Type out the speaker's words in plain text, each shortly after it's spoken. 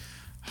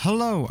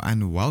Hello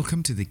and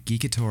welcome to the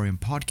Geekatorium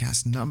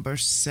podcast number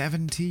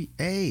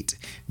 78.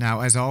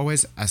 Now, as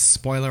always, a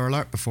spoiler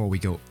alert before we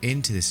go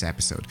into this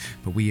episode,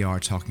 but we are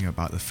talking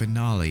about the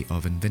finale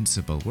of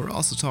Invincible. We're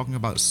also talking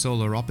about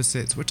Solar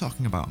Opposites, we're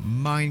talking about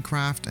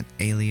Minecraft and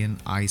Alien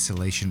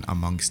Isolation,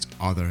 amongst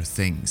other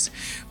things.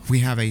 We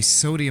have a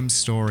sodium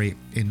story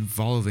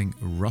involving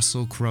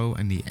Russell Crowe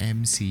and the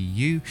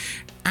MCU,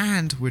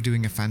 and we're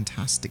doing a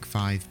Fantastic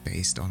Five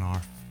based on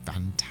our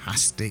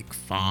Fantastic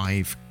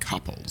Five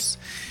couples.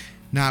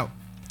 Now,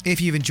 if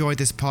you've enjoyed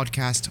this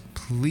podcast,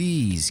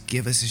 please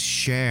give us a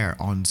share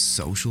on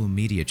social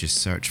media. Just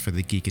search for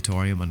the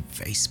Geekatorium on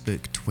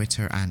Facebook,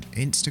 Twitter, and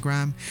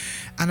Instagram.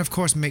 And of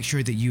course, make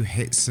sure that you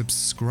hit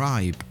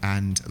subscribe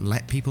and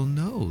let people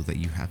know that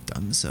you have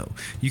done so.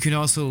 You can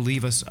also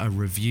leave us a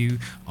review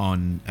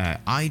on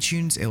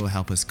iTunes. It will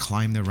help us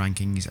climb the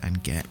rankings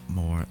and get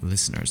more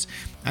listeners.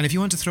 And if you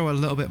want to throw a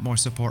little bit more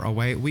support our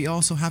way, we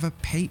also have a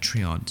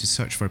Patreon. Just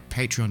search for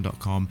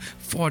patreon.com/the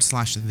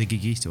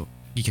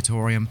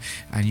Geekatorium,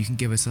 and you can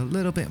give us a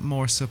little bit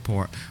more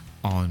support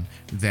on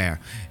there.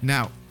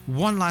 Now,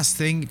 one last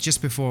thing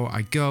just before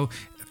I go.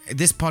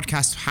 This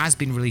podcast has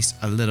been released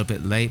a little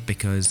bit late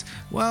because,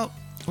 well,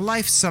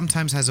 life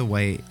sometimes has a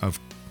way of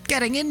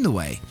getting in the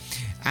way.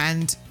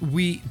 And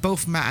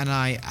both Matt and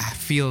I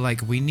feel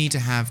like we need to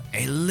have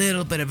a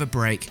little bit of a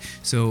break.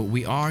 So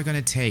we are going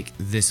to take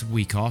this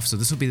week off. So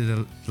this will be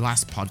the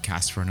last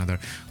podcast for another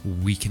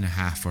week and a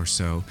half or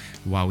so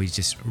while we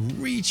just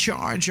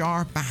recharge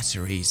our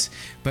batteries.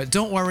 But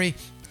don't worry,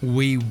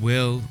 we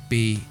will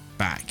be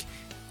back.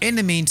 In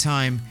the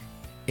meantime,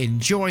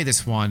 enjoy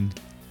this one.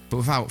 But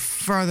without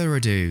further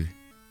ado,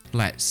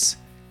 let's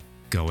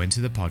go into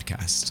the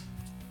podcast.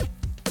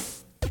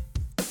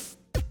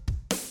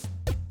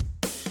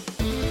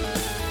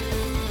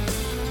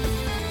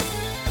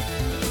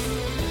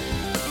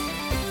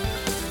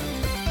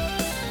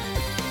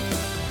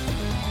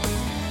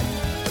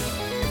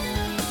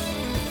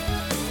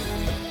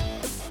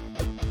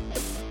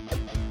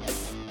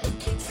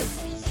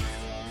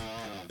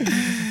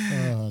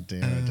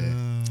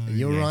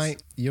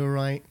 You're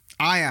right.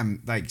 I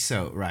am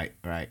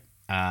right.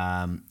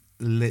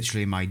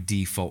 Literally my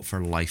default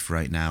for life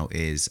right now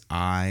is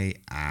I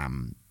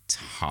am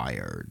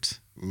tired.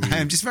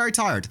 I'm just very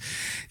tired.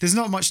 There's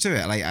not much to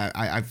it. Like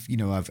I've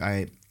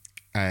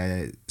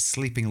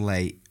sleeping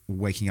late,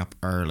 waking up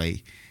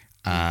early,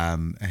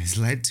 has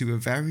led to a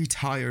very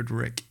tired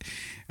Rick.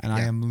 And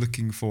I am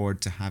looking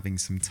forward to having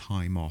some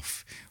time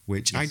off,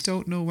 which I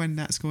don't know when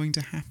that's going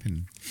to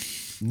happen.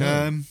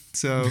 No.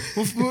 So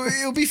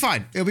it'll be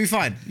fine. It'll be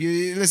fine.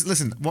 You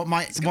listen.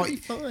 It's gonna be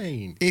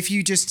fine.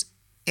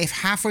 If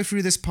halfway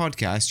through this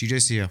podcast you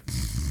just hear,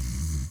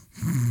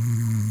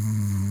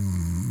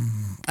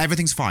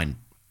 everything's fine.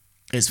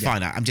 It's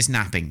fine. I'm just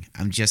napping.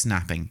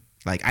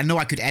 Like, I know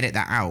I could edit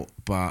that out,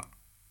 but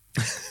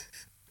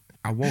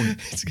I won't.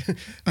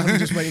 I'm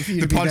just waiting for you.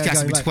 The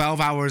podcast will be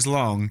 12 hours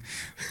long.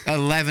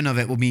 11 of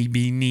it will be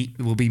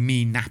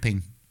me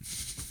napping.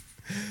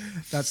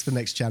 That's the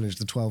next challenge,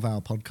 the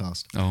 12-hour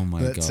podcast. Oh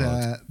my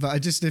God.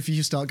 But if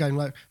you start going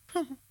like,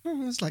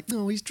 it's like,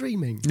 no, he's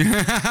dreaming.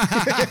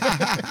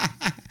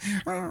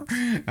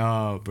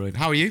 Oh, brilliant.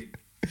 How are you?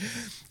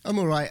 I'm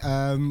all right.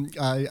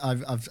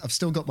 I've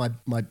still got my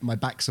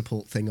back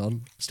support thing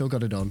on. Still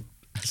got it on.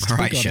 All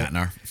right,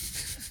 Shatner.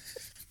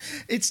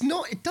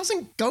 It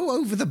doesn't go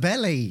over the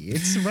belly.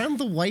 It's around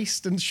the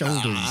waist and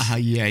shoulders.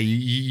 Yeah,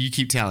 you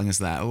keep telling us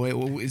that.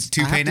 It's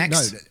toupee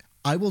next? No,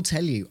 I will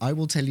tell you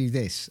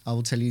this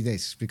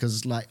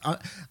because like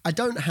I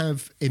don't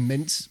have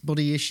immense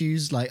body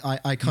issues. Like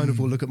I kind of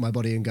will look at my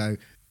body and go,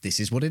 this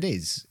is what it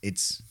is.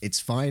 It's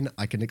fine.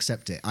 I can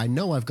accept it. I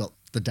know I've got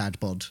the dad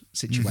bod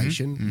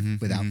situation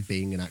without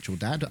being an actual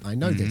dad. I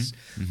know this,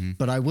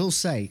 but I will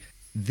say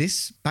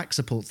this back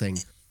support thing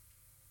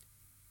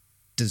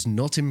does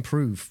not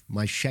improve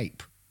my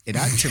shape. It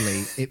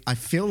actually, I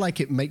feel like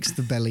it makes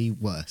the belly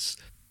worse.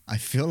 I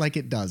feel like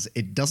it does.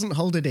 It doesn't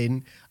hold it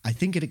in. I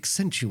think it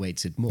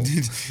accentuates it more.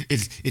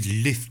 It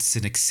lifts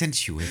and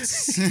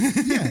accentuates.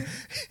 Yeah.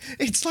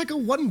 It's like a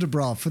wonder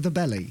bra for the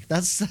belly.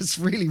 That's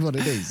really what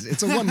it is.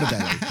 It's a wonder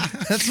belly.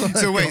 That's what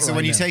So wait, so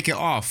when you take it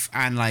off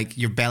and like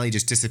your belly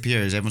just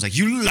disappears, everyone's like,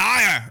 you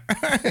liar!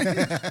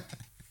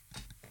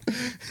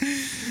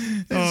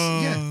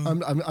 Yeah,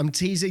 I'm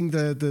teasing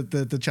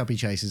the chubby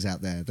chasers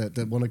out there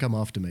that want to come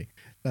after me.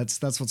 That's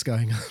what's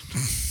going on.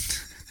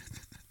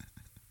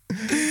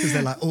 Because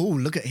they're like, oh,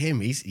 look at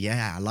him. I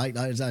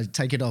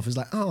take it off. It's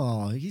like,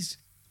 oh, you're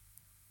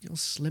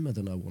slimmer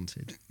than I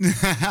wanted.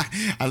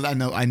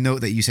 I know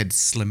that you said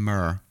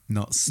slimmer,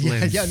 not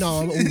slim.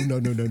 No.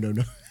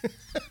 No.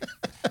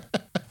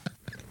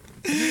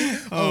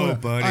 Oh,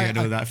 buddy, I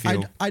know that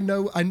feel. I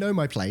know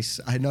my place.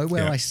 I know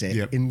where I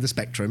sit in the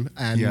spectrum,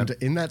 and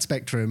in that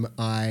spectrum,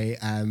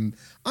 I'm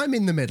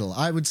in the middle.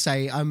 I would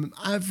say I'm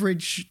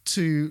average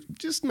to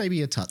just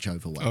maybe a touch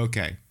overweight.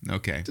 Okay.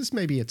 Just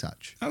maybe a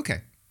touch.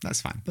 Okay, that's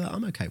fine. But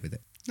I'm okay with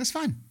it. That's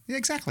fine. Yeah,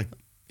 exactly.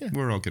 Yeah,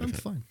 We're all good I'm with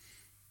it. fine.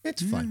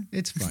 It's fine.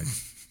 It's fine.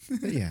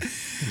 But yeah,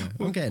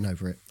 I'm getting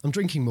over it. I'm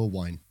drinking more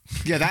wine.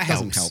 Yeah, that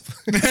Doesn't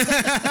helps.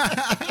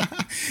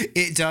 help.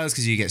 It does,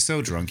 because you get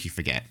so drunk you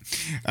forget.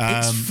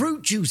 It's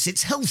fruit juice.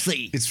 It's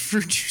healthy. It's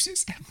fruit juice.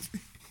 It's healthy.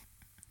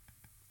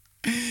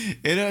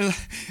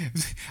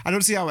 I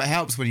don't see how it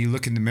helps when you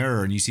look in the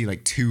mirror and you see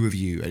like two of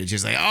you, and it's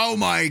just like, oh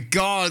my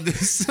god,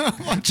 there's so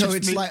much. So of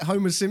it's me. like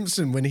Homer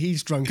Simpson when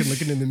he's drunk and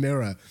looking in the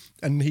mirror,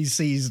 and he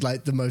sees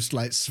like the most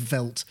like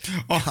svelte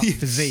cut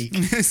physique.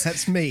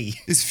 That's me.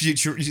 It's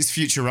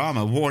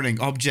Futurama. Warning: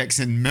 objects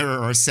in mirror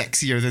are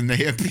sexier than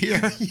they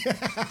appear.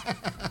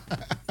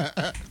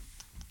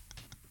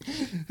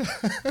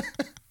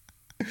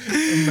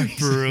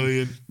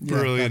 Brilliant.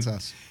 That's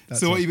us.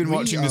 So what have you been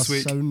watching this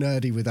week? So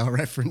nerdy with our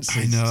references.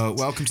 I know.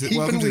 Welcome to the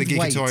with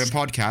Geekatorium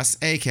podcast,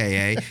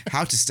 aka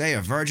How to Stay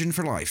a Virgin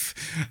for Life.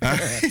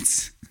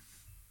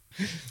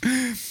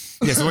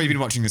 So what have you been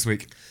watching this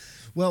week?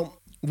 Well,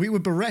 we were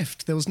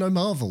bereft. There was no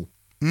Marvel.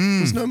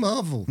 There was no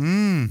Marvel.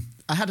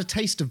 I had a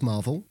taste of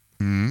Marvel.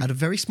 I had a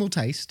very small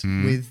taste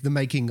with the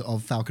making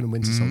of Falcon and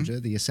Winter Soldier,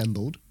 the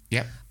Assembled.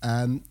 Yep.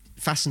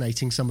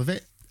 Fascinating, some of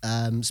it,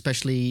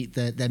 especially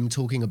them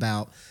talking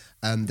about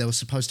there was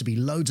supposed to be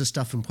loads of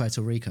stuff from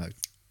Puerto Rico.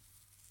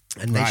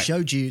 And they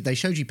showed you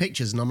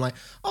pictures, and I'm like,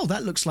 oh,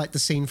 that looks like the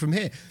scene from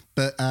here.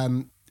 But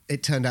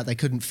it turned out they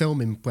couldn't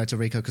film in Puerto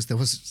Rico because there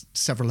was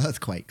several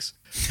earthquakes.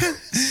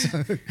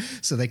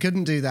 so they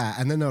couldn't do that.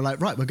 And then they were like,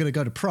 right, we're going to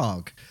go to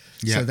Prague.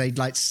 Yeah. So they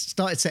like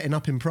started setting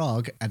up in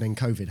Prague, and then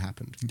COVID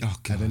happened. Oh,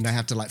 God. And then they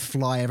have to like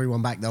fly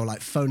everyone back. They were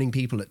like phoning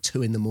people at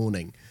 2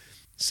 a.m.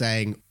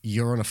 saying,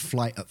 you're on a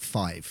flight at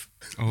 5.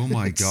 Oh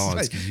my God.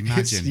 Like, can you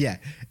imagine?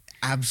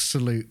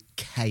 Absolute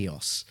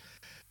chaos.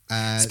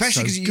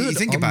 Especially because you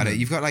think about it,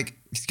 you've got to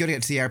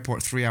get to the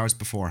airport 3 hours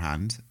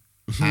beforehand,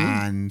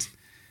 and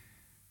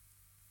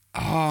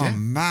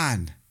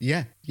man,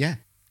 yeah.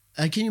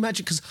 Can you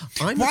imagine? Because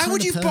why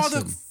would you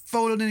bother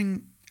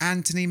phoning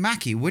Anthony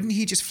Mackie? Wouldn't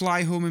he just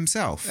fly home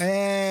himself?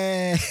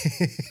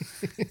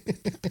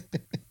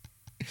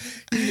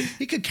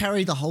 He could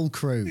carry the whole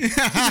crew. Give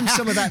him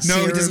some of that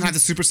serum. No, he doesn't have the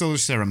super solar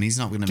serum. He's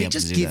not going to be able to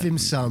do that. Just give him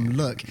some.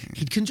 Look,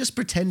 he can just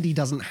pretend he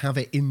doesn't have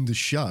it in the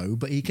show,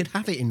 but he could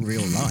have it in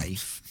real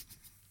life.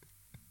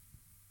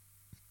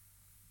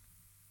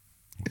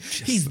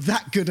 He's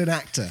that good an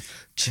actor.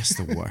 Just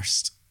the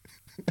worst.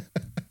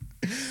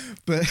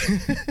 But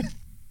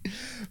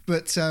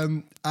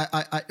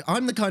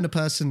I'm the kind of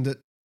person that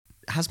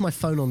has my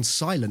phone on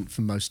silent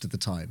for most of the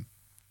time.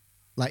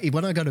 Like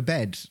when I go to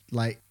bed,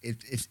 like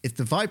if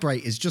the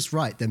vibrate is just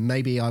right, then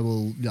maybe I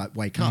will like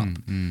wake up.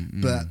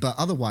 But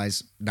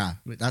otherwise, nah,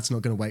 that's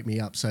not going to wake me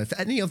up. So if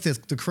any of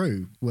the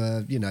crew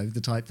were,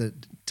 the type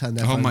that turn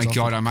their phones oh my off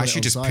God, and I'm put it actually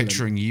on just silent.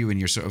 picturing you in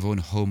your sort of own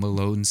Home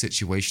Alone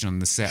situation on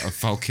the set of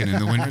Falcon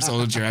and the Winter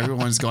Soldier.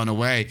 Everyone's gone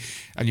away,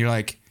 and you're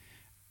like,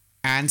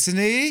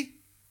 Anthony.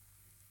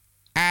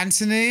 I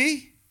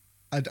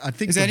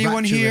think is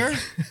anyone here?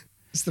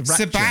 It's the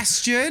rapture.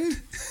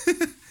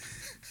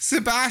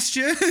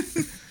 Sebastian.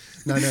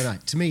 No.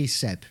 To me, he's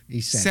Seb.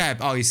 He's Seb.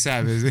 Oh, he's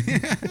Seb, is he?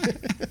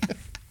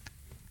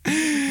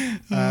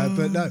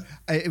 But no,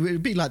 it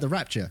would be like the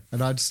Rapture,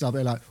 and I'd start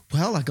being like,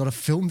 "Well, I got to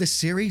film this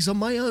series on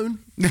my own.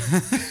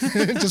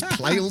 Just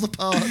play all the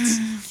parts.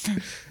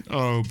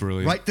 Oh,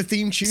 brilliant! Write the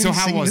theme tune. So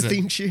how was the it?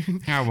 Theme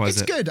tune. How was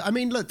it? It's good. I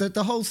mean, look,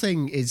 the whole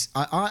thing is,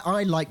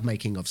 I like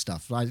making of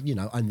stuff.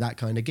 I'm that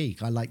kind of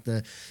geek. I like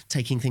the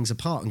taking things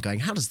apart and going,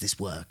 how does this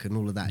work, and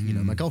all of that.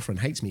 My girlfriend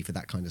hates me for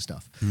that kind of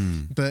stuff.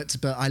 But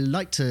I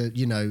like to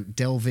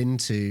delve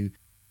into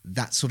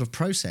that sort of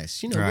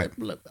process. Right.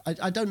 Look,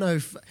 I don't know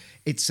if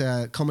it's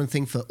a common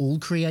thing for all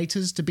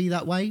creators to be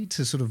that way,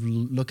 to sort of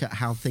look at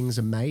how things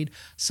are made.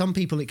 Some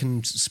people, it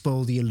can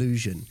spoil the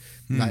illusion.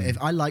 Like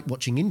if I like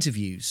watching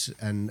interviews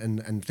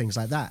and things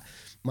like that.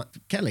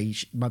 Kelly,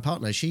 my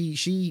partner,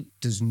 she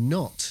does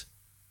not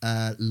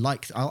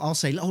like. I'll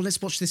say, oh,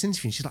 let's watch this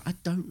interview. And she's like, I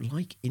don't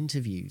like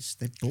interviews.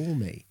 They bore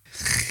me.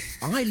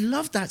 I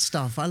love that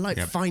stuff. I like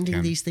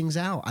finding these things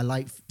out. I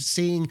like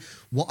seeing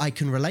what I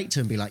can relate to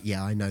and be like,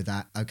 yeah, I know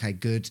that. Okay,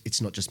 good.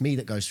 It's not just me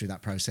that goes through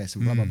that process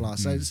and blah blah blah.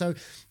 So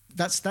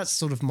that's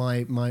sort of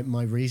my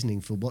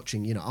reasoning for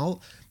watching.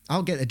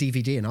 I'll get a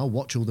DVD and I'll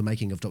watch all the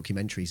making of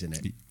documentaries in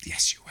it.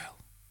 Yes, you will.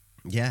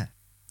 Yeah.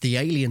 The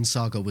Alien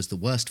Saga was the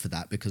worst for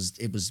that because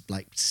it was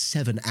like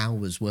 7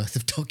 hours worth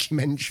of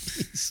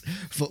documentaries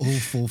for all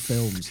 4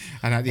 films.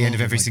 And at the end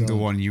of every single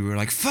one, you were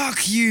like,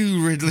 fuck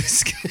you, Ridley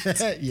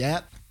Scott.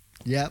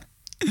 Yep.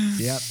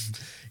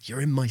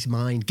 You're in my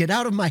mind. Get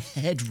out of my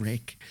head,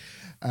 Rick.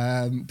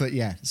 But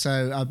yeah,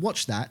 so I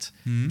watched that,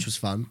 which was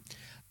fun.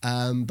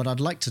 But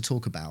I'd like to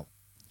talk about,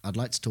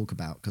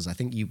 because I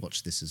think you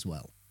watched this as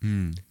well.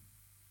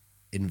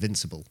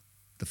 Invincible,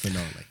 the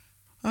finale.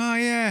 Oh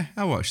yeah,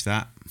 I watched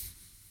that.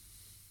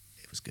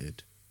 It was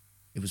good.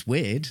 It was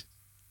weird.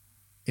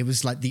 It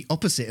was like the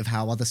opposite of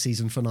how other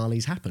season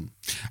finales happen.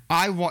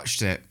 I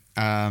watched it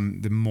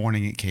the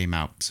morning it came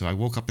out. So I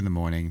woke up in the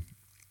morning,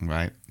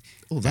 right?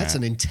 Oh, that's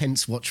an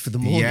intense watch for the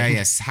morning. Yeah,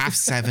 yes,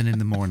 7:30 in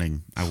the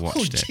morning. I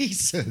watched it. Oh,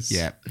 Jesus.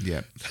 Yeah.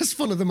 That's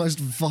one of the most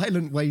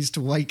violent ways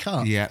to wake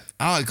up. Yeah.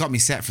 Oh, it got me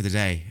set for the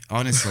day.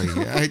 Honestly,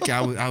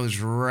 I was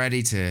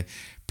ready to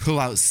pull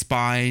out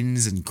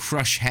spines and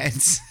crush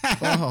heads.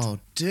 Oh,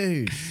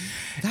 dude,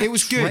 that it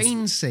was good.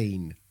 Train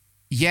scene.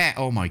 Yeah.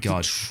 Oh my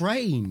God. The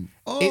train.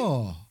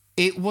 Oh,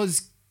 it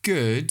was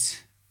good.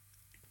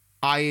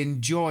 I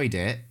enjoyed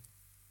it.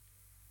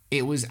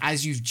 It was,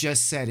 as you've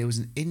just said, it was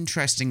an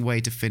interesting way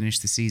to finish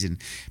the season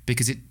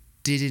because it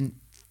didn't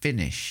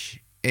finish.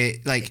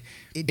 It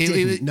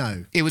didn't.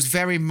 No, it was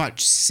very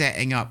much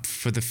setting up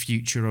for the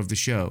future of the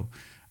show,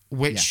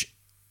 which,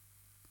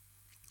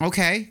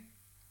 okay,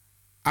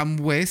 I'm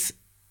with.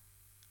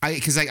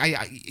 I've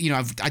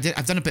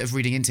done a bit of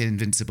reading into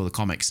Invincible the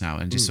comics now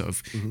and just sort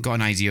of got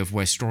an idea of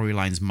where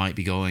storylines might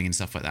be going and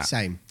stuff like that.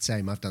 Same.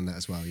 I've done that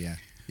as well. Yeah.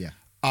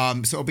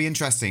 So it'll be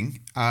interesting.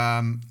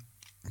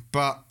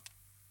 But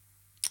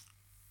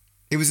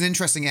it was an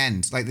interesting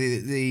end. Like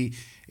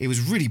it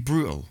was really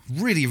brutal,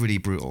 really, really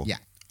brutal. Yeah.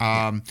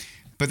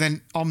 But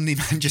then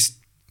Omni-Man just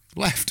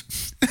left.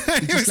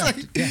 He just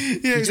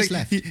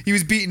left. He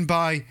was beaten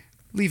by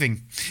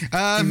leaving.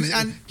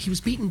 And he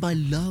was beaten by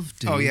love,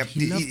 dude. Oh yeah,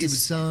 he loved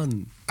his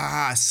son.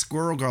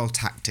 Squirrel Girl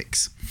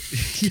tactics.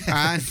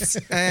 And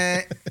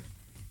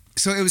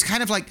so it was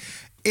kind of like,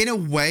 in a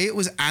way, it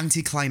was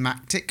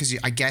anticlimactic because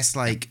I guess,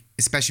 like,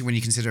 especially when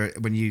you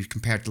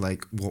compare it to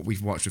like what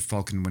we've watched with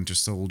Falcon and Winter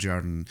Soldier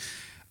and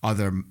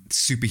other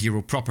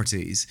superhero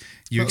properties.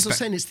 I was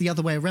saying it's the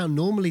other way around.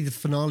 Normally the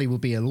finale will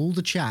be all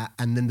the chat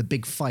and then the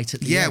big fight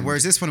at the end. Yeah,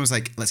 whereas this one was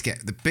like, let's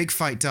get the big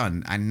fight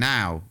done and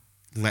now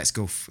let's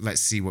go.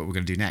 Let's see what we're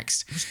going to do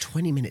next. It was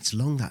 20 minutes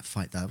long, that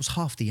fight, though. It was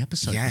half the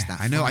episode. Yeah, was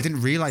that I know. fight. I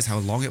didn't realize how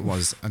long it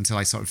was until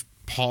I sort of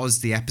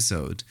paused the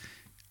episode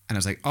and I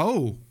was like,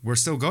 oh, we're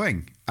still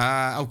going.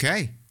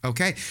 Okay.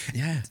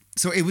 Yeah.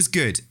 So it was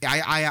good.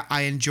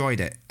 I enjoyed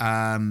it.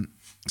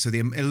 So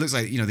it looks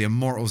like, the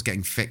Immortal's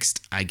getting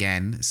fixed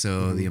again.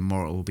 So the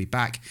Immortal will be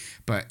back.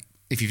 But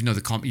if you know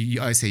the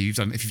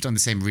if you've done the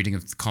same reading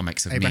of the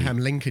comics of Abraham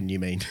me, Lincoln, you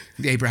mean?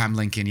 Abraham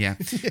Lincoln, yeah.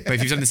 But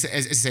if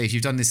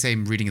you've done the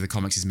same reading of the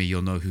comics as me,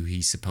 you'll know who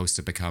he's supposed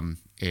to become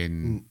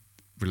in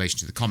relation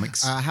to the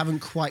comics. I haven't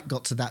quite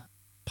got to that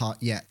part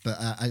yet, but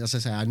as I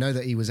say, I know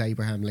that he was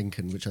Abraham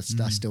Lincoln, which I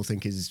still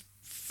think is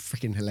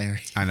freaking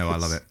hilarious. I know, I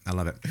love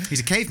it. He's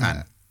a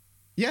caveman.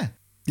 Yeah.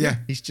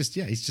 He's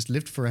just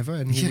lived forever,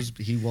 and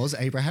he was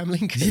Abraham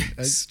Lincoln.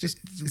 Yes.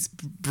 It's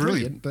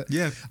brilliant. But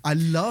yeah, I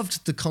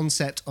loved the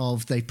concept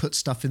of they put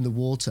stuff in the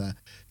water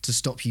to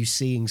stop you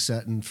seeing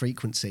certain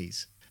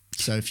frequencies.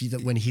 So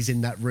when he's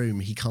in that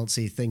room, he can't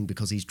see a thing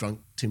because he's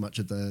drunk too much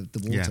of the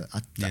water.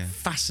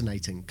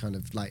 Fascinating, kind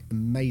of like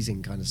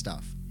amazing kind of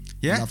stuff.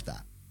 Yeah, love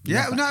that.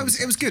 Yeah, no,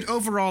 it was good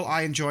overall.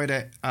 I enjoyed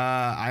it.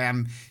 I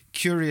am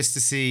curious to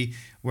see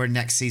where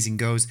next season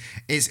goes.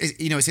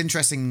 It's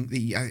interesting.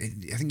 I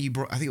think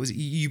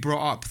you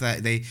brought up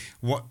that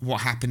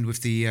what happened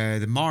with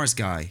the Mars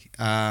guy,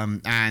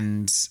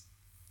 and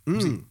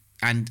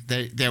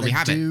there we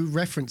have it. They do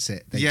reference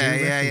it.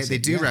 They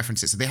do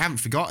reference it. So they haven't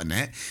forgotten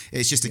it.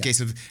 It's just a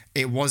case of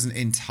it wasn't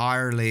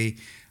entirely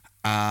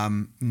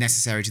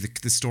necessary to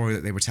the story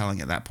that they were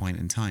telling at that point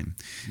in time.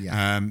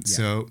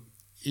 So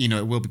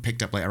it will be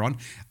picked up later on.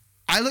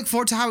 I look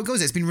forward to how it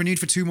goes. It's been renewed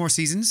for 2 more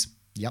seasons.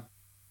 Yep.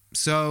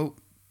 So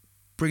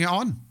bring it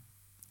on.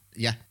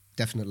 Yeah,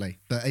 definitely.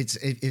 But it's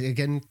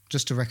again,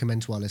 just to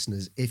recommend to our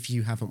listeners, if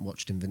you haven't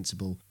watched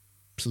Invincible,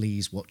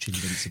 please watch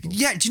Invincible.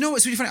 Yeah, do you know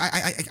what's really funny?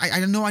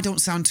 I know I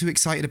don't sound too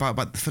excited about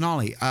the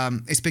finale.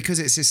 It's because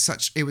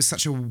it was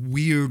such a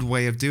weird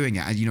way of doing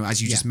it, and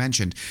as you just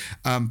mentioned.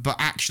 But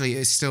actually,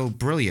 it's still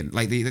brilliant.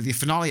 Like the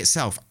finale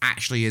itself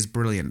actually is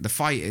brilliant. The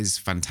fight is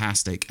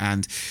fantastic,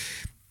 and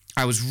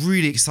I was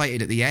really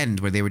excited at the end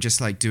where they were just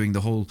like doing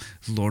the whole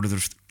Lord of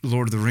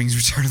the Rings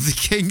Return of the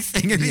King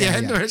thing at the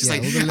end where it's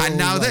like, and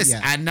now this,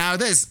 and now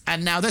this,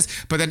 and now this.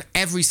 But then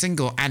every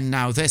single and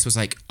now this was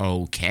like,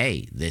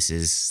 okay, this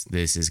is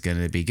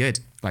going to be good.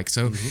 Like,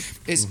 so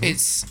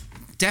it's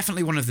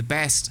definitely one of the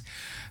best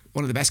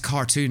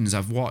cartoons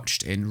I've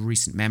watched in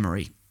recent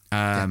memory.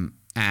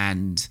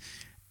 And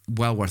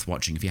well worth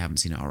watching if you haven't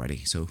seen it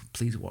already. So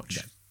please watch.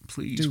 Yeah.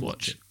 Please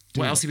watch it.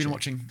 What else have you been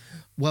watching?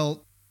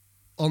 Well,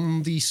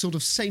 on the sort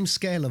of same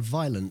scale of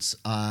violence,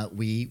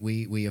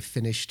 we have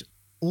finished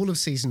all of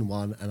season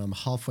 1, and I'm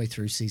halfway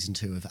through season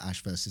 2 of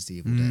Ash vs. the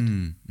Evil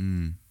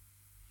Dead.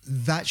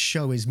 That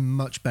show is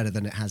much better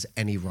than it has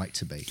any right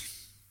to be.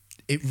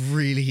 It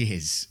really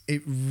is.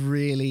 It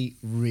really,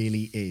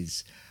 really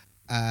is.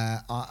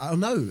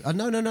 No.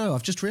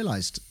 I've just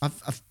realised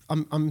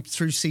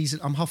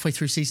I'm halfway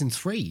through season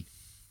 3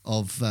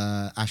 of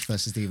Ash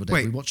vs. the Evil Dead.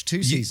 Wait, we watched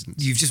 2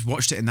 seasons. You've just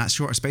watched it in that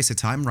short space of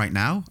time right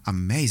now?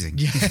 Amazing.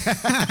 Yeah.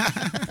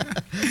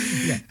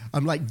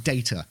 I'm like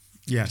Data.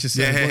 Yeah. I've just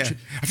finished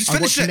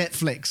watched it.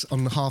 Netflix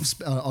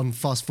on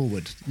fast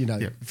forward.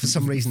 For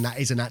some reason that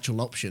is an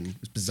actual option.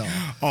 It's bizarre.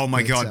 Oh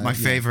my god, my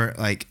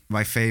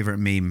favorite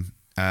meme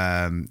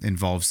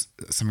involves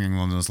something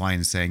along those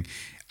lines saying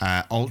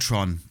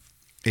Ultron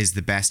is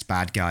the best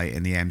bad guy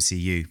in the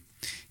MCU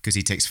because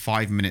he takes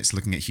 5 minutes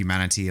looking at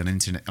humanity on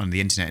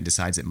the internet and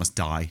decides it must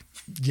die.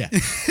 Yeah.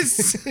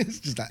 It's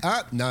just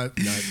like, no.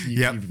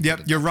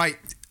 You're right.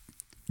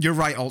 You're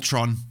right,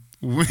 Ultron.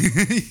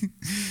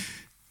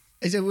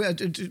 Is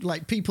it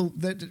like people?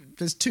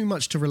 There's too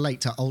much to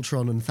relate to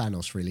Ultron and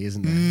Thanos, really,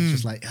 isn't there? It's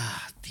just like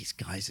these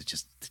guys are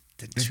just.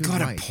 They've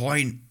got a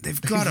point.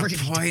 They've got a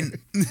point.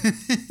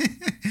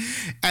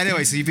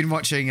 Anyway, so you've been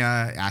watching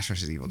Ash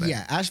vs. Evil Dead.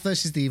 Yeah, Ash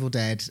vs. the Evil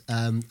Dead,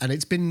 and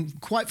it's been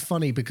quite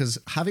funny because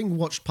having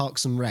watched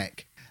Parks and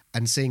Rec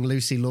and seeing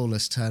Lucy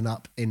Lawless turn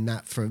up in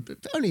that for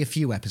only a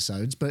few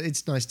episodes, but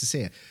it's nice to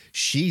see her.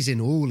 She's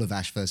in all of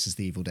Ash vs.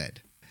 the Evil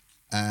Dead.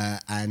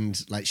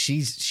 And like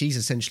she's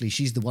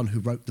the one who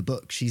wrote the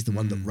book. She's the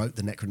one that wrote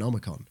the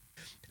Necronomicon,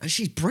 and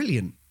she's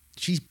brilliant.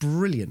 She's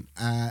brilliant.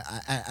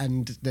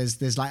 And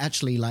there's like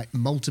actually like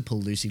multiple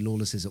Lucy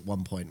Lawlesses at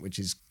one point, which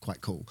is quite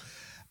cool.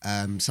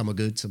 Some are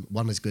good,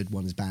 one is good,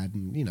 one is bad,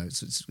 and you know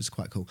it's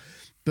quite cool.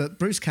 But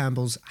Bruce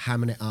Campbell's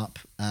hamming it up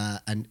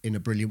and in a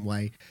brilliant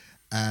way.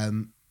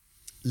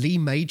 Lee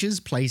Majors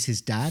plays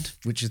his dad,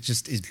 which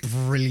is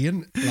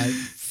brilliant, like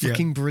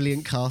fucking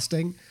brilliant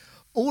casting.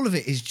 All of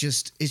it is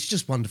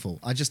just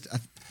wonderful.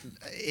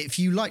 If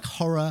you like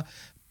horror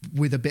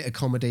with a bit of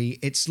comedy,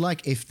 it's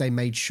like if they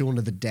made Shaun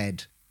of the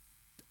Dead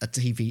a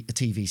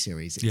TV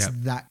series. It's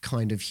that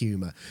kind of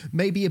humor,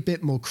 maybe a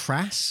bit more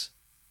crass,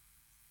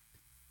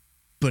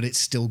 but it's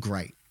still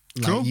great.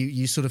 Like cool.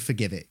 you sort of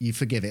forgive it. You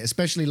forgive it,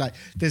 especially like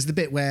there's the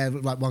bit where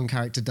like one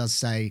character does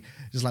say,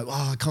 "It's like,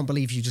 oh, I can't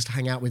believe you just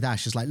hang out with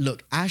Ash." It's like,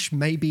 look, Ash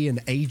may be an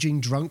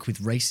aging drunk with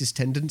racist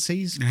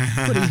tendencies,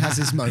 but he has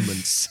his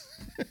moments.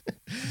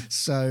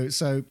 So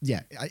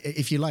yeah,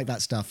 if you like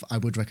that stuff, I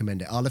would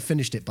recommend it. I'll have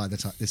finished it by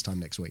this time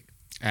next week.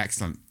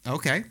 Excellent.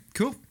 Okay,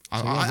 cool.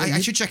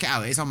 I should check it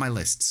out. It's on my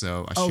list,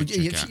 so I should check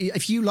it out.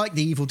 If you like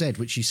The Evil Dead,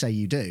 which you say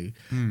you do,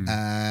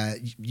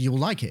 you'll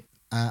like it.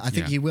 I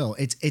think you will.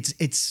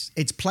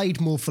 It's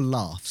played more for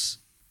laughs,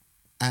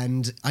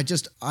 and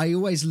I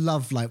always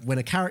love like when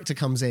a character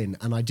comes in,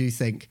 and I do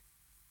think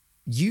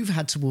you've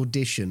had to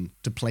audition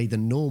to play the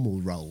normal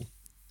role,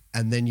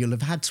 and then you'll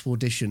have had to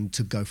audition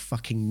to go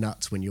fucking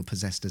nuts when you're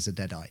possessed as a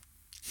deadite.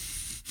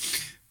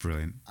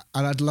 Brilliant.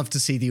 And I'd love to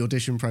see the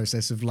audition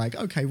process of like,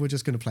 okay, we're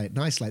just going to play it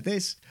nice like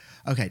this.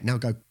 Okay, now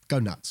go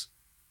nuts.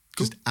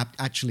 Cool. Just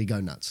actually go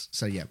nuts.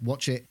 So yeah,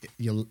 watch it.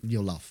 You'll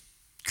laugh.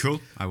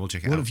 Cool. I will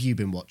check it out. What have you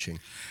been watching?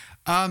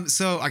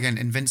 So again,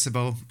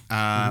 Invincible.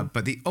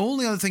 But the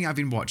only other thing I've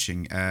been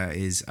watching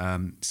is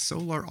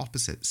Solar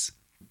Opposites.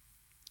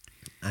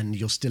 And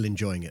you're still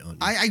enjoying it,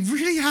 aren't you? I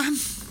really am.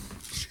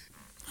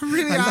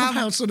 I love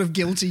how sort of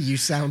guilty you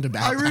sound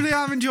about I really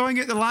that. am enjoying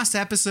it. The last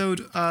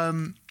episode,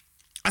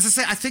 as I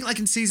say, I think like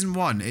in season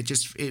one, it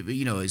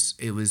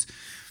was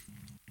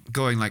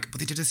going like, but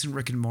they did this in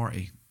Rick and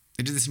Morty.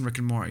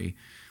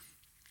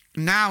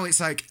 Now it's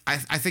like I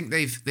think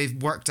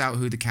they've worked out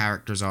who the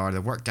characters are.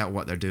 They've worked out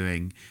what they're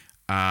doing,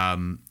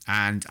 and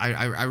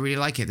I really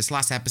like it. This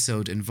last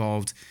episode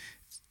involved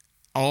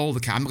all the.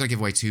 I'm not gonna give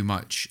away too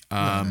much.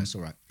 No, it's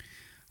all right.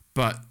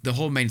 But the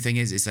whole main thing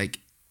is, it's like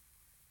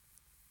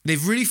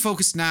they've really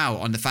focused now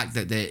on the fact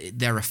that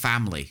they're a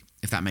family,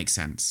 if that makes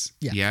sense.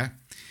 Yeah.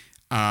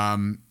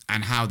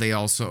 And how they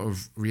all sort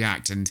of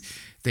react. And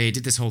they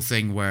did this whole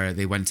thing where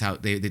they went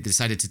out, they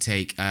decided to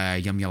take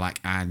Yum Yalak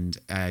and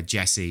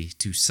Jesse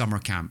to summer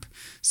camp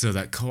so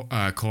that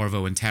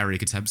Corvo and Terry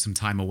could have some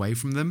time away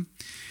from them.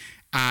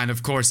 And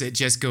of course, it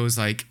just goes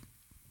like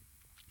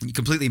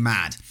completely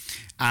mad.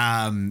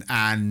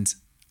 And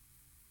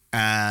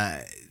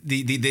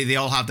they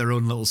all have their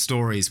own little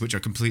stories, which are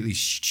completely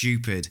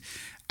stupid.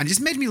 And it just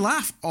made me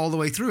laugh all the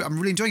way through. I'm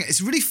really enjoying it.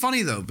 It's really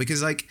funny, though,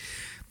 because like,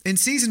 in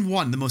season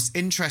one, the most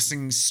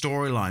interesting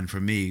storyline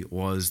for me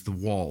was the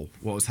wall,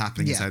 what was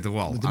happening inside the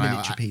wall. With the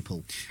miniature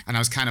people. And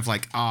I was kind of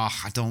like, I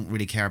don't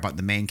really care about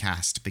the main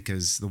cast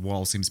because the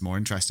wall seems more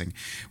interesting.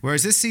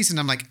 Whereas this season,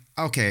 I'm like,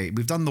 okay,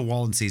 we've done the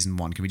wall in season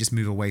one. Can we just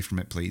move away from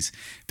it, please?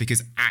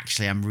 Because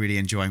actually, I'm really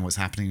enjoying what's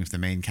happening with the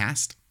main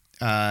cast.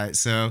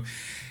 So,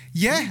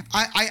 yeah,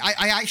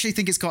 I actually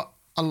think it's got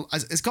a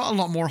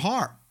lot more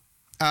heart.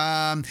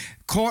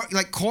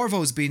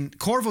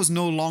 Corvo's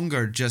no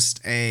longer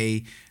just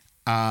a...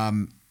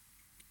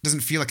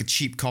 doesn't feel like a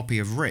cheap copy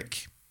of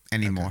Rick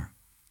anymore. Okay.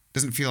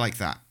 Doesn't feel like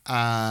that.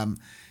 I'm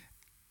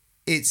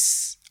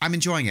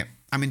enjoying it.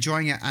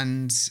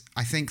 And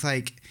I think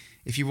like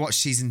if you watch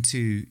season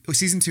two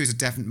is a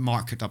definite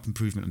marked up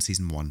improvement on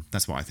season one.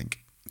 That's what I think.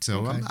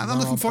 So okay. I'm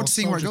looking forward to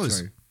seeing where it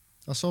goes.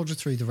 I'll soldier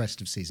through the rest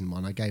of season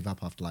one. I gave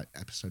up after like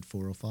episode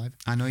 4 or 5.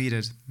 I know you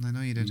did.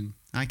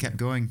 I kept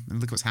going,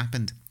 and look what's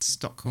happened.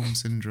 Stockholm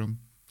syndrome.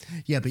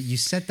 Yeah, but you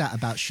said that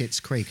about Schitt's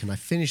Creek, and I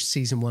finished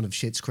season 1 of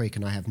Schitt's Creek,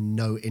 and I have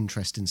no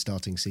interest in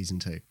starting season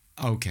 2.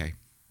 Okay.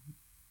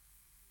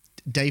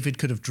 David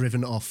could have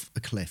driven off a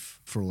cliff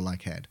for all I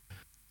cared.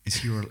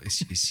 It's your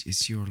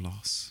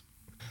loss.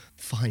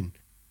 Fine.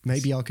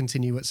 Maybe I'll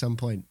continue at some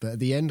point. But at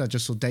the end, I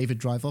just saw David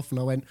drive off, and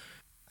I went,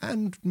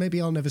 and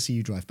maybe I'll never see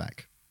you drive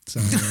back. So...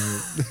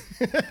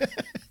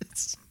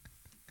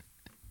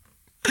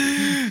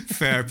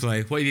 Fair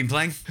play. What have you been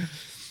playing?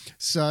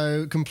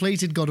 So,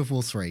 completed God of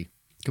War 3.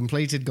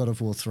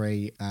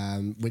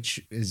 Which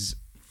is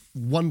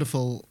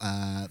wonderful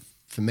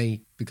for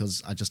me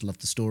because I just love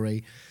the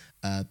story.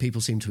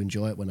 People seem to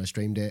enjoy it when I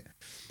streamed it.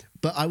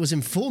 But I was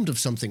informed of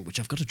something which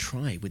I've got to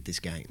try with this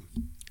game.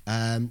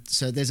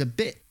 So there's a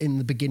bit in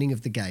the beginning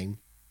of the game.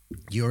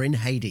 You're in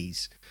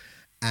Hades,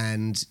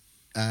 and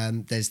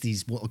there's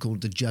these what are called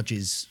the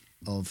judges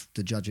of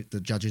the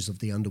judges of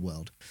the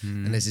underworld.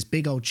 And there's this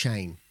big old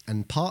chain,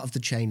 and part of the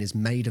chain is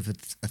made of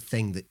a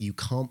thing that you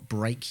can't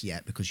break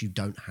yet because you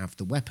don't have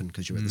the weapon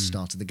because you're at the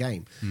start of the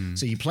game.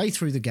 So you play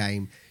through the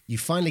game, you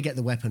finally get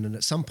the weapon, and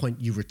at some point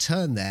you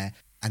return there,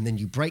 and then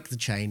you break the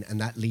chain,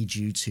 and that leads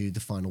you to the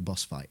final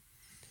boss fight.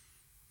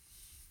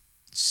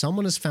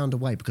 Someone has found a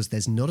way, because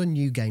there's not a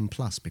New Game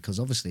Plus, because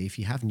obviously if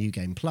you have New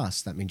Game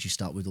Plus, that means you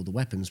start with all the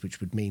weapons,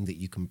 which would mean that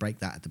you can break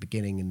that at the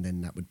beginning, and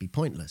then that would be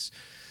pointless.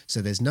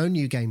 So there's no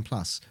New Game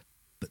Plus,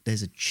 but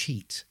there's a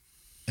cheat,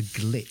 a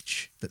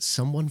glitch that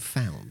someone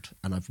found,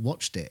 and I've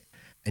watched it,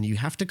 and you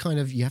have to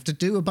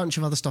do a bunch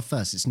of other stuff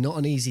first. It's not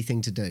an easy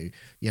thing to do.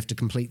 You have to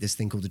complete this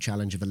thing called the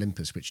Challenge of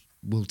Olympus, which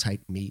will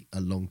take me a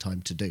long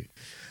time to do.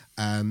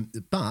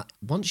 But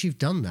once you've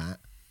done that,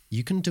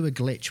 you can do a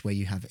glitch where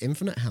you have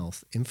infinite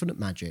health, infinite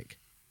magic,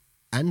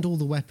 and all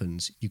the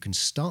weapons. You can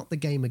start the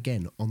game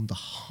again on the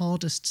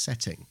hardest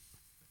setting.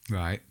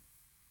 Right.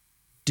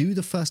 Do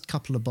the first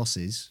couple of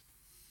bosses,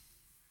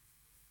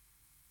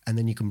 and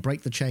then you can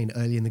break the chain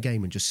early in the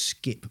game and just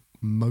skip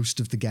most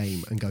of the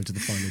game and go to the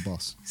final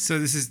boss. So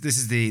this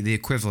is the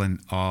equivalent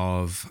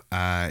of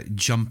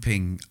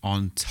jumping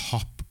on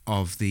top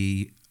of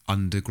the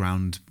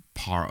underground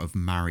part of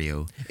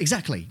Mario.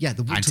 Exactly. Yeah.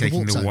 And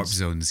taking the warp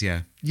zones.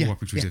 Yeah. Yeah. Warp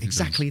between different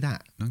exactly zones.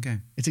 that. Okay.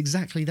 It's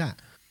exactly that.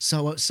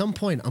 So at some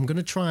point, I'm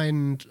going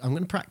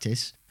to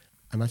practice,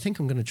 and I think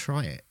I'm going to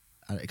try it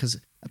because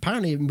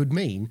apparently it would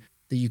mean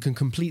that you can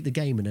complete the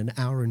game in an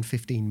hour and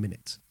 15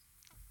 minutes.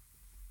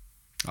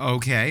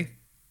 Okay.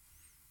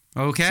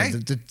 Okay. So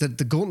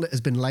the gauntlet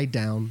has been laid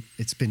down.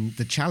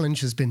 The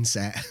challenge has been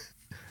set.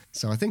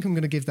 So I think I'm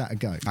going to give that a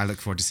go. I look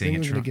forward to seeing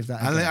it.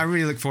 I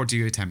really look forward to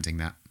you attempting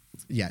that.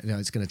 Yeah, no,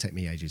 it's going to take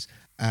me ages.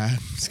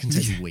 It's going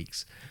to take me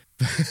weeks.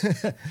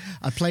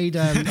 I've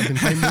been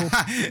playing more.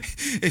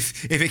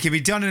 If it can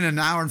be done in an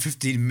hour and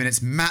 15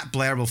 minutes, Matt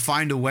Blair will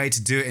find a way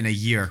to do it in a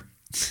year.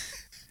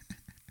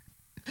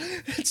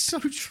 It's so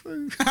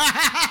true.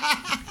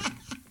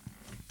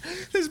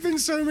 There's been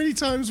so many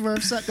times where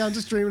I've sat down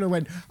to stream and I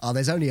went,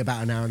 there's only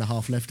about an hour and a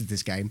half left of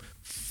this game.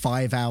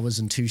 5 hours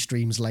and 2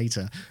 streams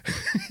later.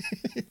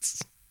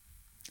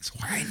 That's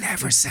why I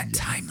never set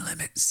time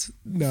limits.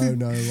 No,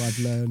 I've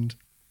learned.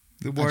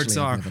 The words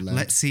are,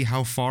 let's see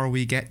how far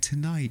we get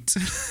tonight.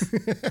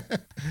 Yeah,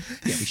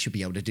 we should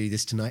be able to do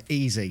this tonight.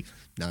 Easy.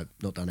 No,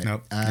 not done it.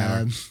 Nope,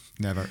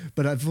 never.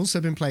 But I've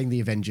also been playing The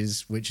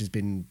Avengers, which has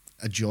been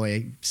a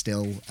joy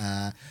still.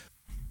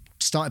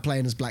 Started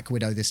playing as Black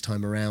Widow this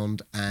time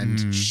around,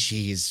 and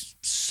she is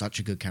such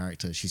a good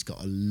character. She's got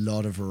a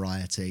lot of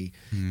variety.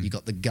 You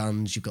got the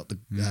guns, you've got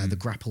the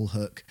grapple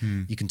hook.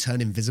 You can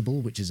turn invisible,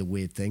 which is a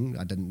weird thing.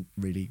 I didn't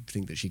really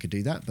think that she could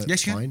do that, but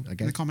yes, fine. I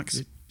guess in the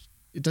comics.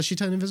 Does she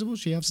turn invisible? Does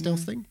she have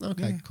stealth thing?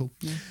 Okay, cool.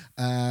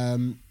 Yeah.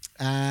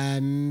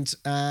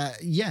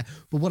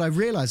 But what I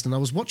realized, and I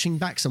was watching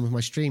back some of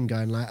my stream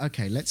going like,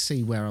 okay, let's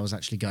see where I was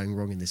actually going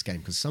wrong in this game,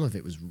 because some of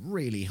it was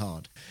really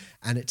hard.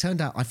 And it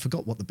turned out I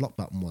forgot what the block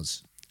button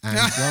was. And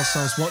whilst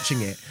I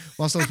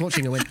was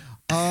watching, I went,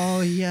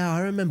 oh yeah, I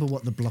remember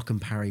what the block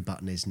and parry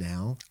button is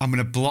now. I'm going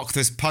to block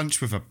this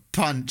punch with a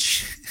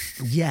punch.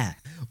 Yeah.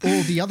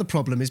 Or the other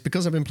problem is,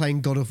 because I've been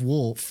playing God of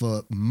War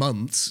for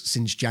months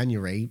since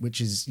January, which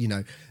is,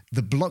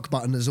 the block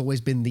button has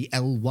always been the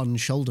L1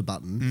 shoulder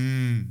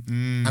button.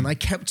 And I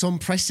kept on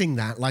pressing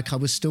that like I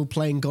was still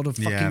playing God of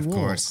fucking War. Yeah, of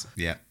course.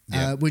 Yeah.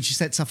 Which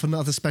sets up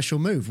another special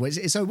move.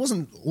 So it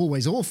wasn't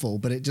always awful,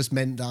 but it just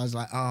meant that I was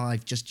like,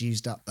 I've just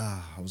used up.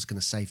 I was going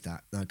to save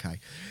that. Okay.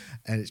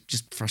 And it's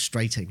just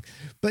frustrating.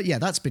 But yeah,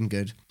 that's been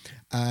good.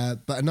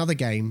 But another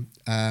game,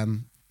 I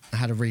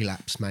had a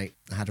relapse, mate.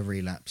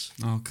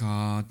 Oh,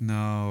 God,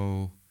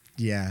 no.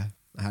 Yeah,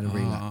 I had a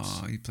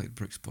relapse. Oh, you played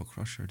Brixball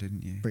Crusher,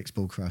 didn't you?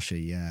 Brixball Crusher,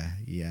 yeah.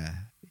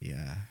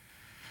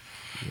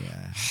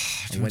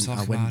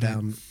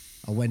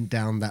 I went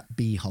down that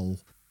bee hole.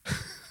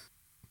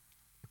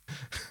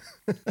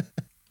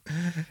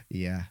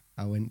 Yeah,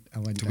 I went.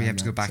 Do we have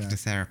to go back into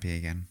therapy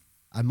again?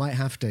 I might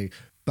have to,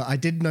 but I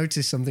did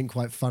notice something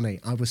quite funny.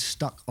 I was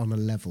stuck on a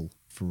level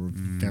for a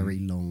very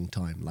long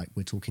time. Like,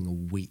 we're talking a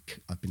week.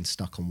 I've been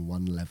stuck on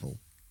one level.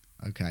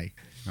 Okay.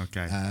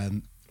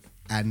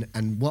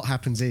 And what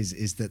happens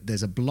is that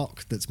there's a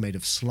block that's made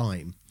of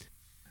slime,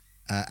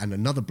 and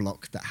another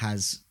block that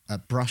has a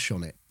brush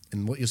on it.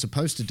 And what you're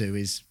supposed to do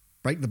is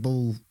break the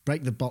block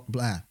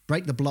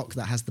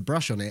that has the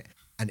brush on it,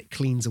 and it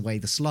cleans away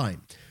the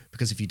slime.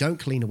 Because if you don't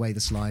clean away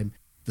the slime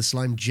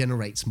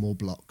generates more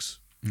blocks.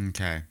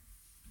 Okay.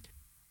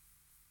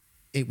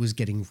 It was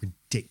getting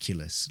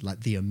ridiculous.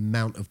 Like, the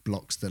amount of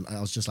blocks that I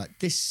was just like,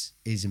 this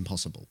is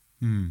impossible.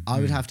 I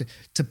would have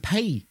to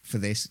pay for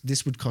this.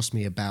 This would cost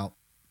me about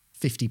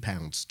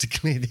 £50 to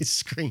clear this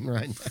screen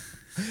right now.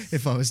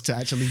 If I was to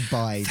actually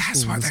buy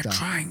That's all what the they're stuff.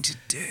 trying to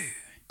do.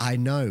 I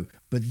know,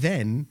 but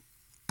then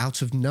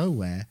out of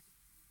nowhere,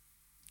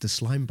 the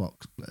slime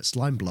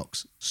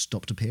blocks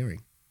stopped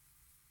appearing.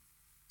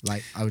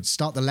 Like I would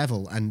start the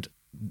level and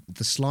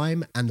the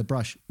slime and the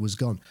brush was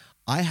gone.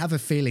 I have a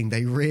feeling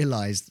they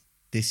realized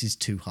this is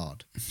too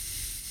hard.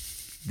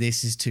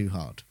 This is too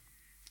hard.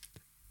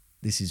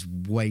 This is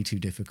way too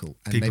difficult.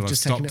 And People they've have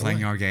just stopped taken it playing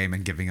away. our game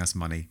and giving us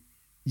money.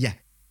 Yeah,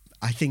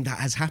 I think that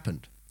has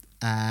happened.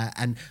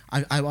 And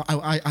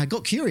I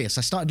got curious.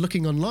 I started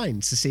looking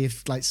online to see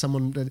if like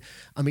someone.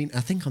 I mean,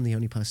 I think I'm the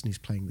only person who's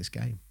playing this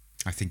game.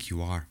 I think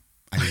you are.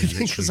 I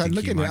literally Because I'm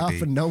think you looking it might up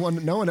be. and no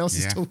one else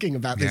is talking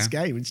about this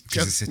game. It's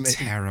 'Cause just it's a me.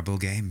 terrible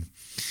game.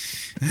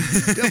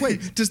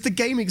 Wait, does the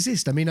game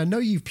exist? I mean, I know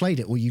you've played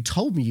it, or you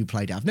told me you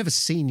played it. I've never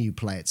seen you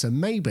play it, so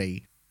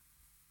maybe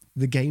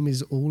the game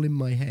is all in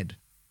my head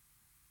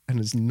and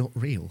it's not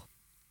real.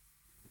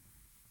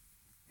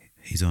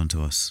 He's on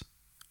to us.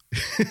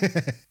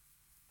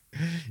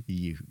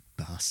 You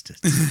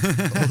bastards.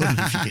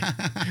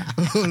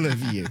 All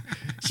of you.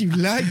 You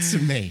lied to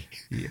me.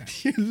 Yeah.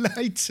 You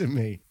lied to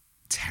me.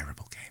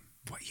 Terrible game.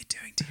 What are you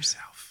doing to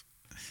yourself?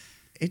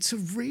 It's a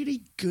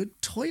really good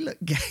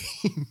toilet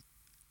game.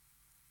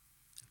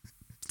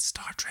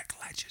 Star Trek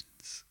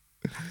Legends.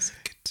 That's a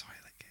good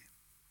toilet game.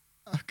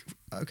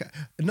 Okay.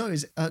 No,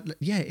 it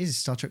is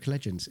Star Trek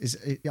Legends.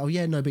 Oh,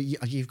 yeah, no, but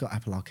you've got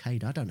Apple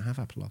Arcade. I don't have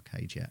Apple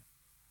Arcade yet.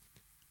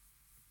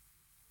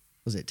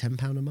 Was it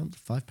 £10 a month?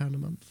 £5 a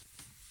month?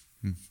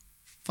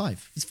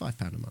 Five. It's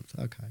 £5 a month.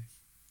 Okay.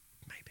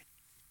 Maybe.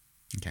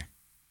 Okay.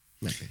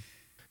 Maybe.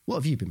 What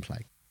have you been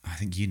playing? I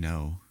think you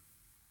know.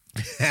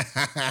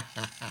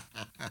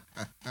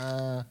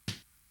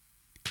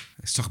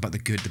 Let's talk about the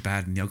good, the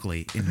bad, and the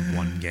ugly in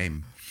one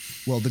game.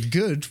 Well, the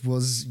good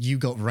was you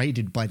got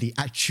raided by the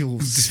actual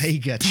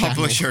Sega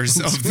Publishers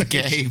channel on of the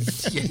Twitch. game.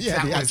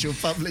 Yeah, the that was- actual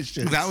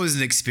publishers. That was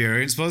an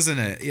experience, wasn't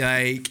it?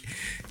 Like,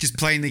 just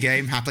playing the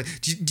game happily.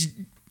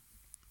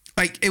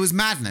 Like, it was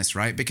madness,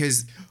 right?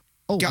 Because...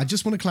 Oh, I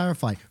just want to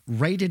clarify.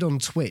 Raided on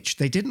Twitch.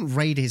 They didn't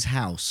raid his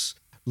house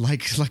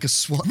like a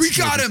SWAT We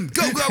team. got him!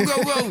 Go, go,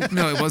 go, go!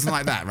 No, it wasn't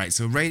like that, right?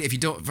 So raid, if you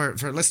don't,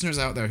 for listeners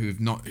out there who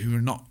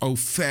are not au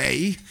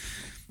fait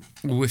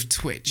with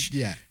Twitch,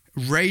 Yeah.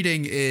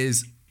 raiding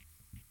is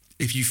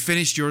if you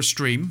finished your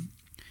stream,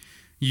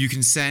 you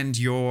can send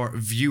your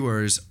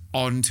viewers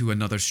onto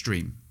another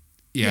stream,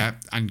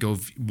 and go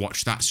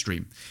watch that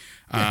stream.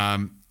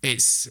 Yeah.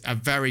 It's a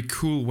very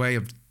cool way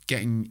of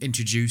getting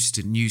introduced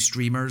to new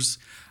streamers.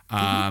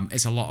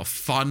 It's a lot of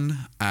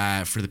fun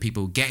for the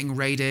people getting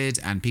raided,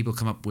 and people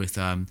come up with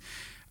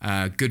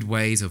good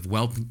ways of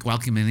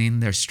welcoming in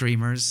their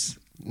streamers.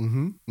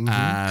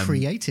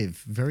 Creative.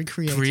 Very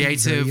creative.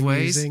 Creative very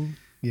ways. amusing.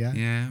 Yeah.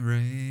 Yeah,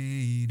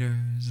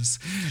 raiders.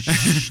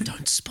 Shh,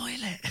 don't spoil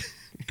it.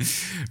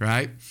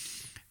 Right?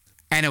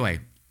 Anyway,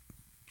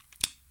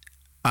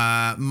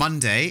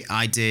 Monday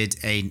I did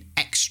an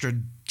extra...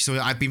 So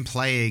I've been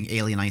playing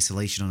Alien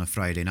Isolation on a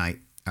Friday night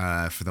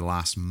for the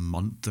last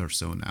month or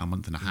so now,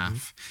 month and a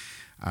half.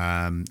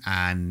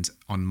 And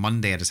on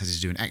Monday I decided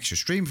to do an extra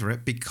stream for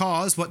it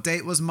because what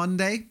date was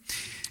Monday?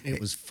 It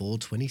was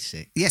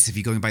 4/26. Yes, if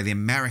you're going by the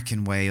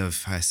American way of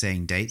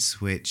saying dates,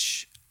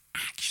 which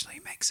actually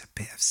makes a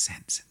bit of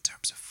sense in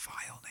terms of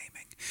file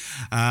naming.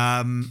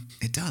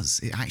 It does.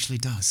 It actually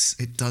does.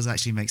 It does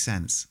actually make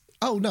sense.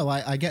 Oh, no,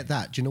 I get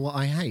that. Do you know what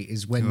I hate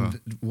is when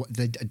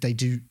they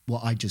do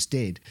what I just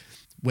did.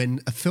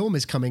 When a film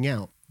is coming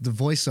out, the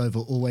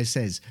voiceover always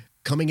says,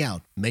 coming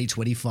out May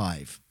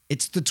 25.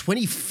 It's the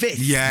 25th.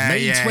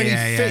 May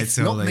 25th,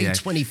 totally, not May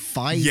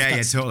 25.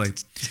 Yeah, totally.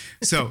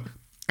 So,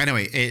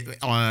 anyway,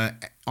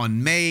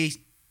 on May...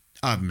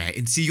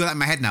 and see, you got that in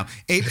my head now.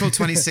 April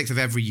 26th of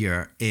every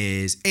year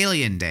is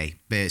Alien Day.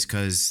 But it's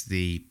because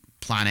the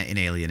planet in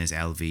Alien is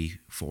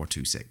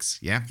LV426,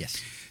 yeah?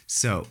 Yes.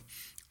 So,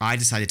 I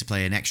decided to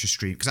play an extra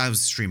stream, because I was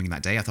streaming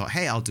that day. I thought,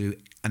 hey, I'll do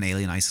an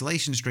Alien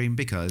Isolation stream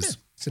because...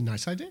 It's a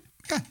nice idea.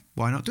 Yeah,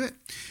 why not do it?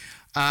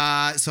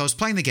 So I was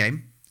playing the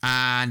game,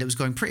 and it was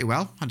going pretty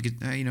well. Had a good,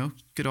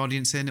 good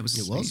audience in. It was.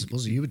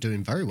 You were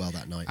doing very well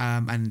that night.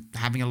 And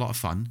having a lot of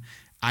fun.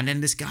 And then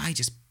this guy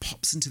just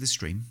pops into the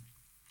stream,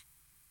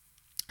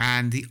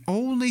 and the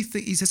only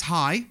thing he says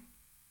hi,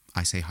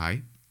 I say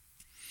hi,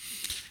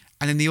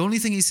 and then the only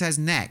thing he says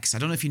next, I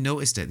don't know if you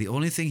noticed it. The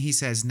only thing he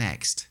says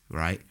next,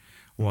 right,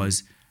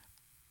 was,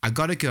 "I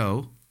gotta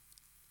go.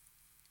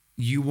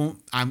 You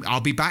won't.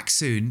 I'll be back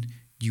soon.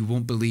 You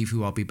won't believe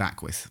who I'll be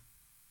back with."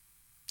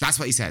 That's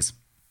what he says.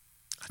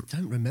 I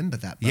don't remember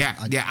that. But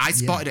I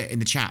spotted it in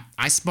the chat.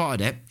 I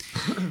spotted it,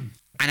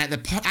 and at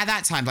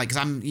that time, like,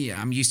 because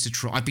I'm used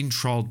to I've been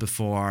trolled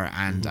before,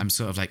 and I'm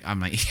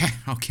like, yeah,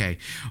 okay,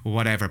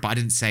 whatever. But I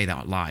didn't say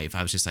that live.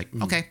 I was just like,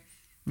 okay,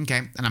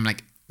 and I'm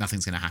like,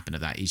 nothing's gonna happen to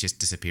that. He's just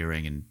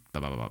disappearing, and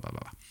blah blah blah blah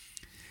blah.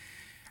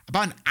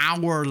 About an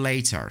hour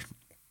later,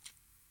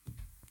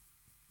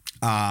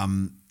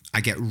 I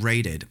get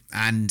raided,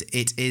 and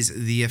it is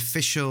the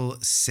official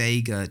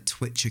Sega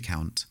Twitch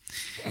account.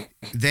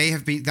 They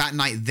have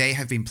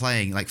been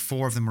playing, like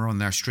 4 of them were on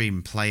their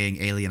stream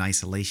playing Alien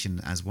Isolation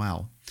as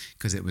well,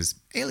 because it was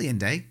Alien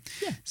Day.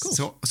 Yeah,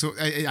 of course.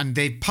 And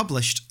they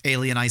published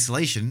Alien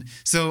Isolation,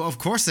 so of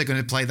course they're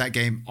going to play that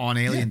game on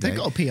Alien Day. They've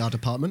got a PR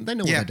department. They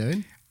know what they're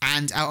doing.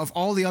 And out of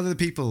all the other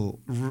people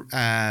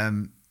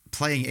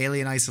playing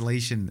Alien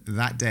Isolation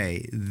that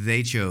day,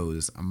 they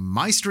chose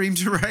my stream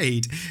to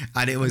raid,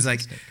 and it was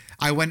like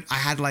I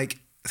had like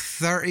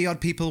 30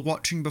 odd people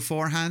watching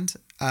beforehand,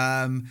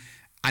 and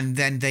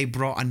then they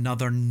brought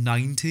another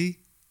 90.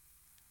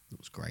 It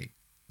was great.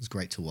 It was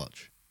great to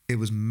watch. It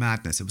was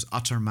madness. It was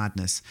utter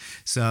madness.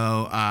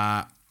 So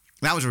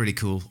that was really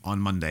cool on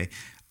Monday.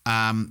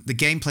 The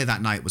gameplay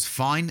that night was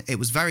fine. It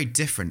was very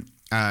different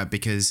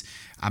because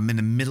I'm in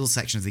the middle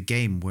section of the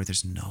game where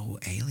there's no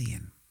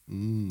alien.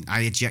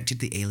 I ejected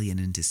the alien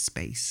into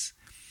space.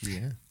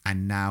 Yeah.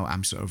 And now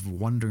I'm sort of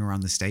wandering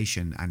around the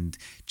station and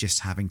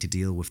just having to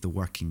deal with the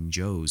working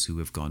Joes who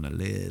have gone a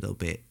little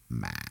bit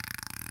mad.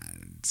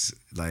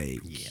 Like,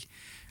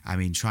 I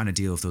mean, trying to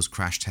deal with those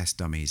crash test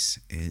dummies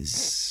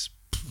is...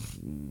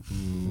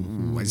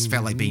 I just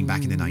felt like being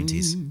back in the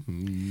 90s.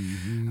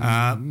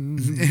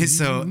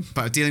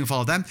 But dealing with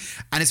all of them,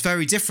 and it's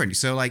very different.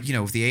 So, like, you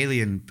know, with the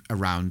alien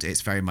around,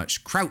 it's very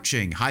much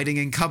crouching, hiding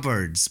in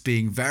cupboards,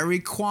 being very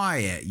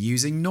quiet,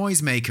 using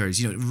noisemakers,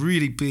 you know,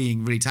 really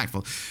being really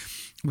tactful.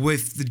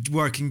 With the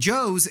working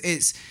Joes,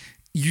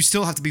 you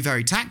still have to be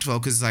very tactful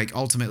because, like,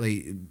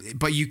 ultimately,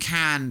 but you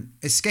can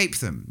escape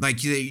them.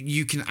 Like,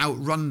 you can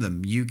outrun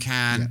them. You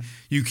can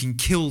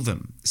kill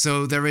them.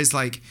 So there is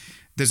like...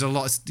 There's a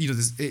lot,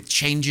 it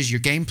changes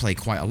your gameplay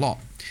quite a lot.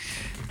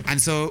 And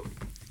so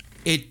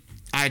I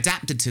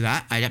adapted to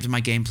that. I adapted my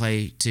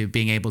gameplay to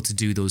being able to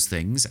do those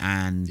things.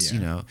 And,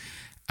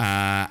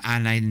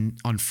 and then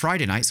on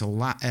Friday night, so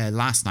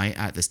last night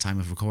at this time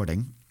of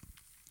recording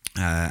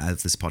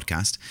of this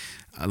podcast,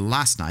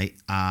 last night,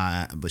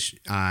 which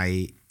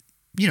I,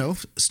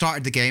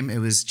 started the game. It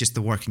was just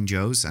the working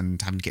Joes and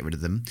having to get rid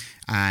of them.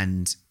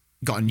 And...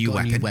 Got a new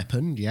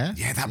weapon. Yeah.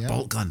 Yeah, that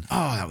bolt gun.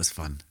 Oh, that was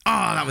fun.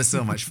 Oh, that was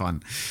so much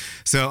fun.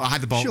 So I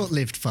had the bolt.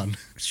 Short-lived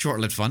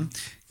fun.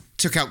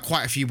 Took out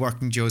quite a few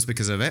working Joes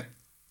because of it.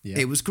 Yeah.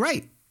 It was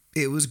great.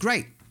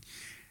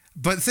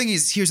 But the thing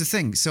is, here's the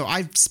thing. So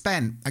I've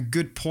spent a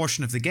good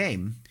portion of the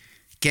game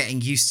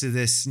getting used to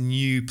this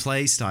new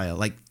play style,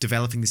 like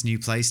developing this new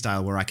play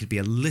style where I could be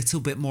a little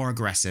bit more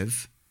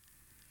aggressive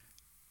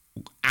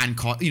and,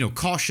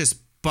 cautious,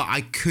 but I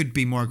could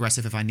be more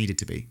aggressive if I needed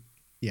to be.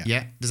 Yeah.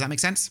 Yeah? Does that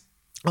make sense?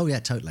 Oh,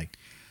 yeah, totally.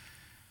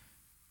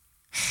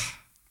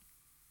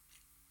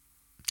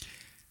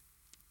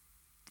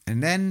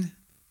 And then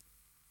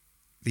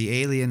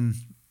the alien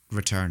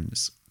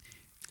returns.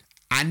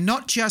 And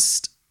not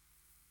just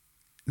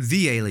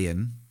the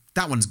alien.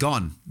 That one's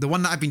gone. The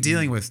one that I've been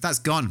dealing with, that's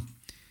gone.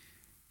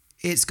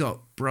 It's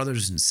got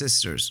brothers and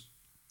sisters.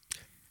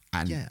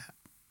 And yeah.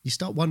 You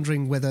start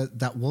wondering whether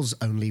that was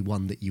only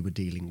one that you were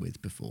dealing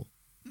with before.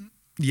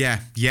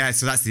 Yeah.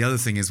 So that's the other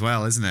thing as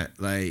well, isn't it?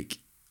 Like...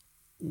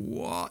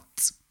 What?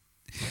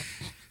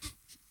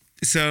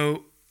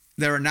 So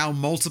there are now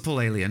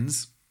multiple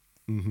aliens,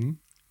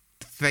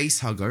 face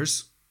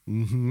huggers.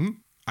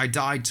 I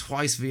died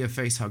twice via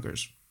face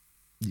huggers,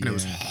 and it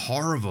was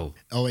horrible.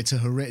 Oh, it's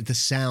the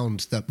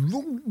sound.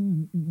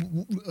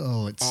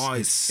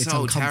 It's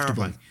so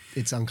terrifying.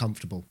 It's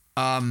uncomfortable.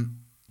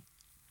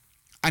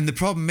 And the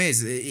problem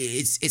is,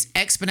 it's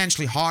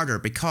exponentially harder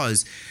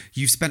because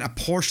you've spent a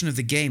portion of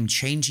the game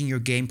changing your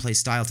gameplay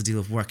style to deal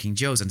with working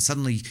Joes, and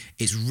suddenly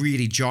it's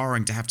really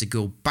jarring to have to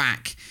go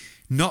back,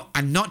 not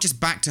just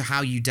back to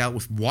how you dealt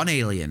with one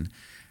alien,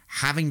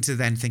 having to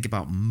then think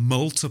about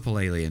multiple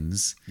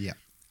aliens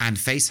and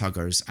face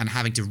huggers, and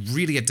having to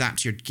really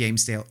adapt your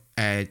gameplay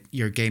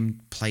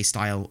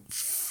style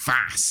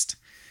fast,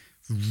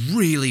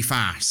 really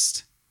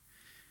fast,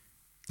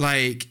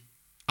 like.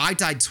 I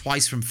died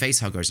twice from face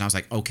huggers, and I was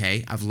like,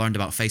 okay, I've learned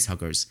about face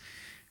huggers.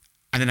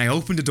 And then I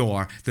opened a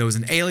door, there was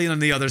an alien on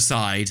the other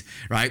side,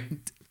 right?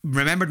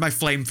 Remembered my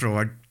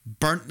flamethrower,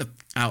 burnt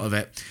out of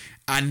it,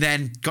 and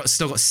then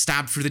still got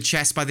stabbed through the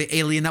chest by the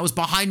alien that was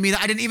behind me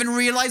that I didn't even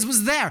realize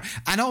was there.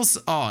 And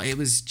also, it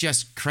was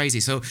just crazy.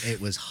 So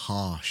it was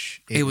harsh.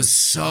 It was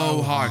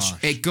so harsh.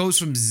 It goes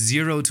from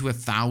 0 to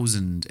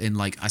 1,000 in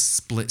like a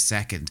split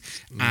second.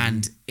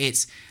 And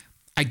it's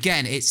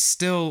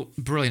still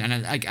brilliant.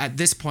 And at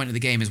this point of the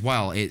game as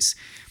well, it's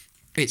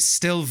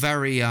still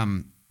very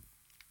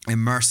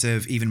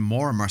immersive, even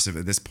more immersive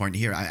at this point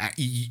here.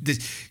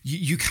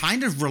 You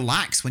kind of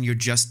relax when you're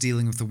just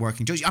dealing with the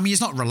working Joes. I mean,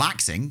 it's not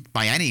relaxing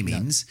by any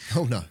means.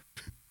 No. Oh, no.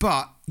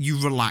 But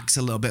you relax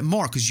a little bit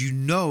more because you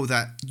know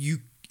that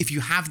if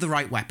you have the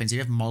right weapons, if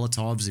you have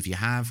Molotovs, if you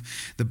have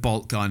the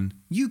bolt gun,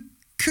 you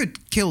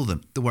could kill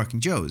them, the working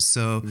Joes.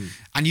 So,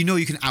 and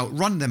you can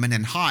outrun them and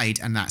then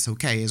hide, and that's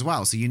okay as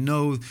well. So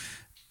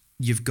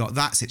you've got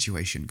that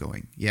situation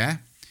going, yeah?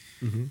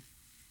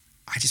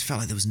 I just felt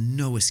like there was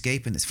no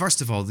escape in this.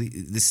 First of all,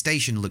 the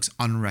station looks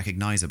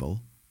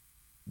unrecognizable.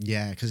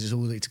 Yeah, because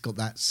it's got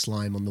that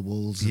slime on the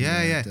walls. And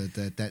Yeah.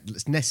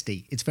 it's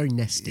nesty. It's very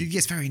nesty.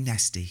 It's very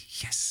nesty.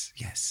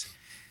 Yes.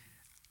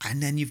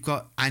 And then you've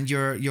got, and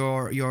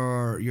your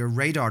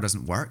radar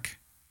doesn't work.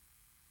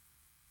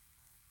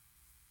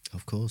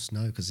 Of course,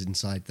 no, because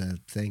inside the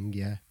thing,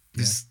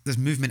 There's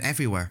movement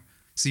everywhere,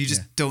 so you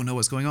just don't know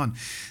what's going on.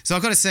 So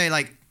I've got to say,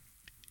 like,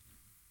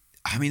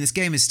 I mean, this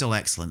game is still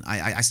excellent.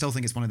 I still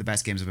think it's one of the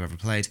best games I've ever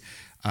played.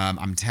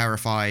 I'm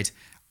terrified.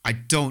 I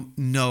don't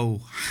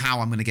know how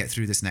I'm going to get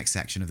through this next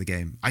section of the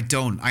game. I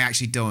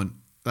actually don't.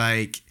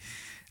 Like,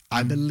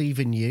 I believe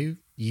in you.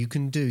 You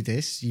can do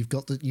this. You've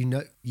got you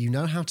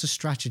know how to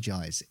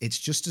strategize. It's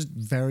just a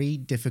very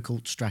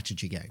difficult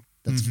strategy game.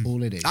 That's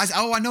all it is.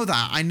 I know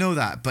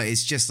that. But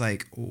it's just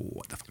like,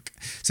 what the fuck?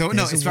 So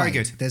no, it's very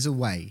good. There's a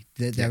way.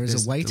 There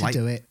is a way to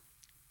do it.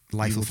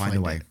 Life will find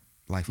a way.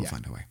 Life will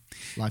find a way.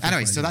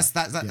 Anyway, so that's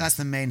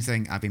the main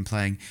thing I've been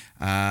playing.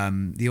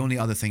 The only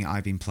other thing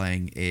I've been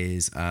playing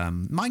is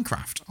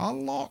Minecraft. A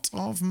lot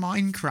of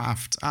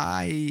Minecraft.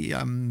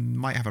 I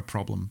might have a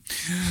problem.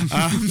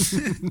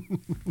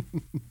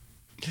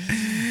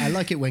 I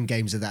like it when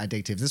games are that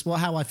addictive. This is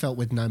how I felt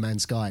with No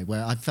Man's Sky,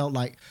 where I felt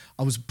like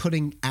I was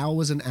putting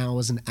hours and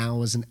hours and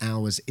hours and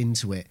hours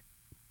into it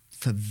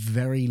for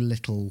very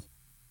little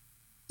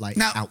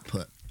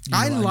output. You know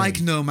I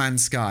like No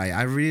Man's Sky.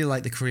 I really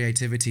like the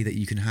creativity that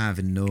you can have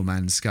in No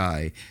Man's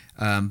Sky.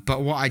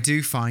 But what I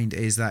do find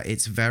is that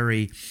it's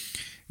very,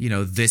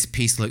 this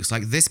piece looks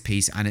like this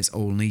piece and it's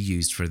only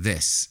used for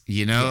this.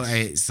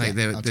 It's like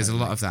there's a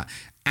lot of that.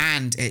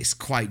 And it's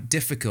quite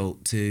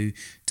difficult to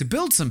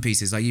build some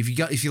pieces. Like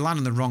if you land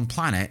on the wrong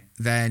planet,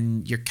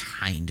 then you're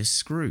kind of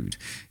screwed.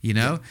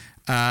 So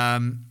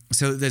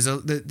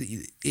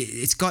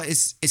it's got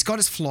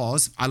its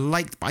flaws.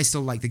 I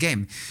still like the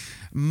game.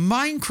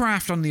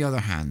 Minecraft, on the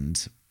other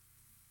hand,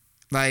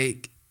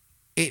 like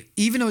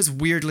even though it's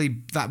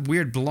that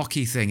weird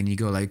blocky thing, and you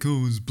go like,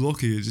 oh, it's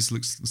blocky, it just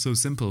looks so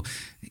simple.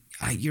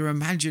 Your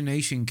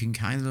imagination can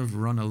kind of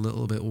run a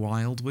little bit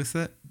wild with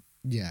it.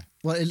 Yeah.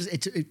 Well,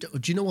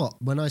 do you know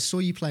what? When I saw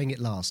you playing it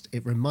last,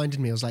 it reminded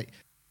me. I was like,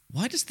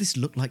 why does this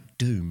look like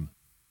Doom?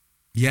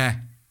 Yeah.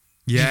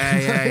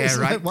 Right.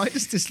 Like, why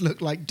does this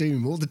look like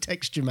Doom? All the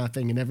texture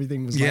mapping and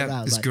everything was like that.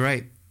 Yeah, it's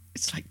great.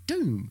 It's like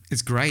Doom.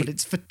 It's great. But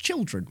it's for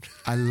children.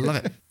 I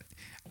love it.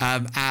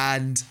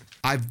 And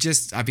I've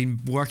been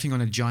working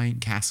on a giant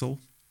castle.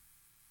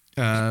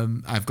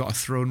 I've got a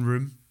throne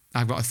room.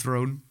 I've got a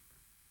throne.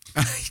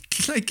 And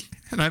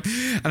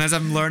as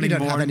I'm learning more,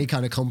 you don't have any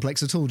kind of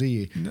complex at all, do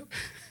you? No.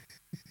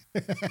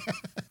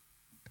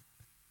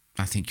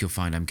 I think you'll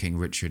find I'm King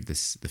Richard the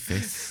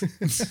Fifth.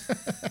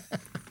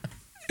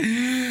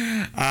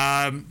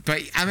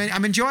 But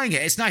I'm enjoying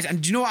it. It's nice.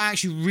 And do you know what I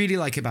actually really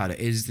like about it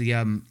is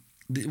when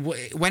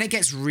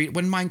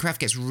Minecraft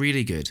gets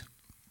really good,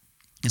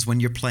 is when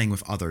you're playing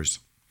with others.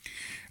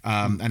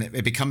 And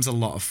it becomes a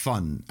lot of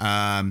fun.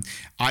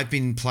 I've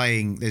been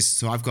playing this,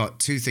 so I've got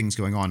two things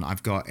going on.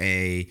 I've got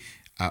a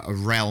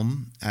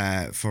realm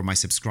for my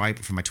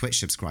Twitch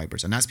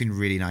subscribers, and that's been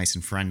really nice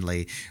and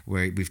friendly.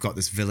 Where we've got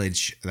this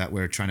village that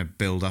we're trying to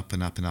build up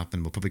and up and up,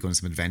 and we'll probably go on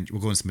some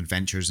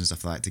adventures and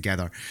stuff like that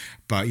together.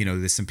 But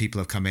there's some people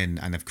have come in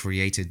and have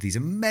created these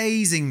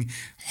amazing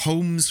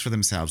homes for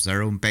themselves,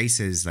 their own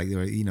bases,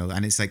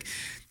 and it's like.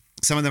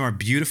 Some of them are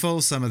beautiful.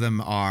 Some of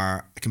them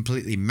are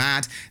completely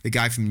mad. The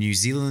guy from New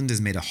Zealand has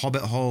made a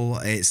hobbit hole.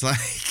 It's like,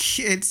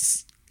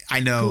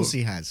 I know. Of course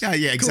he has.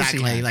 Yeah,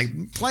 exactly.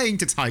 Like playing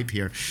to type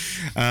here.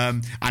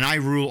 And I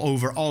rule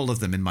over all of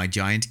them in my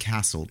giant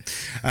castle.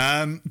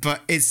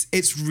 But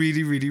it's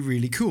really, really,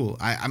 really cool.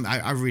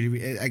 I really,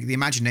 the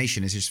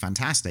imagination is just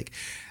fantastic.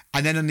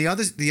 And then on the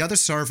other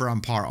server I'm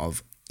part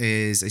of,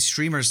 is a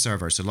streamers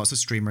server. So lots of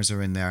streamers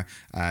are in there.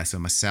 So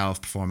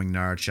myself, Performing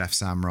Nerd, Chef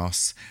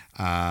Samros,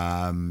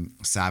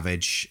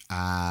 Savage,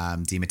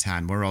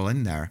 Dimatan, we're all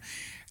in there.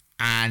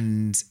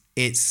 And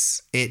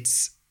it's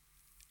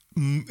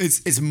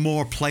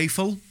more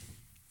playful,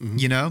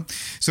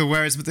 So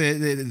whereas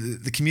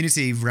the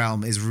community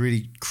realm is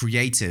really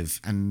creative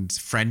and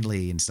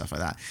friendly and stuff like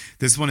that,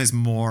 this one is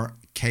more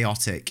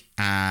chaotic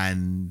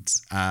and,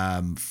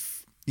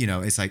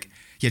 it's like,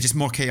 just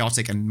more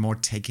chaotic and more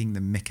taking the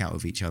mick out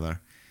of each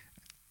other,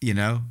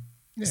 Yeah.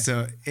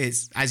 So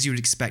it's as you would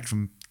expect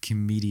from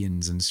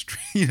comedians and,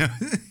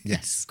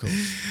 Yes, cool.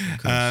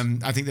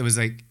 I think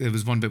there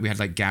was one bit we had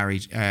like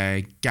Gary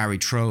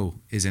Tro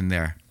is in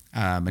there,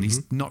 and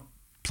he's not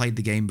played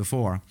the game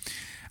before,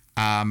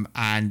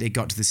 and it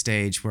got to the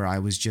stage where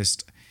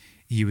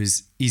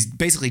he's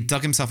basically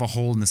dug himself a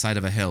hole in the side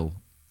of a hill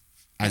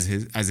as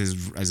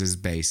his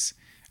base,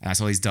 and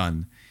that's all he's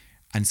done,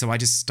 and so I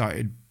just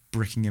started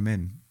bricking him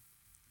in.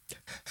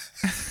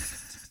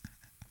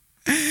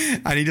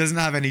 And he doesn't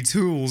have any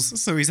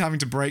tools, so he's having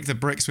to break the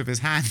bricks with his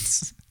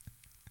hands.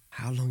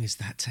 How long is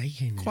that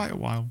taking? Quite a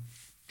while.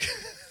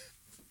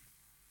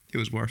 It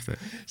was worth it.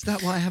 Is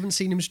that why I haven't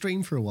seen him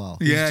stream for a while?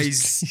 Yeah,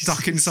 he's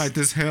stuck inside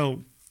this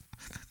hill.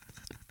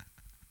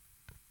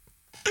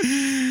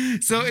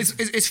 So So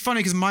it's funny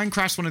because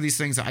Minecraft's one of these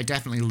things that I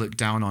definitely look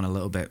down on a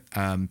little bit.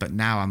 But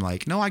now I'm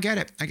like, no, I get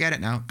it. I get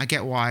it now. I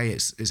get why I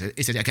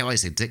get why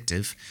it's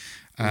addictive.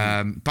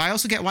 But I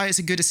also get why it's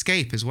a good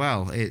escape as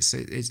well.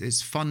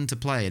 It's fun to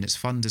play and it's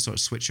fun to sort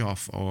of switch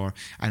off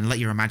and let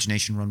your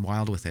imagination run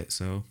wild with it.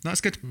 So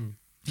that's good.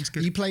 That's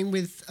good. Are you playing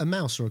with a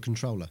mouse or a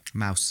controller?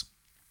 Mouse.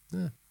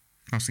 Yeah.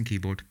 Mouse and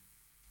keyboard.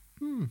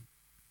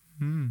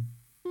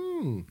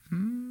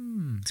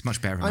 It's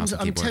much better than mouse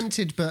and I'm keyboard.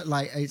 tempted, but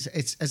like it's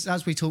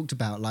as we talked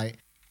about, like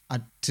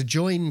to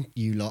join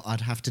you lot,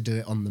 I'd have to do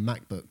it on the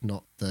MacBook,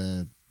 not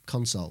the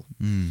console.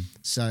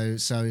 So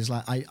it's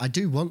like I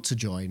do want to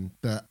join,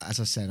 but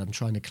as I said, I'm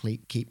trying to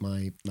keep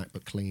my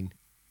MacBook clean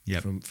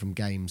from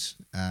games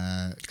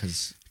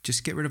because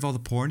just get rid of all the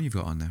porn you've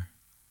got on there.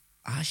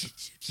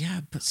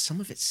 Yeah, but some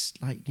of it's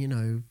like,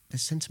 there's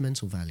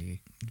sentimental value.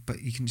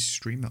 But you can just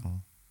stream it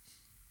all.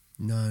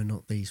 No,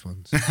 not these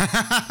ones.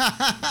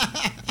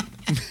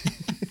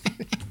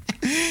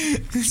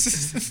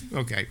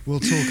 Okay. We'll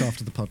talk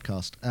after the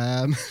podcast.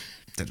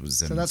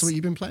 So that's what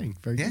you've been playing.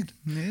 Very good.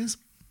 It is.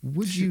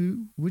 Would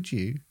you?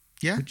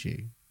 Yeah. Would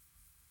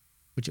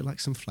you like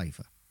some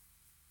flavour?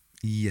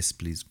 Yes,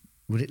 please.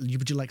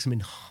 Would you like some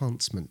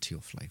enhancement to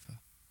your flavour?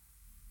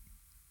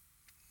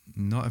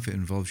 Not if it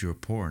involves your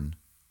porn.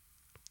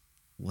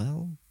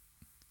 Well,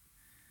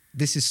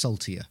 this is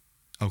saltier.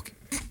 Okay.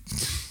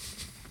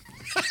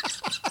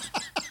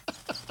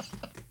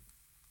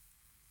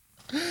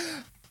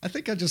 I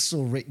think I just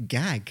saw Rick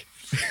gag.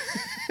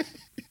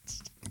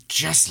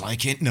 Just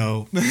like it.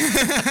 No.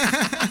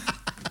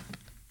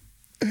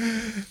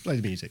 Play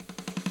the music.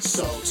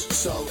 Salt,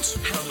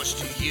 how much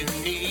do you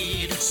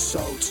need?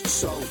 Salt,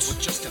 well,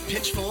 just a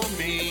pinch for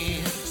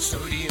me.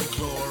 Sodium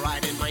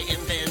chloride in my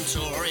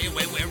inventory.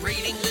 We're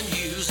reading the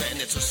news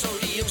and it's a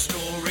sodium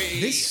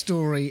story. This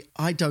story,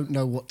 I don't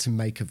know what to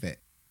make of it.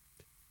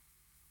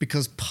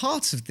 Because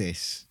part of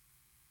this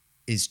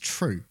is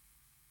true.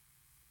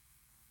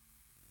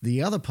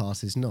 The other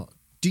part is not.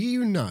 Do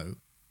you know,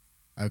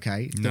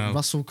 that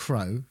Russell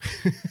Crowe...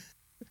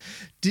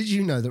 Did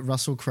you know that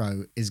Russell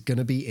Crowe is going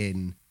to be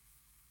in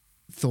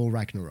Thor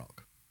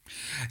Ragnarok?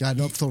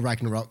 Not Thor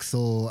Ragnarok,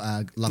 Thor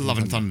Love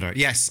and Thunder.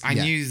 Yes, I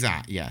knew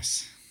that,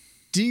 yes.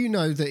 Do you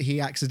know that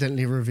he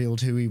accidentally revealed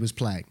who he was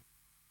playing?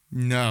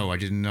 No, I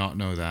did not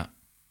know that.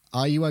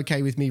 Are you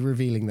okay with me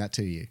revealing that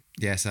to you?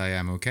 Yes, I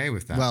am okay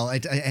with that. Well,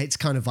 it's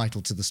kind of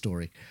vital to the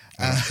story.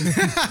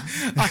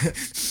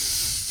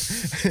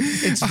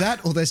 It's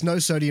that or there's no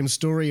sodium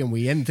story and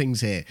we end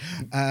things here.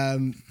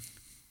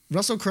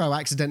 Russell Crowe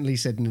accidentally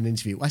said in an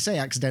interview, I say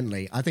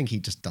accidentally, I think he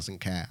just doesn't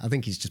care. I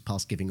think he's just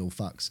past giving all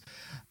fucks.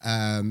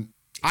 I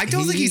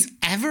don't think he's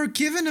ever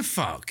given a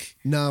fuck.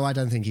 No, I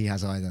don't think he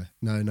has either.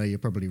 No, you're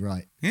probably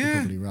right. Yeah. You're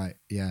probably right.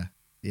 Yeah.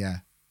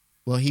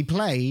 Well, he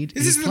played...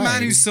 This is the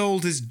man who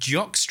sold his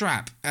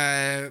jockstrap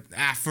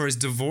for his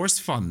divorce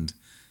fund.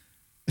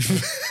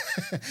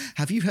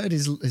 Have you heard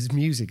his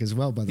music as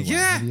well, by the way?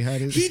 Yeah, Have you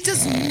heard he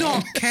does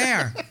not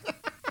care.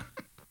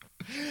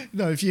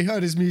 No, if you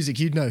heard his music,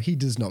 you'd know he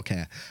does not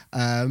care.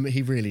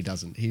 He really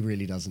doesn't.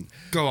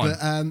 Go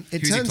on. But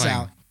it turns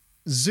out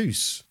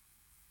Zeus.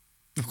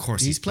 Of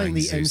course he's playing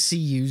the Zeus.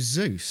 MCU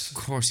Zeus. Of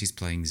course he's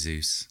playing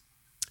Zeus.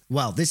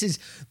 Well, this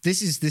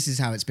is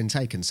how it's been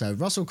taken. So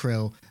Russell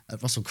Crowe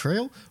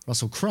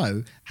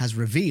has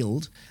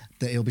revealed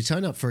that he'll be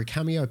turning up for a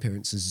cameo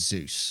appearance as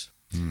Zeus.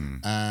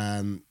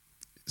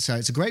 So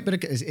it's a great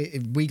bit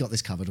of... we got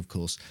this covered, of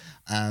course.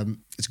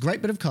 It's a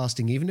great bit of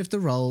casting, even if the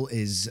role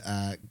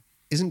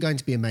isn't going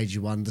to be a major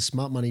one. The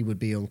smart money would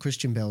be on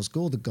Christian Bale's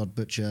Gore the God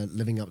Butcher,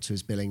 living up to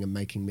his billing and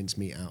making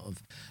mincemeat out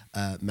of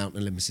Mount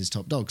Olympus's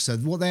top dog. So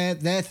what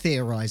they're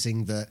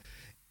theorising that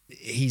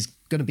he's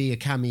going to be a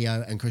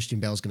cameo and Christian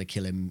Bale's going to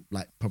kill him,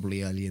 like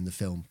probably early in the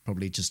film,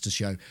 probably just to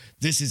show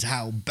this is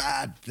how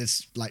bad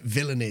this like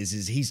villain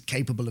is he's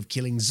capable of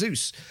killing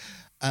Zeus.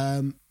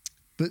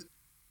 But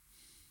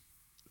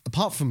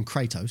apart from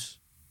Kratos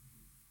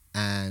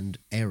and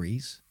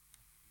Ares,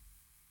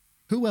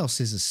 who else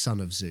is a son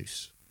of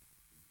Zeus?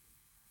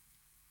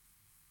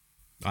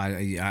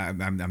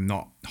 I'm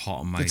not hot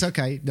on my... It's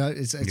okay. No,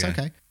 it's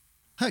okay.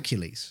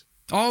 Hercules.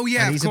 Oh,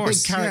 yeah, and he's of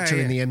course. He's a big character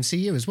in the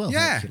MCU as well,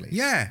 Hercules.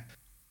 Yeah.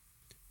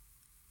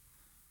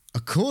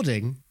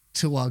 According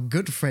to our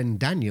good friend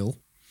Daniel...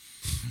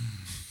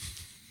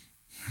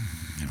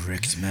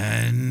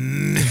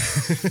 Richtman.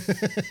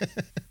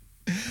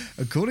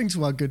 According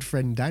to our good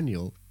friend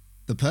Daniel,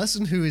 the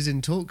person who is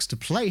in talks to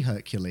play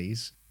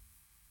Hercules,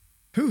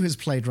 who has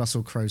played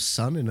Russell Crowe's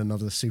son in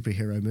another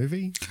superhero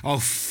movie? Oh,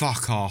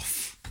 fuck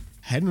off.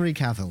 Henry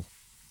Cavill.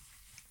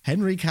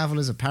 Henry Cavill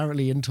is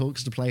apparently in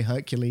talks to play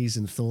Hercules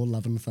in Thor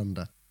Love and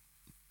Thunder.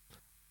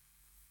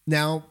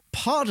 Now,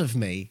 part of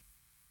me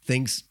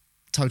thinks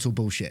total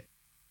bullshit.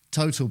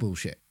 Total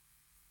bullshit.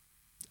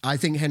 I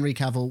think Henry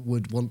Cavill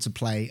would want to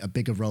play a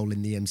bigger role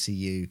in the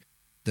MCU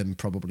than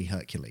probably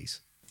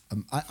Hercules.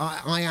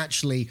 I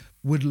actually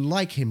would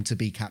like him to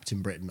be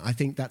Captain Britain. I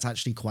think that's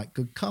actually quite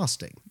good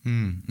casting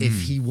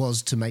if he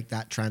was to make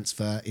that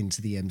transfer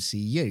into the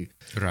MCU.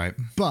 Right.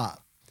 But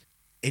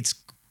it's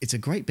it's a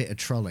great bit of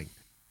trolling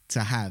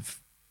to have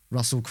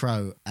Russell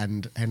Crowe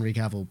and Henry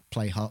Cavill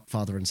play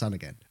father and son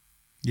again.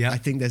 Yeah. I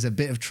think there's a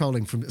bit of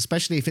trolling from,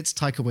 especially if it's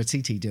Taika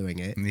Waititi doing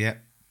it. Yeah.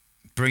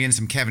 Bring in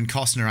some Kevin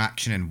Costner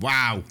action and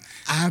wow.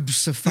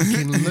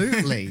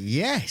 Absolutely.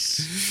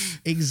 Yes,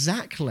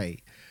 exactly.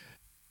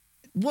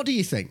 What do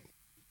you think?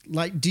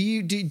 Like, do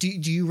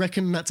you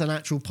reckon that's an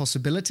actual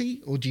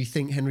possibility, or do you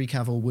think Henry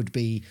Cavill would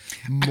be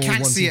more? I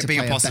can't see it being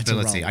a better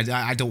possibility. role?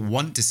 I don't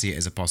want to see it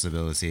as a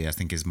possibility. I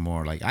think is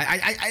more like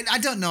I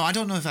don't know. I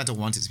don't know if I don't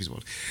want it to be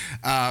possible.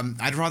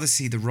 I'd rather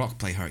see The Rock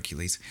play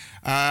Hercules.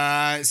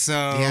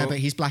 Yeah, but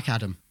he's Black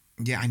Adam.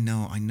 Yeah, I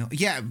know.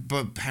 Yeah,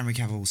 but Henry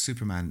Cavill was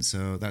Superman,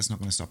 so that's not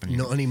going to stop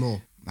anything. Not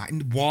anymore.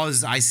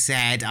 I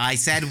said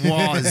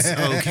was,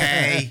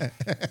 okay?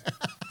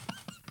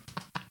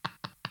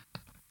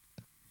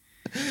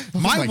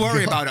 My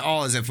worry about it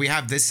all is if we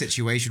have this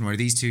situation where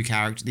these two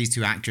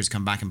actors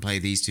come back and play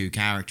these two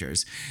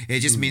characters, it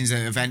just means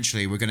that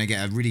eventually we're going to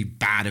get a really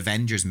bad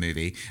Avengers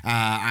movie,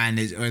 and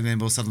then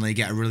we'll suddenly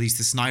get a release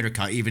the Snyder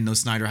Cut, even though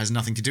Snyder has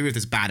nothing to do with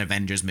this bad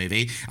Avengers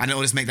movie, and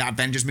it'll just make that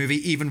Avengers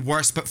movie even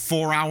worse, but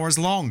 4 hours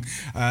long.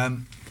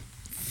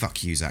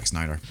 Fuck you, Zack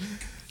Snyder.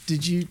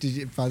 Did you?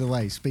 By the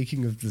way,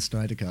 speaking of the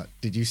Snyder Cut,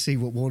 did you see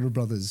what Warner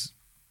Brothers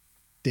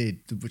did,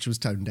 which was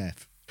tone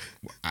deaf?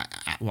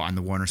 What, on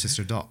the Warner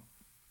Sister dot?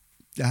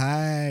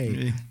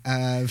 Hey,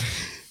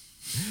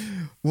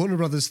 Warner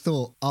Brothers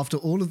thought after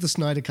all of the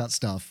Snyder Cut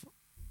stuff,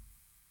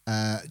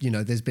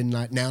 there's been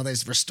like, now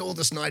there's restore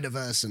the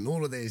Snyderverse and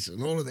all of this,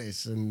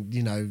 and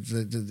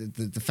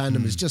the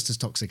fandom is just as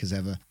toxic as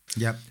ever.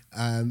 Yep.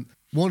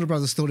 Warner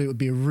Brothers thought it would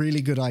be a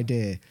really good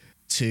idea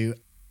to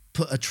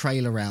put a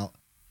trailer out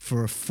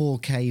for a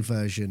 4K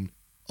version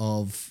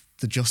of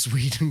the Joss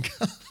Whedon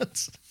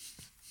cut.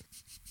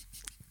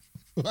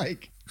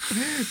 Like,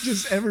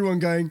 just everyone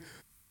going,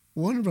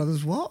 Warner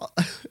Brothers, what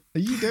are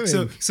you doing?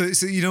 So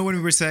you know when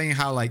we were saying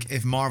how like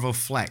if Marvel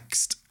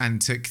flexed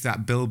and took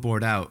that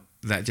billboard out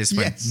that just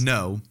went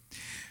no,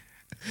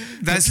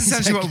 that's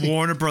essentially what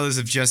Warner Brothers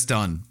have just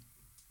done.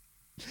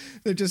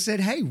 They just said,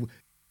 hey,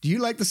 do you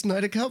like the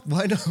Snyder Cut?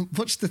 Why not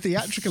watch the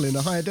theatrical in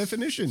a higher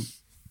definition?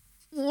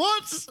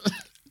 What?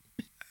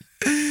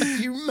 Are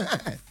you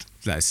mad?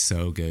 That's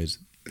so good.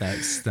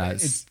 That's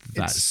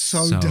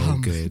so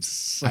dumb. good.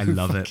 So I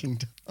love it. dumb.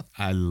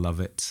 I love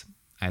it.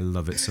 I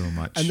love it so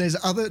much. And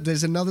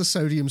there's another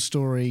Sodium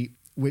story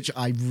which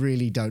I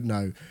really don't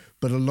know,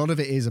 but a lot of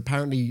it is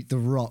apparently The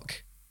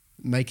Rock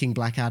making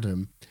Black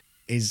Adam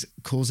is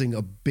causing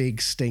a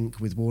big stink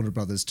with Warner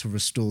Brothers to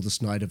restore the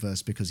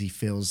Snyderverse because he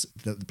feels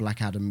that the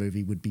Black Adam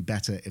movie would be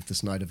better if the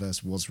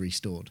Snyderverse was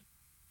restored.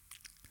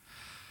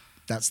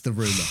 That's the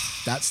rumor.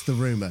 That's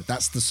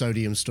the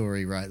Sodium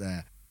story right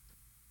there.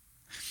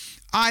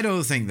 I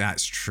don't think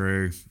that's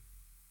true.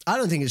 I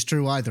don't think it's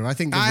true either. I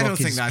think The Rock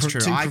is too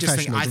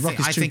professional. The Rock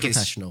is too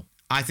professional.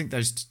 I think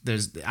I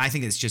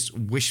think it's just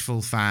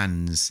wishful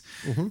fans,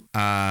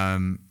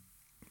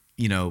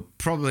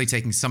 probably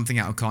taking something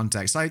out of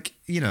context. Like,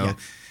 the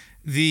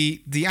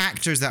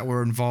actors that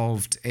were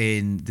involved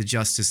in the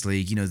Justice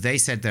League, they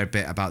said their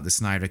bit about the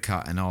Snyder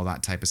Cut and all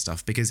that type of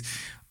stuff because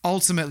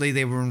ultimately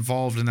they were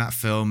involved in that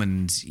film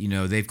and,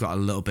 they've got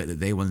a little bit that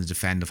they want to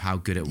defend of how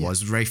good it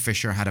was. Ray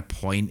Fisher had a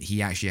point.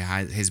 He actually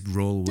had, his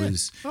role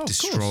was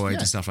destroyed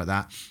and stuff like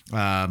that.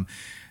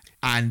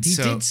 And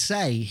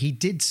he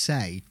did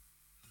say,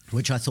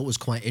 which I thought was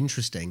quite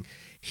interesting,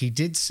 he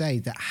did say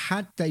that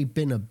had they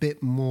been a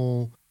bit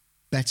more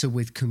better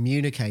with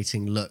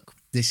communicating, look,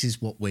 this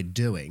is what we're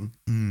doing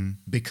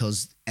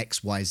because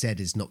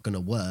XYZ is not going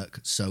to work,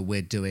 so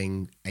we're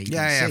doing ABC.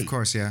 Yeah, of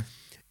course, yeah.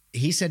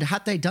 He said,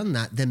 had they done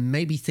that, then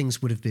maybe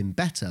things would have been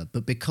better.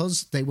 But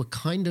because they were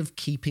kind of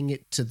keeping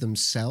it to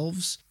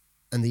themselves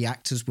and the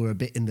actors were a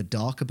bit in the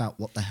dark about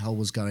what the hell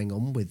was going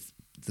on with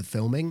the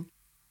filming,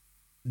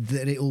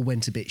 that it all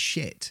went a bit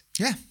shit.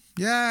 Yeah.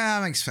 Yeah,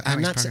 that makes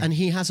sense. And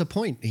he has a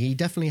point. He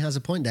definitely has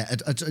a point there.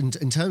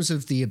 In terms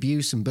of the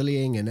abuse and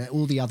bullying and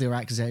all the other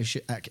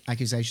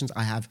accusations,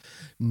 I have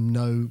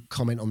no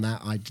comment on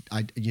that.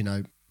 I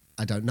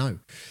don't know.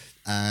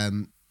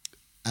 I'm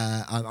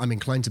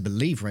inclined to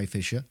believe Ray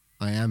Fisher.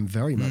 I am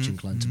very much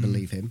inclined to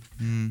believe him,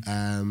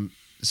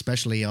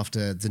 especially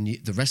after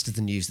the rest of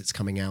the news that's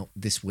coming out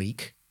this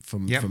week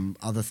from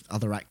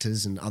other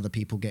actors and other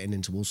people getting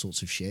into all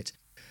sorts of shit.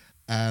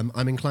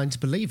 I'm inclined to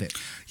believe it.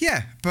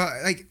 Yeah, but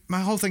like my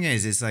whole thing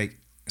is like,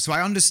 so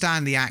I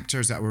understand the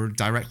actors that were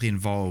directly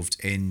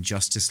involved in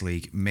Justice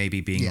League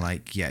maybe being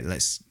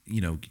let's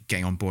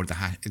getting on board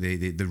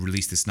the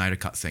release the Snyder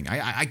Cut thing.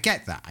 I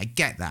get that.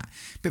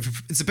 But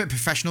it's a bit of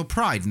professional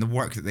pride in the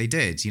work that they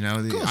did.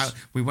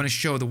 We want to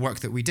show the work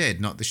that we did,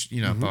 not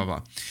the blah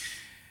blah.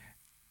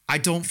 I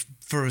don't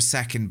for a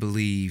second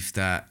believe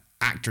that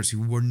actors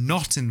who were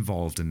not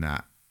involved in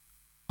that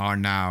are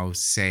now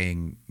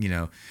saying,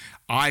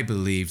 I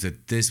believe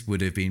that this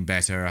would have been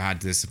better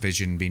had this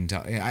vision been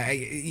done.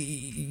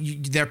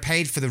 They're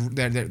paid for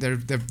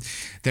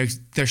they're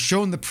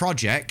shown the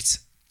project,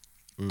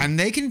 And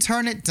they can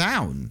turn it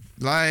down.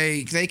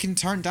 Like, they can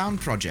turn down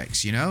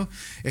projects, you know,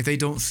 if they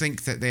don't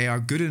think that they are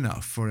good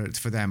enough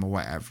for them or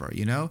whatever,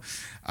 you know?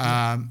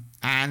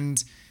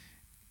 And,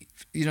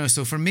 you know,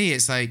 so for me,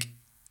 it's like,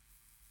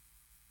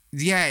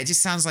 yeah, it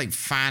just sounds like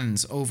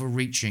fans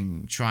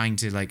overreaching, trying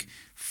to, like,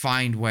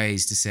 find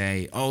ways to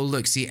say, oh,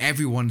 look, see,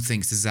 everyone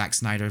thinks the Zack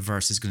Snyder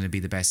verse is going to be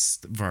the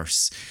best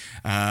verse.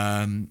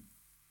 No.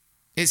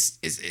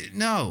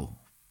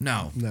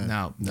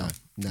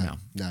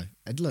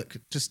 And look,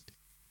 just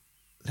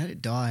let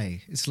it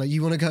die. It's like,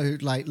 you want to go,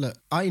 like, look,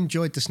 I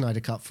enjoyed the Snyder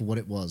Cut for what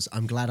it was.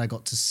 I'm glad I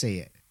got to see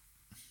it.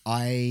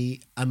 I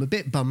am a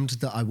bit bummed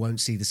that I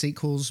won't see the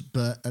sequels,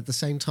 but at the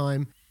same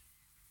time,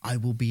 I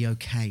will be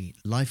okay.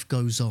 Life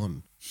goes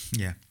on.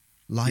 Yeah.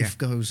 Life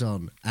goes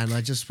on. And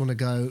I just want to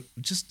go,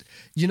 just,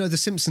 you know, the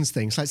Simpsons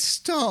thing. It's like,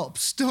 stop,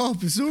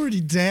 it's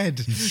already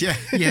dead. Yeah.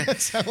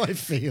 That's how I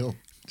feel.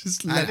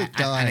 Just let it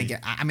die. And again,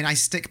 I mean, I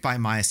stick by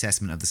my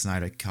assessment of the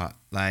Snyder Cut.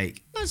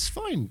 Like, that's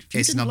fine.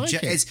 It's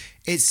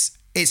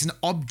an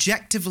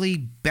objectively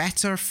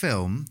better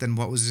film than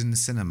what was in the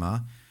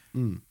cinema,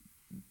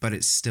 but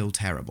it's still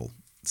terrible.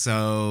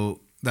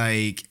 So,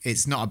 like,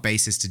 it's not a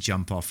basis to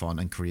jump off on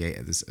and create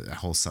a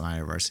whole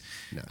Snyderverse.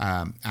 No.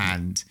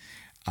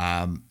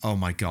 Oh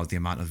my God, the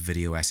amount of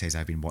video essays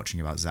I've been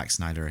watching about Zack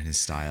Snyder and his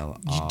style.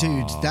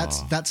 Dude,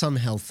 that's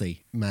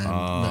unhealthy, man.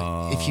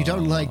 Look, if you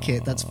don't like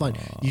it, that's fine.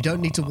 You don't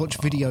need to watch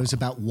videos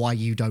about why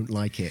you don't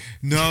like it.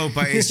 No,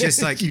 but it's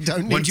just like you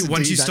don't need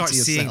once you that start to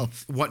seeing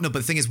yourself. but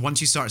the thing is,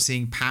 once you start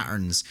seeing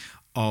patterns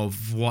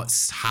of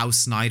how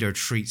Snyder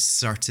treats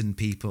certain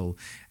people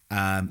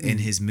in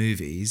his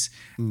movies,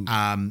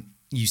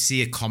 you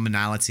see a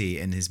commonality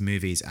in his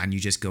movies, and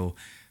you just go,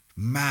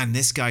 man,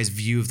 this guy's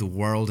view of the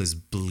world is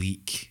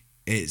bleak.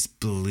 It's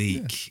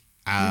bleak.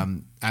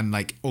 And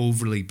like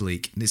overly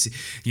bleak. And this,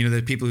 you know, there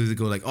are people who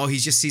go like, oh, he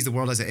just sees the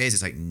world as it is.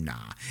 It's like,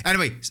 nah.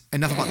 Anyway,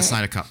 enough about the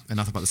Snyder Cut.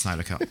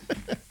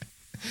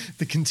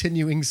 The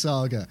continuing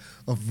saga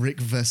of Rick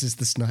versus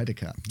the Snyder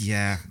Cut.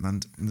 Yeah,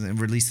 and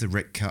release the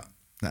Rick cut.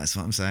 That's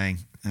what I'm saying.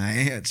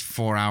 It's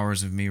 4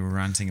 hours of me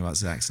ranting about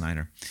Zack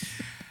Snyder.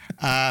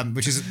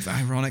 Which is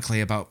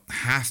ironically about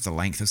half the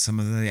length of some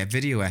of the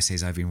video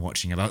essays I've been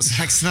watching about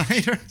Zack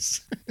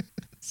Snyder's.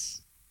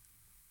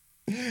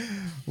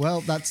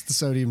 Well, that's the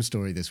sodium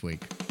story this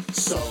week.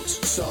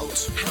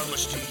 Salt, how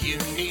much do you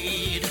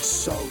need?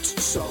 Salt,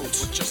 well,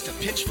 just a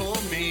pinch for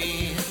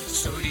me.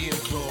 Sodium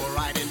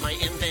chloride in my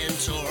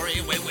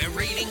inventory, where we're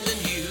reading the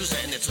news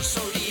and it's a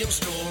sodium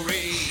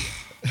story.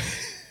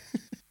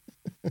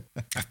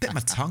 I've bit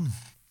my tongue.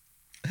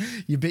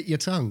 You bit your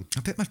tongue? I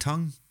bit my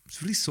tongue.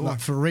 It's really sore. Like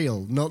for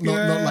real. Not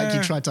like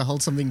you tried to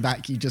hold something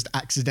back, you just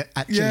actually bit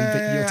your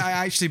tongue. I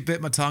actually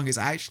bit my tongue. It's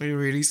actually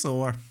really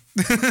sore.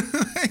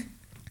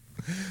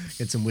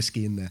 Get some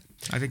whiskey in there.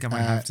 I think I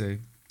might have to.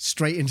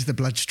 Straight into the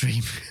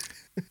bloodstream.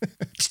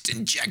 Just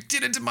inject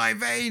it into my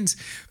veins.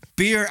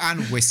 Beer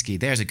and whiskey.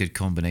 There's a good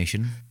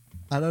combination.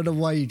 I don't know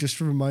why you just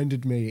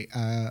reminded me.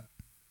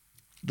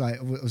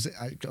 Like, what was it?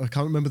 I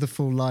can't remember the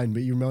full line,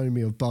 but you reminded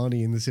me of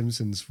Barney in The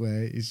Simpsons,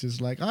 where he's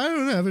just like, I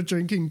don't have a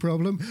drinking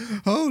problem.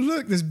 Oh,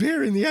 look, there's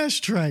beer in the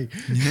ashtray.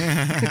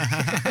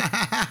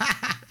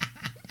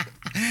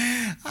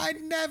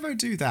 I'd never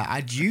do that.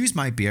 I'd use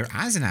my beer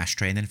as an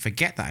ashtray and then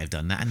forget that I've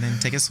done that and then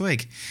take a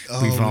swig.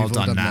 We've all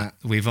done that.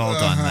 We've all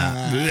done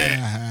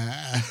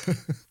that.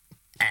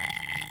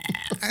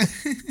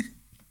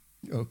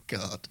 Oh,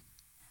 God.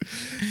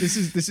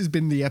 This has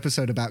been the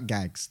episode about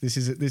gags. This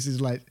is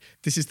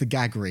the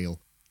gag reel.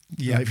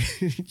 Yeah,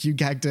 like, you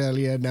gagged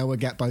earlier. Now we're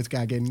both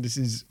gagging. This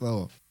is,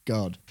 oh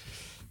God.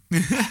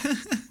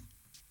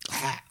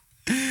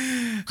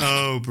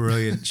 Oh,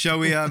 brilliant! Shall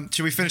we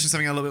finish with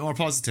something a little bit more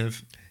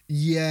positive?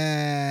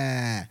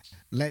 Yeah,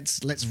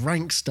 let's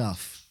rank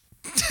stuff.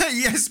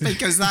 Yes,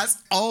 because that's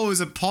always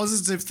a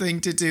positive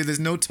thing to do. There's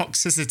no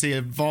toxicity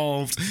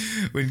involved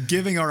when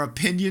giving our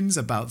opinions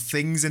about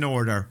things in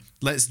order.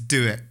 Let's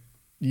do it.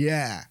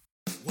 Yeah.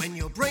 When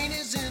your brain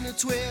is in a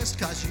twist,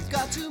 'cause you've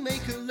got to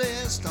make a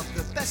list of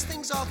the best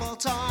things of all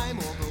time,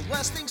 or the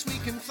worst things we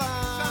can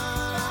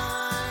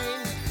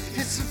find.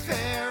 It's a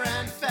fair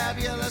and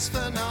fabulous,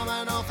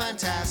 phenomenal,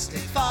 fantastic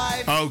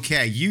five.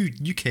 Okay, you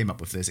came up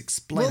with this.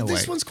 Explain away. Well,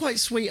 this one's quite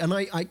sweet, and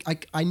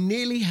I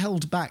nearly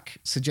held back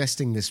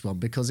suggesting this one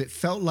because it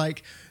felt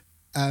like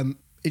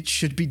it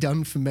should be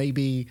done for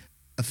maybe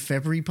a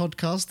February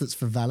podcast that's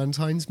for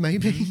Valentine's,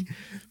 maybe.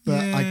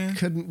 But I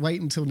couldn't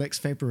wait until next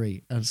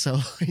February, and so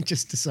I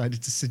just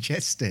decided to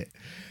suggest it.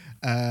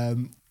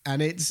 And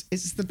it's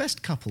the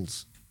best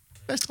couples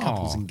in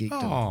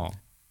geekdom.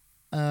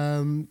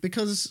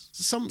 Because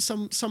some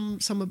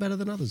are better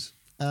than others,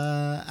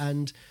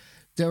 and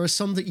there are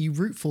some that you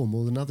root for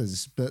more than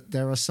others, but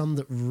there are some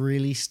that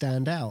really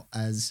stand out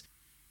as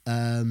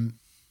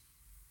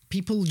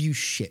people you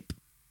ship.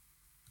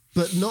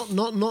 But not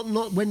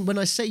when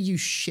I say you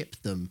ship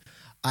them,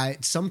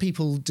 some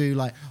people do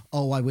like,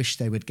 oh, I wish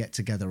they would get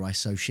together, I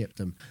so ship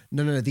them.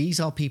 No, these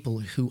are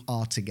people who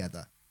are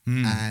together,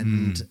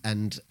 and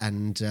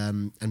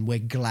we're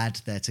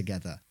glad they're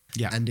together.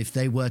 Yeah. And if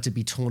they were to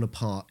be torn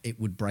apart, it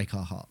would break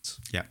our hearts.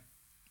 Yeah.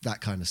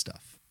 That kind of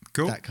stuff.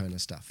 Cool. That kind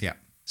of stuff. Yeah.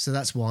 So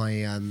that's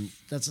why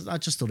I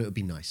just thought it would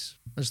be nice.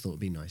 I just thought it would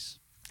be nice.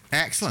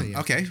 Excellent. So, yeah.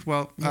 Okay.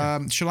 Well,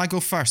 shall I go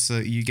first so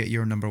you get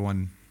your number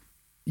one?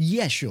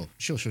 Yeah, sure.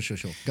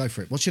 Go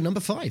for it. What's your number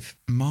 5?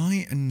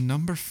 My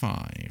number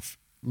 5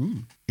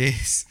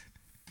 is...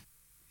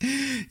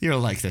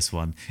 You'll like this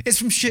one. It's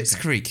from Schitt's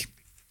Creek.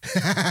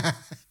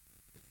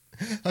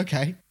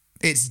 Okay.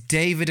 It's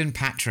David and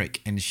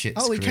Patrick in Schitt's Creek.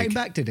 Oh, he came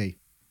back, did he?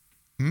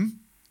 You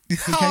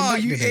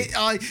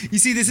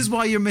see, this is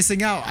why you're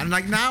missing out. And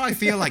like now I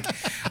feel like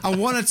I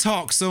want to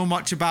talk so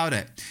much about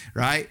it,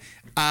 right?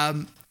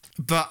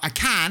 But I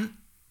can't.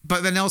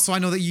 But then also I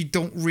know that you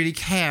don't really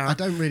care. I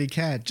don't really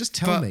care. Just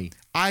tell me.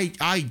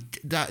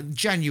 That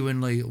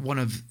genuinely one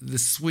of the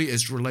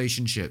sweetest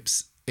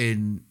relationships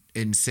in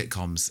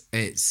sitcoms.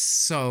 It's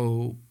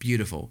so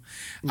beautiful.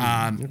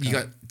 Okay. You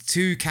got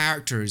two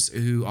characters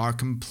who are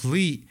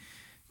complete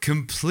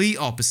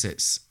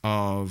opposites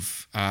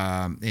of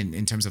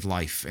in terms of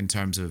life, in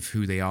terms of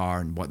who they are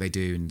and what they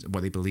do and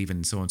what they believe in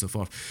and so on and so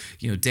forth.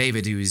 You know,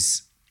 David, who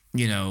is,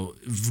 you know,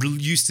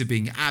 used to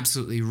being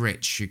absolutely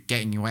rich,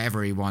 getting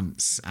whatever he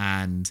wants,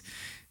 and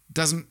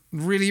doesn't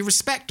really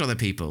respect other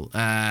people.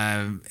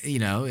 You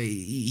know, he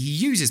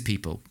uses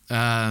people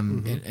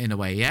in a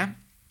way, yeah.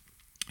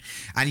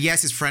 And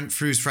yes,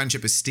 through his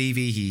friendship with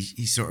Stevie,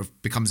 he sort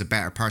of becomes a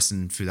better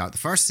person throughout the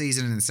first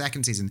season and the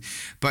second season.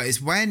 But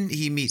it's when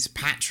he meets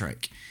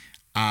Patrick,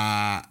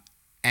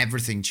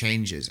 everything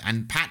changes.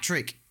 And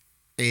Patrick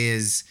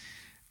is,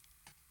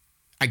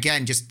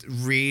 again, just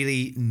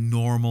really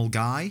normal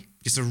guy.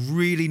 Just a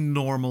really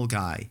normal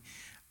guy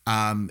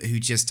who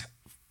just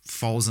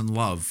falls in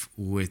love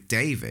with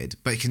David,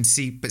 but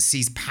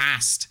sees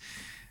past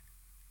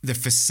the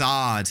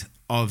facade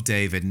of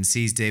David and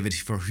sees David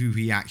for who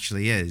he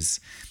actually is,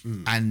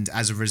 and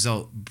as a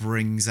result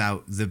brings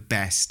out the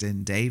best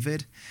in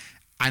David.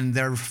 And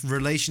their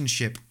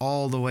relationship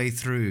all the way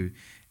through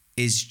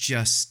is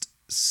just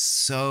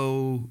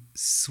so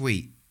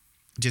sweet,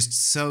 just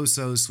so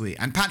sweet.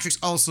 And Patrick's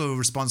also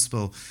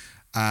responsible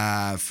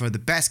for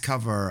the best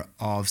cover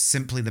of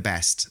Simply the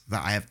Best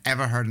that I have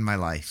ever heard in my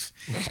life.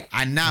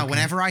 And now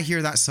whenever I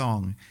hear that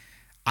song,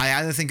 I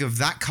either think of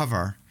that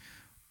cover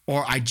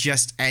or I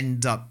just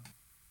end up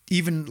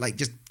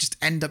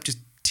just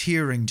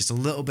tearing just a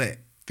little bit,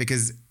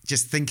 because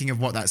just thinking of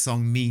what that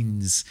song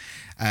means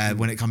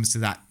when it comes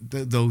to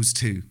those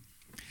two.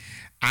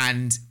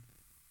 And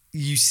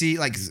you see,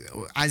 like,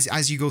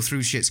 as you go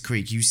through Schitt's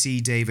Creek, you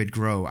see David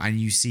grow, and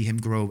you see him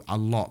grow a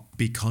lot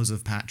because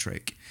of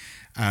Patrick.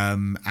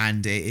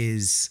 And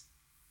it's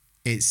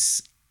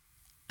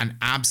an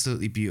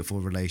absolutely beautiful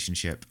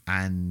relationship.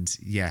 And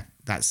yeah,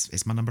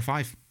 it's my number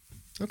 5.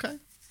 Okay,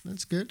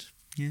 that's good.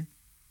 Yeah.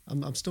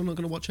 I'm still not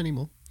going to watch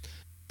anymore.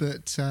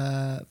 But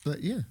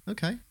yeah,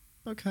 okay.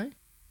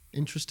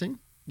 Interesting.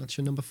 That's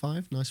your number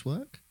 5. Nice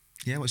work.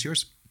 Yeah, what's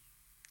yours?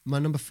 My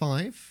number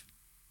 5,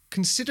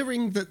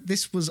 considering that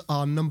this was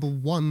our number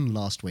 1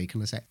 last week,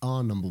 and I say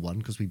our number 1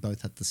 because we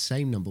both had the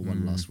same number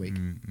 1 last week.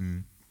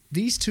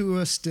 These two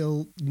are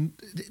still,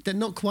 they're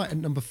not quite at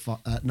number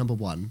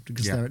 1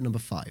 because they're at number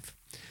 5.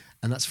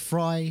 And that's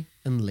Fry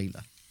and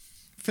Leela.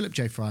 Philip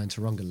J. Fry and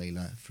Taronga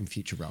Leela from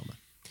Futurama.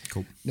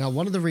 Cool. Now,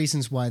 one of the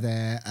reasons why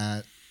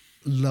they're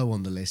low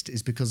on the list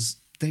is because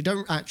they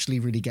don't actually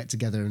really get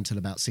together until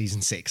about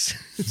season 6.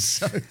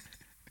 So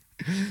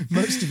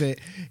most of it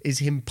is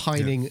him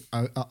pining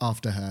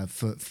after her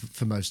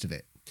for most of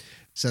it.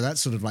 So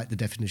that's sort of like the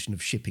definition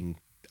of shipping,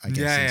 I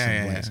guess, in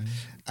some ways.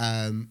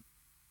 Yeah.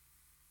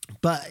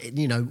 But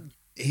you know,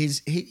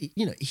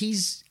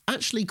 he's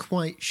actually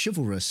quite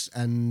chivalrous,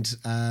 and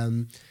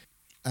I'm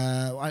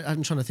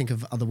trying to think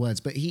of other words,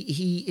 but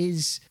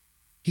he's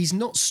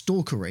not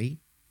stalkery.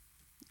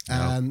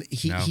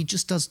 He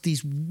just does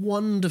these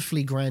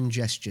wonderfully grand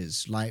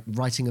gestures, like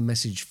writing a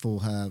message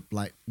for her,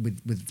 like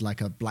with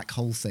like a black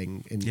hole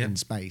thing in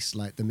space,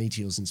 like the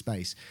meteors in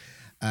space,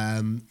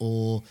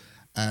 or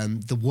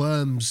the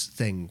worms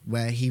thing,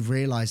 where he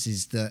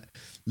realizes that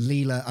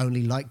Leela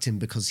only liked him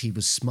because he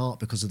was smart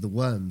because of the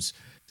worms,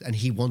 and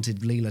he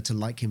wanted Leela to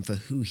like him for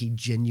who he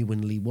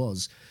genuinely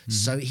was.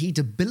 So he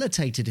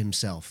debilitated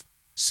himself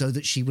so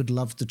that she would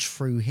love the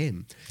true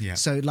him. Yeah.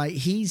 So like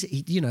he's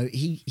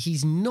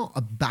not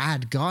a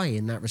bad guy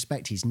in that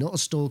respect. He's not a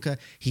stalker.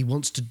 He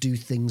wants to do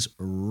things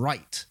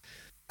right.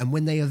 And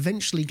when they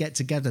eventually get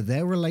together,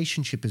 their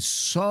relationship is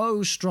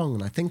so strong.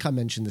 And I think I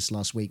mentioned this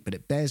last week, but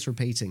it bears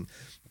repeating,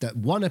 that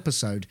one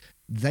episode,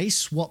 they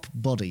swap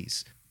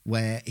bodies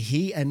where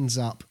he ends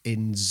up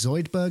in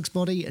Zoidberg's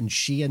body and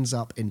she ends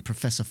up in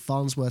Professor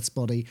Farnsworth's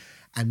body,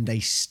 and they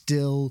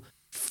still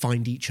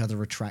find each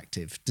other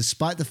attractive.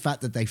 Despite the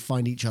fact that they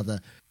find each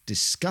other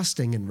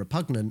disgusting and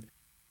repugnant,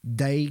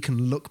 they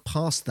can look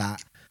past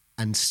that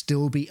and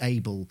still be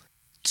able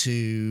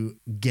to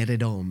get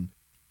it on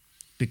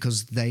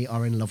because they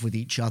are in love with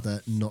each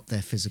other, not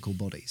their physical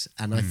bodies.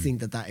 And I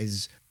think that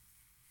is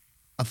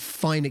a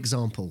fine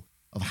example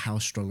of how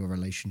strong a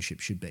relationship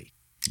should be.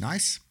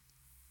 Nice.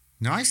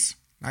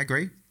 I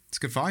agree. It's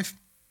a good 5.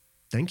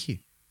 Thank you.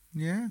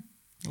 Yeah.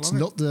 It's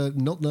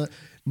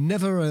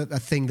never a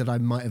thing that I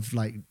might have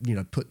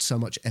put so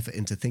much effort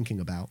into thinking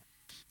about.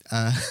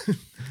 I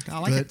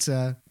like it.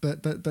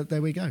 But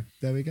there we go.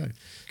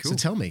 Cool. So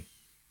tell me,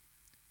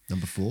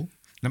 number 4.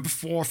 Number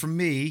 4 for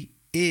me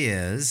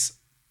is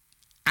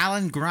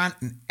Alan Grant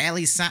and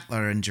Ellie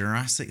Sattler in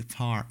Jurassic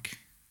Park.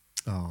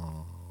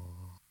 Oh,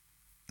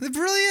 They're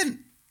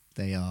brilliant.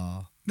 they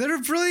are. They're a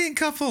brilliant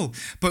couple.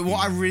 But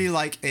what I really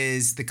like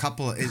is the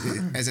couple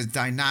as a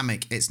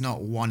dynamic. It's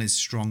not one is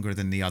stronger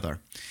than the other.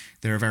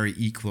 They're a very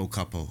equal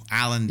couple.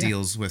 Alan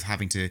deals with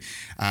having to,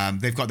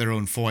 they've got their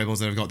own foibles,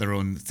 they've got their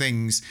own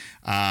things.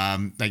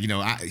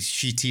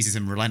 She teases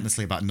him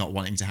relentlessly about not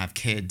wanting to have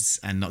kids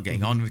and not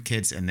getting on with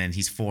kids. And then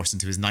he's forced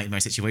into his nightmare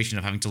situation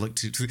of having to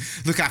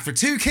look after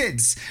 2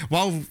 kids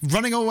while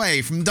running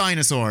away from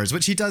dinosaurs,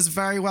 which he does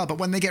very well. But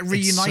when they get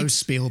reunited. It's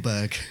so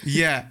Spielberg.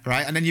 Yeah,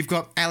 right. And then you've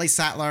got Ellie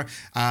Sattler,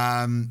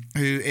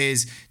 who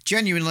is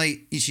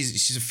genuinely,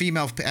 she's a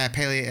female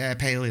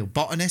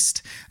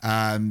paleobotanist.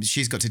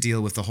 She's got to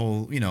deal with the whole,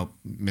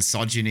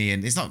 misogyny,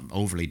 and it's not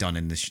overly done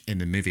in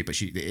the movie,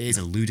 but it is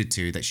alluded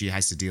to that she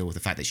has to deal with the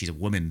fact that she's a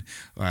woman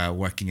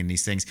working in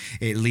these things.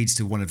 It leads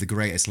to one of the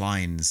greatest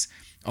lines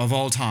of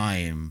all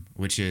time,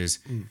 which is,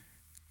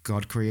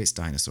 God creates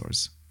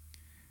dinosaurs.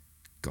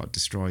 God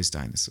destroys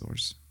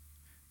dinosaurs.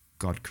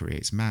 God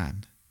creates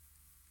man.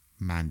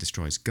 Man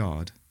destroys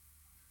God.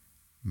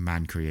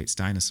 Man creates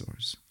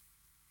dinosaurs.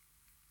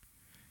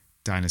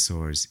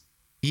 Dinosaurs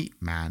eat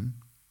man.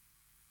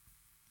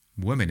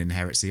 Woman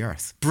inherits the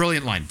earth.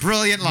 Brilliant line,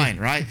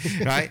 right?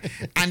 Right?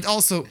 And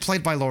also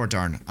played by Laura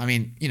Dern. I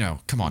mean,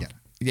 come on.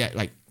 Yeah,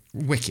 like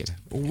wicked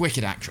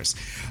actress.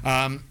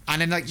 And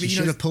then She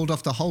should have pulled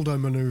off the Holdo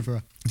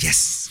maneuver.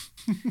 Yes.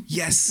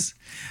 Yes.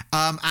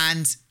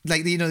 And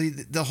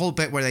the whole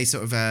bit where they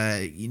sort of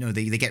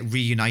they get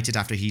reunited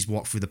after he's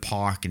walked through the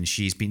park and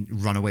she's been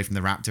run away from the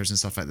raptors and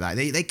stuff like that.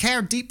 They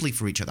care deeply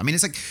for each other. I mean,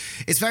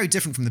 it's very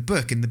different from the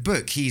book. In the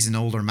book, he's an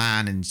older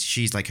man and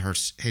she's like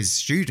his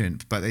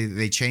student, but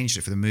they changed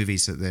it for the movie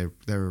so their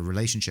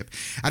relationship.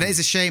 And it is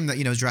a shame that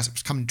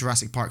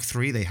Jurassic Park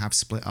 3 they have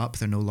split up.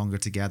 They're no longer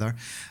together.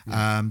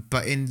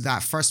 But in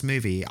that first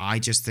movie, I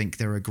just think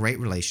they're a great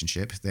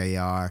relationship. They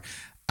are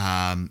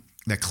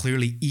they're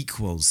clearly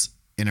equals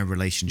in a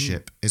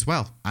relationship as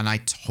well. And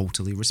I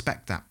totally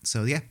respect that.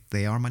 So, yeah,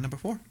 they are my number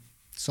 4.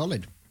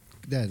 Solid.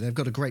 Yeah, they've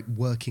got a great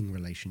working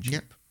relationship.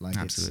 Yep,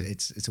 absolutely.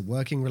 It's a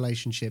working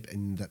relationship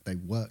in that they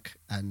work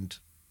and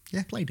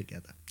play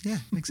together. Yeah,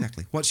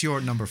 exactly. What's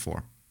your number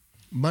 4?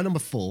 My number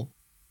 4.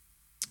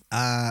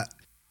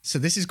 So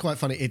this is quite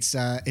funny. It's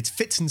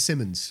Fitz and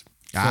Simmons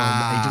from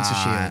Agents of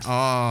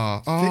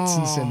S.H.I.E.L.D. Fitz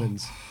and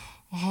Simmons.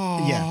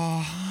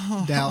 Yeah.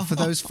 Now, for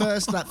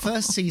that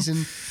first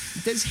season,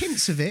 there's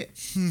hints of it.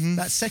 Mm-hmm.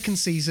 That second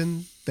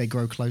season, they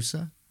grow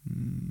closer.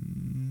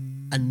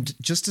 And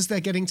just as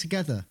they're getting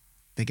together,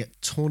 they get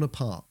torn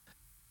apart.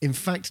 In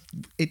fact,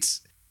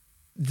 it's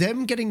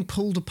them getting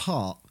pulled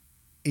apart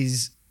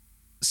is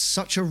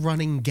such a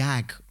running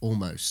gag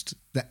almost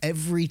that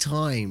every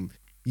time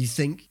you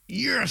think,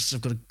 yes,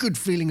 I've got a good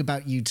feeling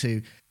about you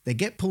two, they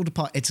get pulled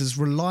apart. It's as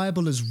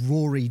reliable as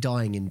Rory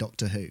dying in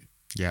Doctor Who.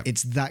 Yeah,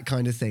 it's that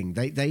kind of thing.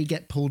 They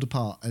get pulled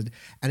apart, and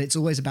it's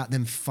always about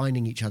them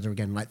finding each other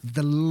again. Like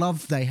the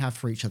love they have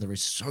for each other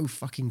is so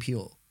fucking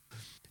pure.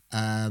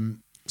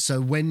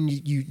 So when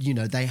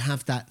they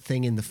have that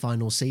thing in the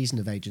final season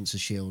of Agents of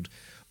S.H.I.E.L.D.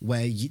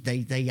 where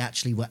they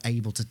actually were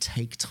able to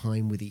take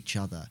time with each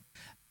other,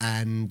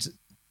 and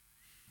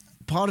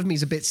part of me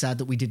is a bit sad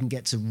that we didn't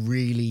get to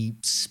really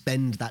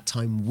spend that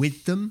time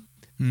with them.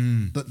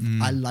 But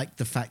I like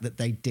the fact that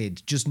they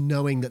did. Just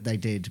knowing that they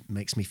did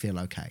makes me feel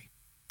okay.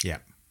 Yeah.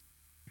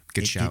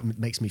 Good shout. It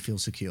makes me feel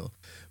secure.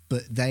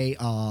 But they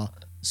are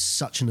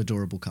such an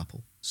adorable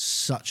couple.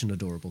 Such an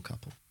adorable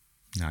couple.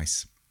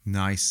 Nice.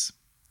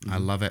 I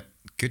love it.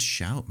 Good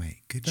shout, mate.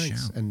 Good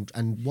shout.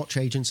 And watch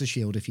Agents of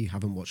S.H.I.E.L.D. if you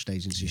haven't watched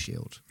Agents of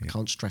S.H.I.E.L.D. I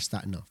can't stress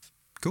that enough.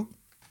 Cool.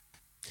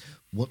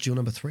 What's your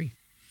number 3?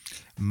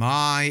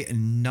 My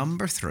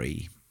number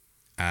 3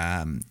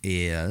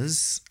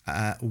 is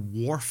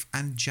Worf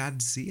and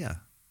Jadzia.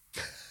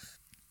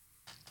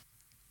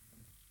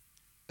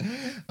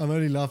 I'm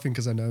only laughing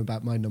because I know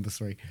about my number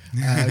 3.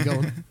 Go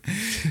on.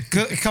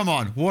 Come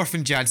on, Worf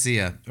and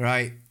Jadzia,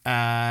 right?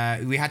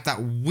 We had that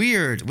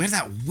weird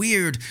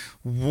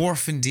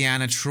Worf and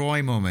Deanna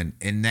Troi moment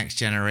in Next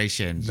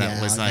Generation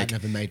that was like that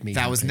never made me.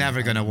 That was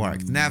never gonna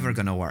work. Never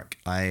gonna work.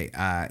 But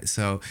I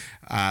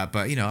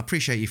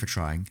appreciate you for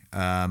trying.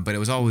 But it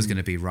was always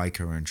gonna be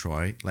Riker and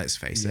Troi. Let's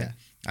face it.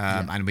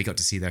 And we got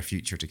to see their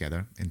future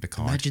together in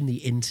Picard. Imagine the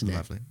internet.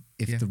 Lovely.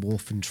 If the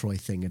Worf and Troi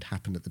thing had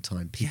happened at the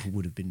time, people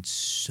would have been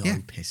so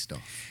pissed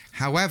off.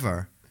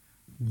 However,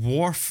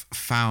 Worf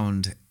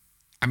found,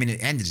 I mean,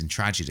 it ended in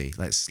tragedy.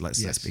 Let's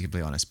be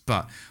completely honest.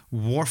 But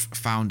Worf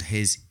found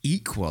his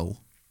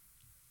equal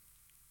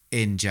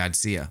in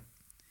Jadzia,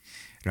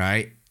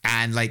 right?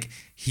 And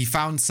he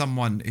found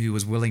someone who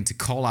was willing to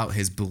call out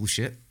his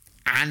bullshit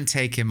and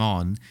take him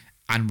on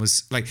and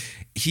was like,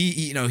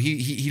 he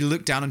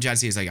looked down on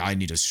Jadzia. He's like, I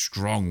need a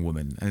strong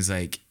woman. And it's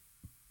like,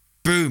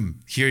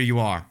 boom, here you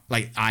are.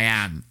 Like, I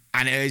am.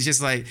 And it was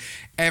just like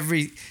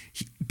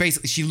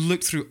basically she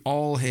looked through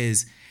all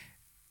his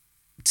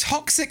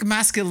toxic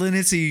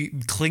masculinity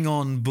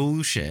Klingon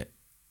bullshit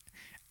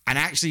and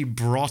actually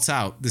brought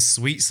out the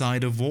sweet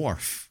side of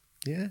Worf.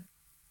 Yeah.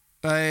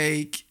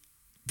 Like,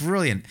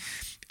 brilliant.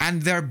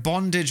 And their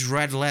bondage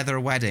red leather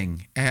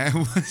wedding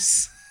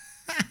was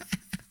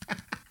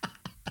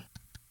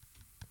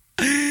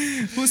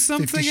was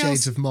something 50 else.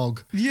 Shades of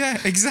Mog. Yeah,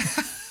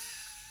 exactly.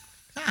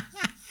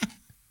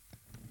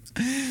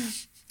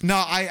 No,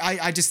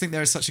 I just think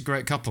they're such a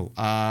great couple.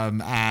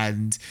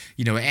 And,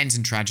 it ends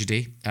in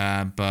tragedy.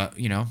 But,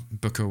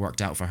 Booker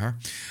worked out for her.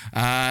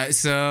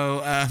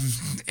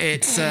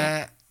 It's...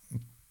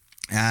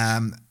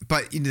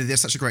 but they're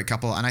such a great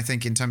couple, and I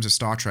think in terms of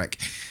Star Trek,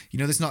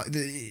 there's not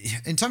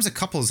in terms of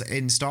couples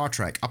in Star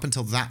Trek up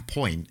until that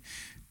point,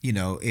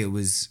 it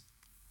was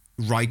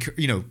Riker,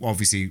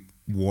 obviously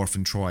Worf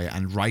and Troy,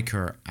 and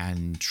Riker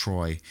and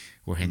Troy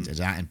were hinted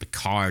at, and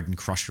Picard and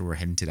Crusher were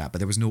hinted at, but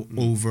there was no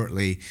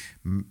overtly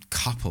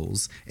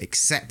couples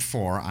except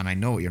for, and I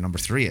know what your number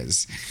 3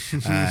 is,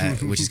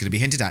 which is going to be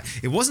hinted at.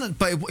 It wasn't,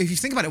 but if you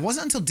think about it, it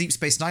wasn't until Deep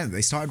Space Nine that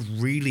they started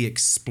really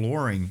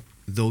exploring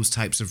those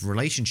types of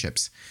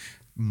relationships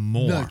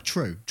more. No,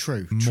 true.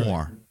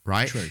 More,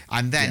 right? True.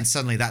 And then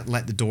suddenly that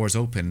let the doors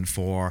open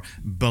for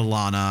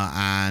B'Elanna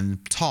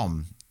and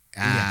Tom.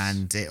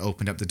 And it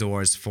opened up the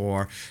doors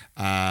for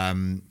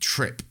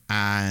Trip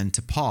and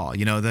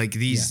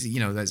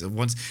T'Pol. There's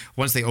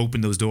once they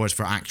opened those doors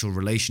for actual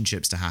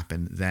relationships to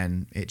happen,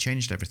 then it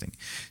changed everything.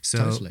 So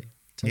Totally.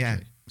 Yeah.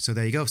 So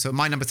there you go. So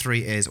my number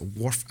 3 is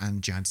Worf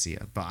and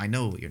Jadzia, but I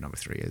know what your number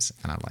 3 is,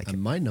 and I like it.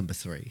 And my number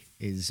 3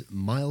 is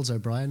Miles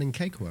O'Brien and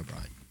Keiko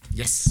O'Brien.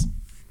 Yes.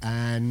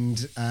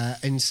 And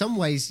in some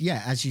ways,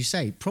 as you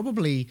say,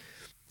 probably,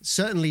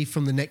 certainly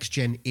from the next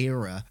gen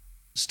era,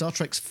 Star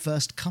Trek's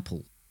first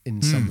couple in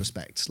some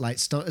respects, like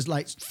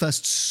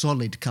first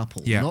solid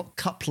couple, not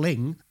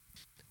coupling,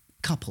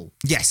 couple.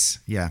 Yes.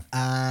 Yeah.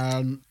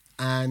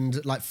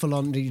 And like full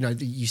on,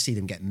 you see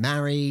them get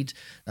married.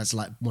 That's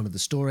like one of the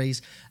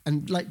stories.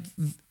 And like,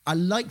 I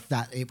like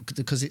that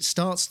because it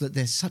starts that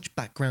they're such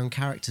background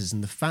characters,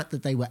 and the fact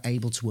that they were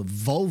able to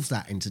evolve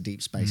that into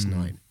Deep Space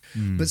Nine.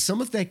 But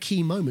some of their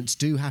key moments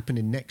do happen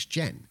in Next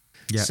Gen.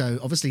 Yeah. So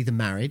obviously the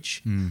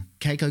marriage,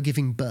 Keiko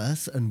giving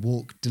birth and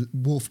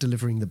Worf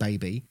delivering the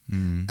baby.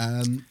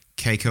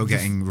 Keiko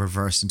getting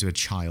reversed into a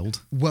child.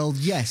 Well,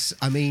 yes.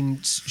 I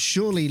mean,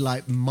 surely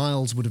like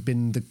Miles would have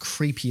been the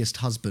creepiest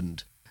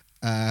husband.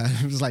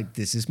 It was like,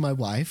 this is my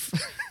wife.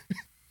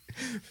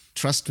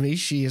 Trust me,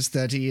 she is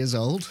 30 years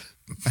old.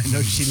 I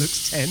know she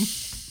looks 10.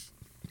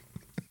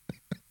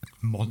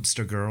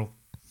 Monster girl.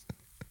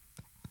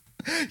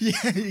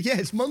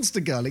 Yes,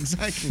 Monster Girl,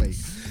 exactly.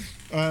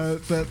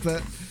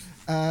 But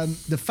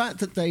the fact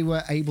that they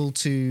were able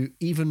to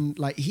even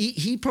like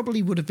he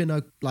probably would have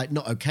been like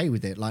not okay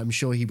with it. Like I'm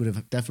sure he would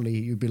have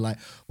definitely. He'd be like,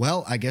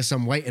 well, I guess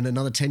I'm waiting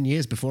another 10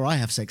 years before I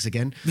have sex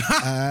again.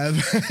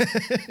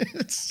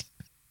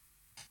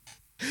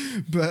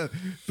 But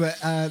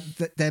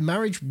their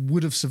marriage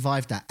would have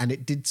survived that, and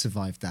it did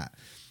survive that.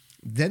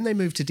 Then they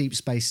moved to Deep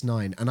Space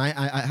Nine, and I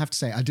have to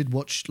say I did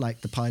watch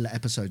like the pilot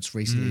episodes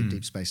recently of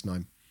Deep Space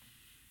Nine.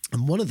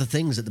 And one of the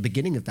things at the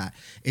beginning of that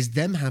is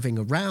them having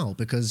a row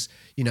because,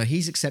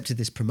 he's accepted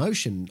this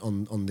promotion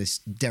on this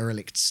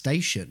derelict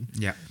station.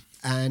 Yeah.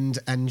 And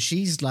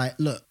she's like,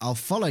 look, I'll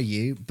follow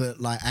you,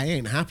 but like, I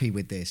ain't happy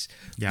with this.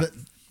 Yeah. But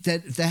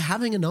they're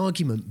having an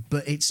argument,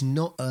 but it's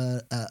not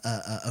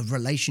a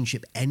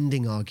relationship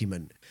ending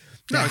argument.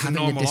 They're it's having a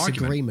normal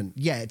disagreement. Argument.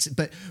 Yeah,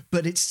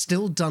 but it's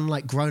still done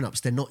like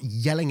grown-ups. They're not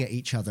yelling at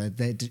each other.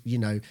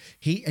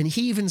 He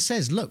even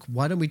says, "Look,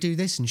 why don't we do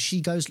this?" And she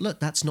goes, "Look,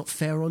 that's not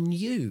fair on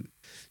you."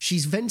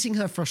 She's venting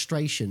her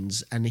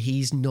frustrations, and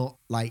he's not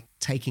like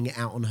taking it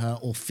out on her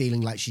or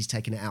feeling like she's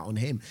taking it out on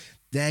him.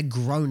 They're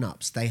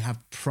grown-ups. They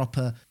have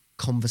proper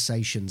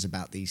conversations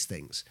about these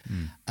things,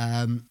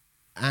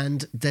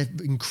 and they're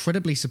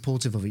incredibly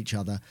supportive of each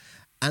other.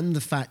 And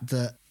the fact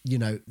that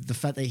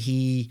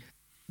he.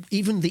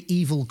 Even the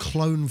evil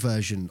clone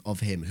version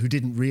of him, who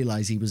didn't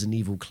realize he was an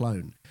evil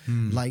clone,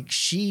 like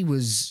she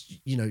was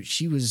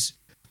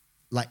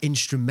like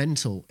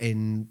instrumental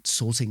in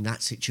sorting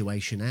that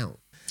situation out.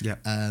 Yeah.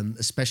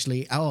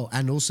 Especially,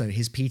 and also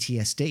his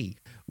PTSD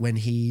when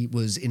he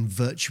was in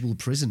virtual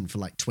prison for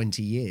like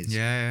 20 years.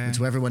 Yeah. And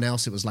to everyone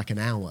else, it was like an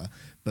hour.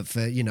 But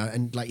for,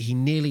 and like he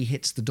nearly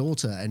hits the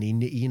daughter and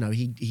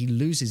he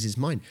loses his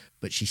mind,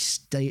 but she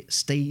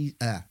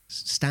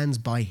stands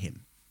by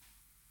him.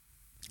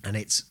 And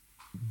it's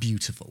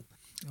beautiful.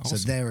 Awesome.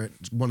 So they're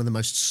one of the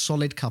most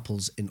solid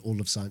couples in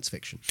all of science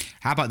fiction.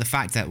 How about the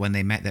fact that when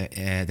they met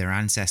their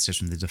ancestors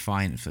from the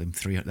Defiant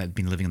that had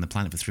been living on the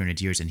planet for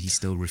 300 years, and he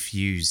still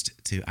refused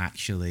to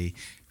actually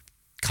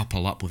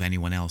couple up with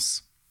anyone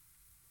else?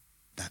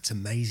 That's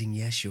amazing.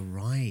 Yes, you're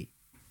right.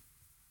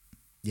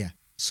 Yeah,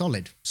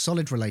 solid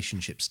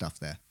relationship stuff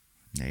there.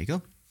 There you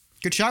go.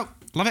 Good shout.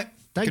 Love it.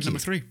 Thank Good you. number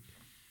 3.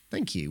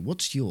 Thank you.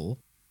 What's your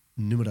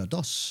número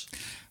dos?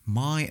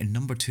 My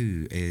number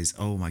 2 is,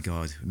 oh my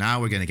God,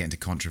 now we're going to get into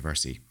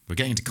controversy. We're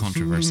getting into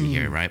controversy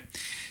here, right?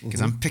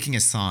 Because I'm picking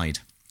a side.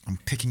 I'm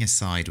picking a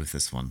side with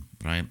this one,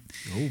 right?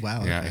 Oh,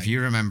 wow. Yeah, okay. if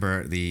you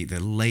remember the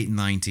late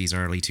 90s,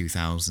 early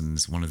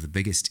 2000s, one of the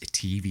biggest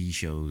TV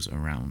shows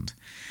around.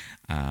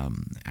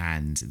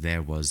 And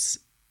there was,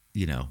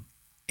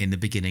 in the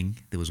beginning,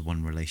 there was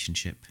one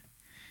relationship.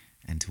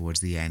 And towards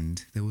the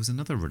end, there was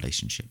another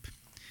relationship.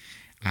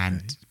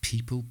 And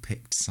people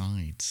picked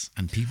sides.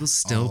 And people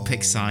still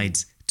pick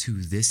sides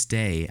to this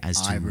day as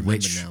to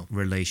which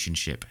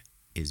relationship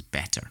is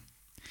better.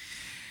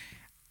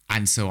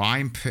 And so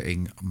I'm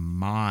throwing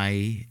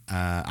my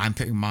hat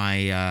into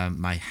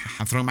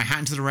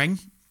the ring.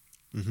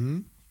 Mm-hmm.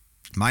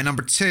 My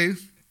number 2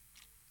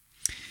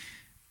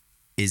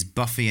 is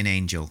Buffy and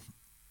Angel.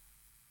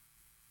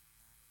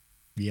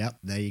 Yep,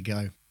 there you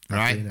go.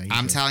 Right?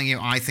 I'm telling you,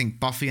 I think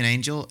Buffy and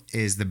Angel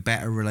is the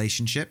better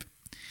relationship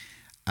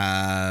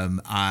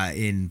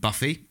in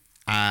Buffy.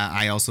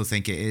 I also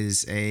think it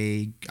is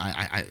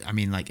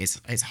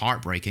it's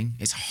heartbreaking.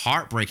 It's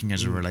heartbreaking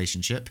as a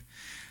relationship.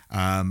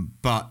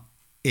 But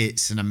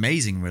it's an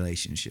amazing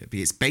relationship.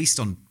 It's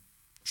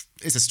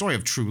a story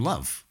of true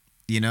love.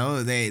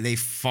 They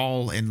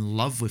fall in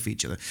love with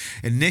each other.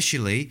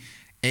 Initially,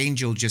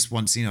 Angel just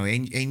wants,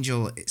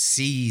 Angel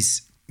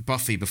sees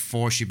Buffy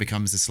before she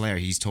becomes the Slayer.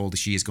 He's told that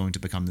she is going to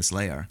become the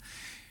Slayer.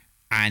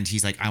 And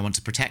he's like, I want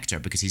to protect her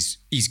because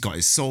he's got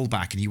his soul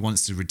back and he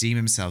wants to redeem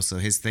himself. So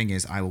his thing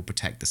is, I will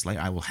protect the Slayer.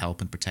 I will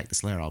help and protect the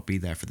Slayer. I'll be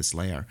there for the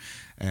Slayer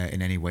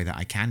in any way that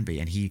I can be.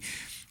 And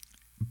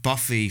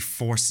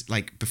before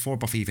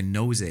Buffy even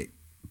knows it,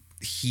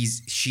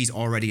 she's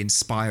already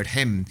inspired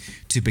him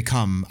to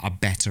become a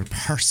better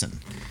person,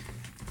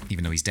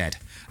 even though he's dead.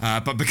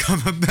 But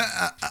become a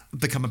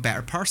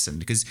better person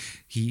because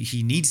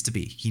he needs to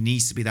be. He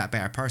needs to be that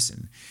better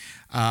person.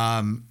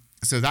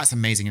 So that's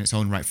amazing in its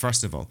own right,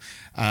 first of all.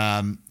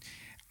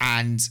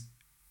 And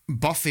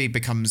Buffy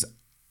becomes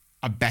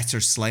a better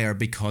Slayer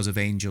because of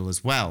Angel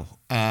as well.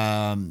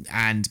 And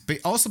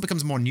also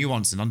becomes more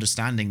nuanced and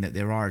understanding that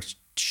there are...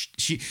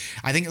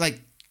 I think,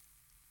 like,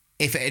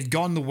 if it had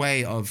gone the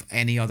way of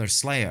any other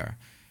Slayer,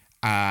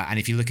 and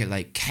if you look at,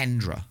 like,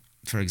 Kendra,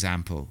 for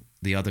example,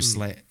 the other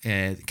Slayer,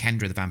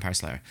 Kendra the Vampire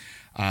Slayer,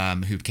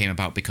 who came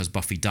about because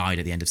Buffy died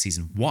at the end of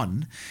season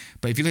 1.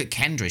 But if you look at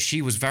Kendra,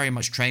 she was very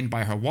much trained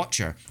by her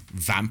Watcher.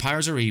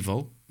 Vampires are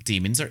evil,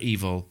 demons are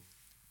evil,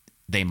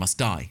 they must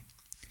die.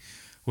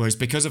 Whereas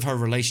because of her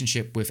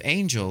relationship with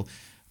Angel,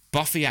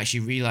 Buffy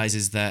actually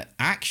realizes that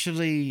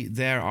actually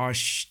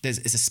there's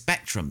a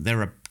spectrum.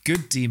 There are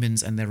good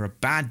demons and there are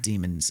bad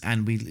demons,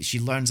 and she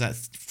learns that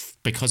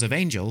because of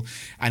Angel,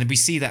 and we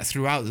see that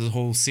throughout the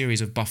whole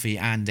series of Buffy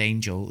and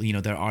Angel.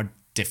 There are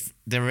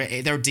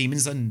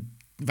demons and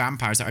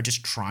vampires that are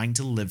just trying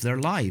to live their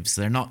lives.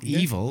 They're not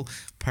evil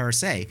per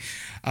se,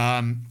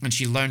 and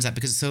she learns that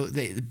because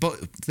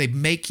they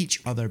make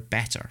each other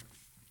better.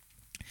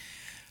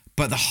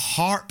 But the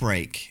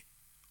heartbreak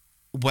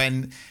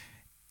when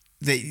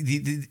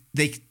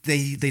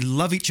they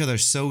love each other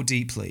so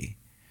deeply,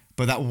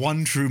 but that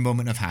one true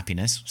moment of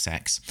happiness,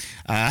 sex,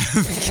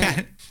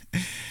 that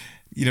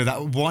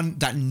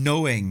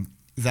knowing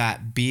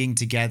that being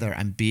together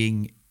and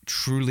being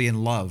truly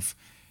in love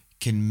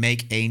can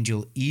make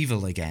Angel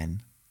evil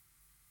again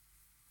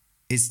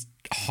is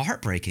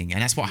heartbreaking.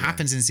 And that's what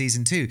happens in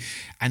season 2.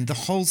 And the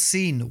whole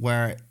scene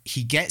where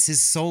he gets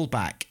his soul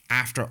back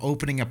after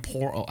opening a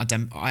portal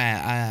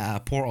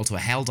to a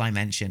hell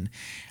dimension,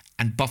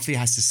 and Buffy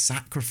has to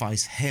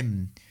sacrifice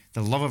him,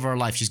 the love of her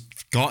life. She's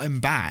got him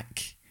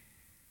back,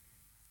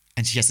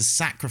 and she has to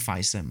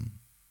sacrifice him.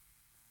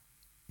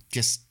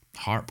 Just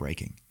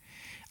heartbreaking.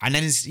 And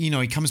then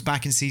he comes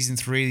back in season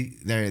 3.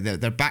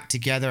 They're back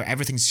together.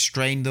 Everything's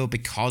strained though,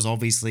 because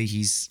obviously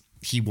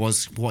he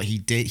was what he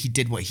did. He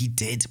did what he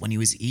did when he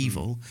was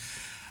evil.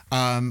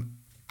 And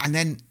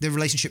then the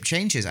relationship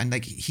changes, and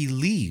like he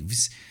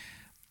leaves,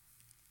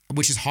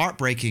 which is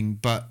heartbreaking,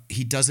 but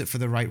he does it for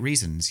the right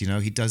reasons. He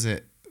does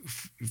it,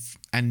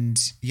 and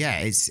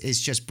it's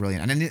just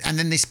brilliant. And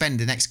then they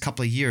spend the next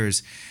couple of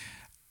years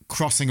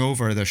crossing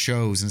over their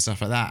shows and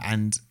stuff like that,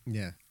 and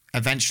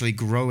eventually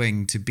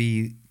growing to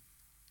be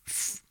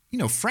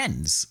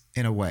friends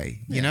in a way.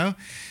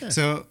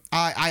 So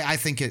I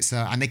think it's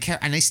and they care,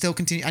 and they still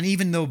continue. And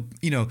even though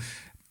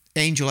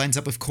Angel ends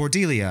up with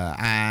Cordelia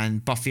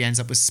and Buffy ends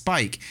up with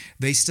Spike,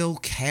 they still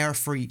care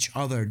for each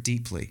other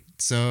deeply.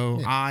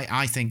 So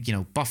I think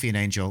Buffy and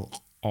Angel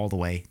all the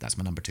way. That's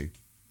my number 2.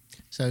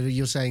 So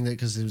you're saying that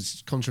because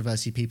there's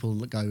controversy, people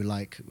go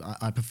like,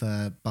 I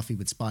prefer Buffy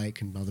with Spike,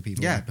 and other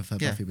people I prefer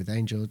Buffy with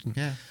Angel.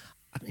 Yeah.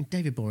 I mean,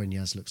 David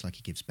Boreanaz looks like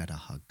he gives better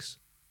hugs.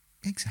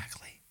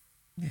 Exactly.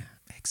 Yeah,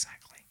 exactly.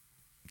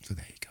 So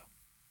there you go.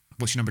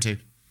 What's your number 2?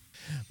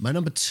 My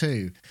number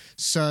 2.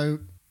 So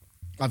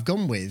I've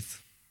gone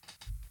with,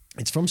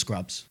 it's from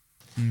Scrubs.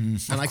 And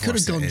I could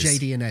have gone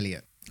JD and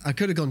Elliot.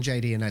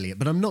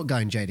 But I'm not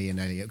going JD and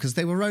Elliot because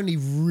they were only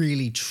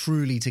really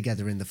truly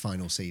together in the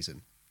final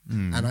season.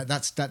 And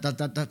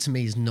that to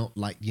me is not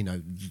like, you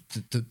know,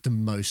 the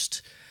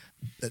most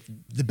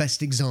the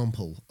best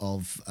example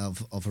of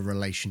a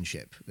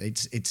relationship.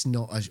 It's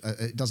not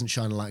it doesn't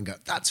shine a light and go,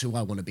 that's who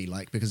I want to be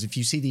like, because if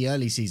you see the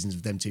early seasons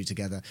of them two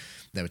together,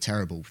 they were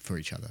terrible for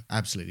each other,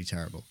 absolutely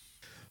terrible.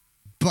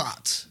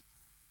 But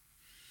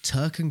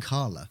Turk and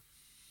Carla,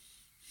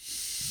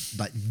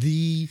 like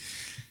the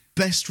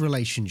best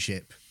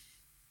relationship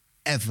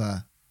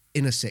ever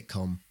in a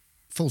sitcom,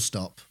 full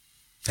stop,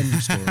 end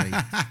of story.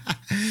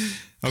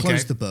 Okay.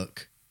 Close the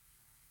book,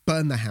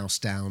 burn the house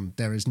down.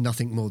 There is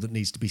nothing more that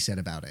needs to be said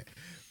about it.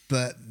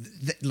 But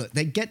look,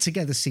 they get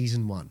together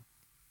season 1.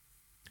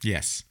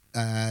 Yes.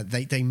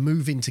 They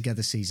move in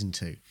together season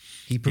 2.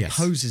 He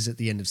proposes at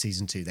the end of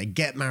season 2. They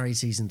get married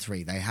season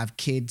 3. They have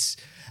kids,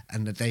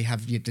 and they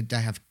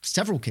have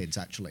several kids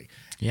actually.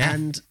 Yeah.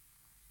 And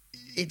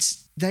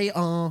they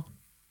are,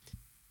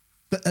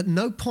 but at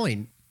no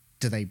point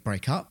do they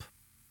break up.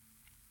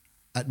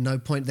 At no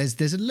point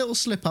there's a little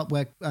slip up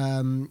where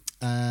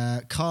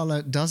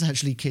Carla does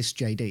actually kiss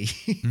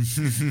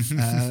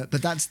JD,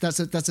 but that's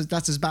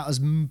about as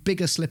big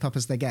a slip up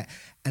as they get.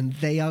 And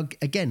they are,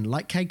 again,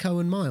 like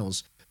Keiko and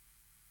Miles,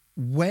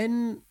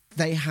 when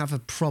they have a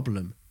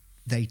problem,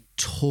 they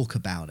talk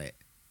about it.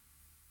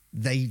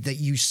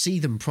 You see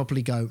them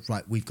properly go,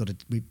 right,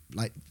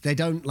 they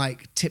don't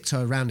like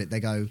tiptoe around it. They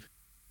go,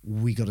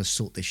 we got to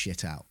sort this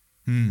shit out.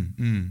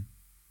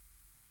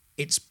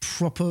 It's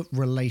proper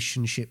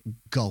relationship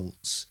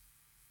goals.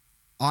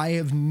 I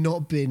have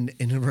not been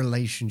in a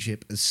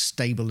relationship as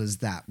stable as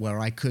that, where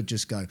I could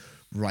just go,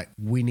 right,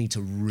 we need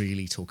to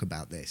really talk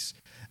about this,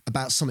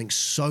 about something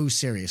so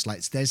serious.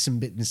 Like, there's some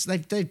business,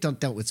 they've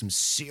dealt with some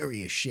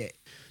serious shit,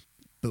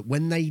 but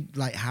when they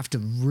like have to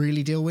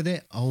really deal with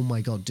it, oh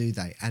my God, do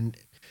they? And,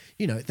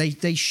 you know,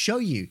 they show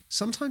you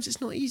sometimes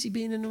it's not easy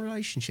being in a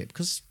relationship,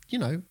 because, you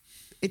know,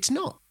 it's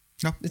not.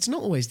 No. It's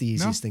not always the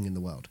easiest thing in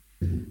the world.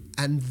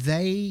 And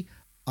they,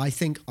 I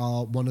think,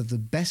 are one of the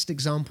best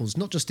examples,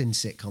 not just in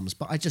sitcoms,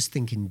 but I just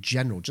think in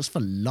general, just for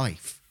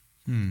life.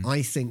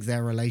 I think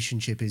their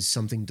relationship is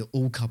something that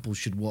all couples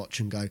should watch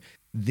and go,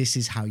 this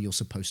is how you're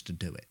supposed to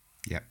do it.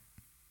 Yep.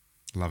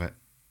 Love it.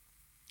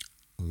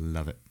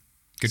 Love it.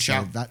 Good So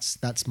shout.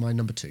 that's my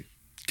number 2.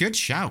 Good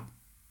shout.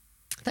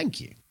 Thank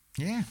you.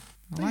 Yeah.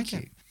 I like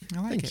it.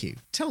 Thank you.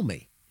 Tell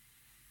me,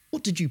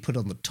 what did you put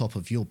on the top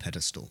of your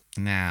pedestal?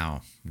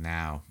 Now.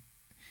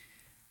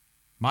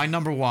 My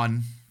number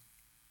one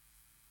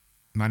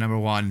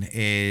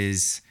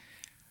is,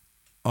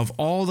 of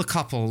all the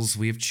couples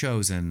we have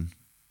chosen,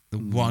 the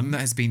one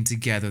that has been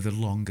together the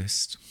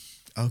longest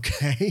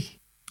Okay.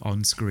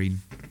 on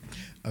screen.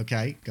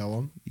 Okay, go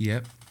on.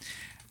 Yep.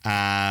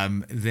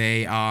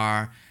 They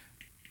are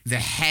the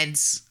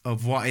heads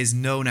of what is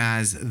known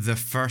as the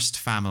first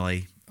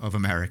family of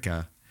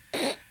America.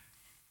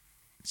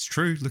 It's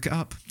true. Look it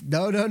up.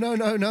 No.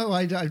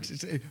 I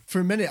for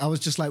a minute, I was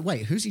just like,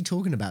 wait, who's he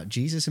talking about?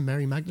 Jesus and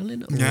Mary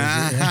Magdalene? Or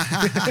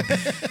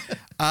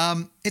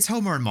It's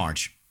Homer and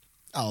Marge.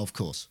 Oh, of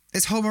course.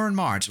 It's Homer and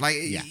Marge.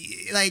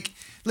 Like,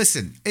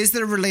 listen, is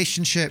their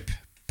relationship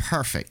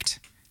perfect?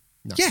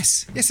 No.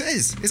 Yes, it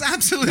is. It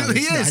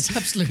absolutely is. Not. It's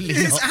absolutely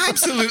It's not.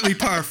 absolutely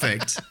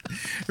perfect,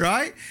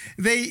 right?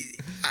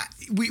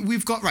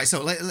 We've got right.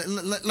 So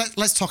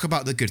let's talk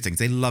about the good things.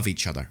 They love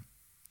each other.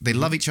 They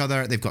love each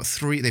other. They've got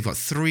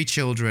three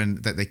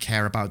children that they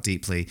care about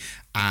deeply,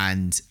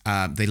 and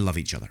they love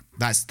each other.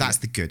 That's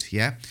the good.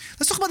 Yeah.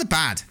 Let's talk about the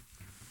bad,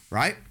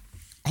 right?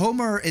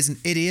 Homer is an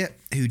idiot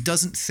who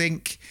doesn't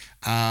think,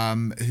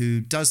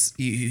 who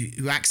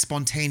acts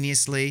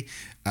spontaneously,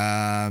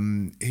 all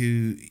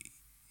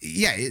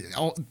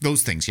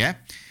those things, yeah?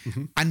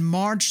 Mm-hmm. And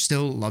Marge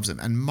still loves him.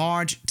 And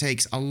Marge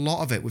takes a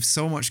lot of it with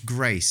so much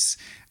grace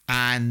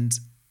and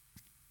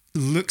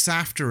looks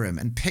after him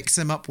and picks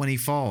him up when he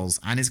falls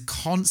and is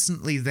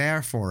constantly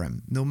there for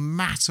him, no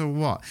matter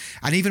what.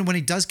 And even when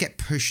he does get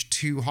pushed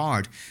too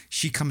hard,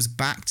 she comes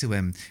back to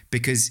him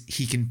because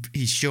he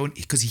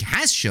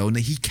has shown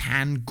that he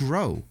can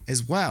grow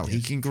as well. Yes.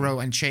 He can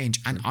grow and change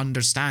and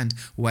understand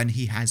when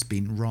he has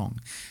been wrong.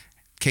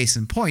 Case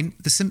in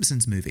point, the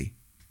Simpsons movie.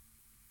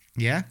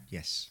 Yeah?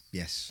 Yes.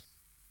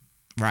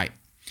 Right.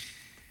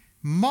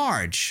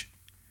 Marge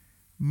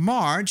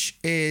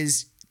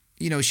is,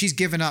 she's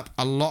given up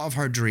a lot of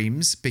her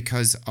dreams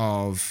because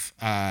of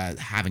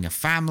having a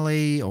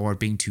family or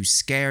being too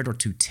scared or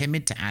too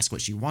timid to ask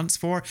what she wants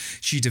for.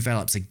 She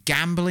develops a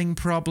gambling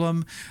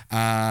problem.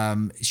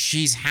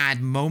 She's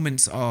had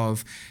moments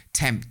of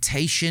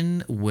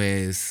temptation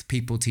with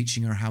people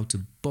teaching her how to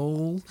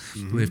bowl,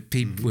 with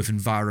people, with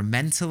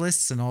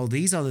environmentalists and all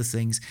these other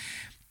things.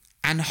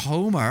 And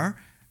Homer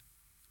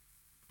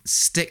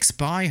sticks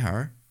by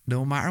her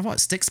no matter what,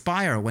 sticks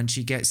by her when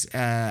she has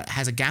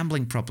a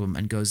gambling problem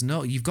and goes,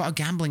 no, you've got a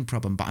gambling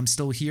problem, but I'm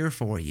still here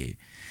for you.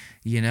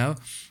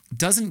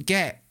 Doesn't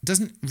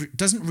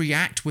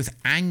react with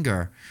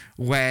anger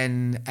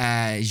when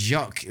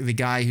Jacques, the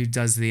guy who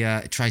does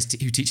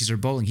who teaches her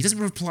bowling, he doesn't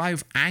reply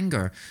with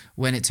anger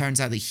when it turns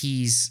out that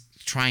he's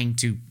trying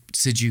to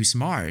seduce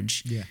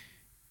Marge. Yeah.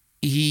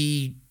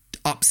 He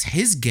ups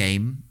his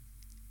game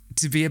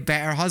to be a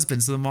better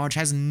husband, so that Marge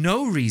has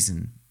no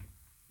reason,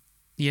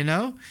 you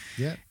know?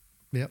 Yeah.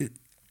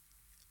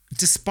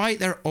 Despite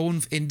their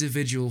own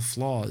individual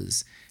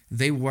flaws,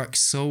 they work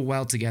so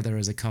well together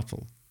as a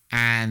couple.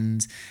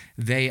 And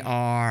they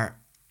are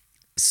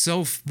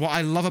so... What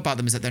I love about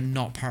them is that they're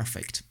not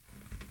perfect.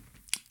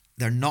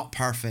 They're not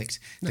perfect.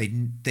 No.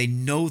 They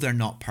know they're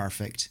not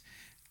perfect.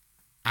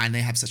 And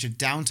they have such a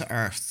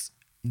down-to-earth,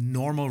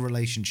 normal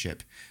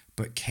relationship,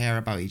 but care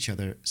about each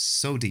other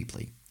so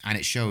deeply. And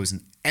it shows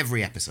in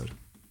every episode.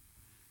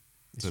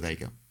 So there you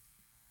go.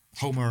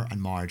 Homer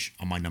and Marge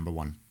are my number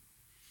one.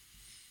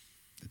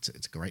 It's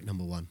a great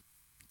number one.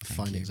 A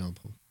fine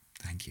example.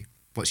 Thank you.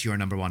 What's your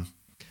number one?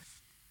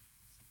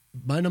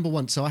 My number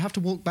one. So I have to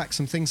walk back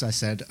some things I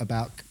said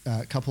about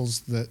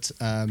couples that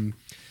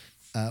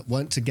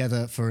weren't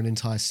together for an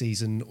entire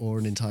season or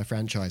an entire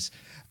franchise.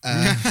 I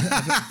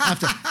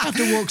have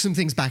to walk some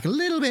things back a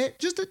little bit,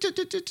 just a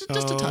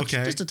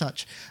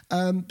touch,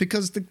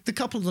 because the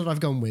couple that I've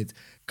gone with,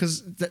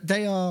 because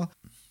they are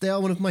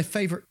one of my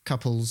favorite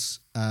couples.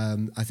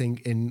 I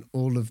think in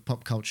all of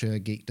pop culture,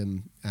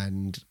 geekdom,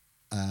 and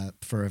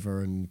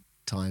forever and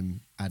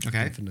time ad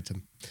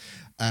infinitum.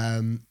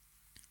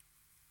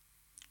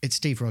 It's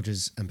Steve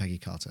Rogers and Peggy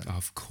Carter.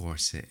 Of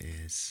course it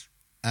is.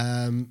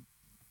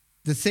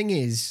 The thing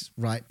is,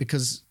 right,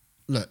 because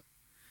look,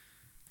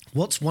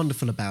 what's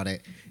wonderful about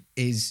it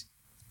is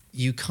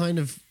you kind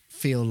of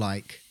feel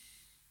like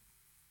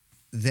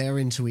they're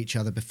into each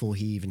other before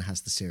he even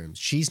has the serum.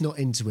 She's not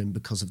into him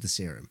because of the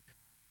serum.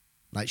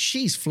 Like,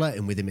 she's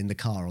flirting with him in the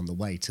car on the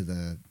way to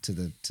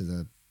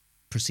the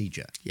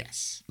procedure.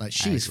 Yes. Like,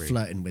 she's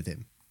flirting with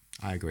him.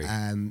 I agree.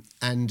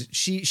 And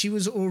she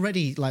was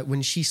already, like,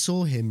 when she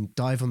saw him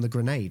dive on the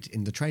grenade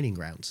in the training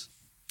grounds.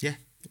 Yeah.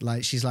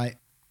 Like, she's like,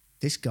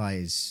 this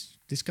guy's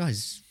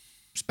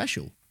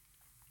special.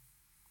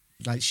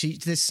 Like,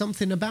 there's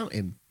something about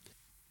him.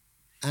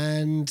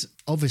 And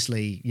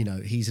obviously, you know,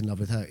 he's in love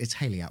with her. It's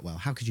Hayley Atwell.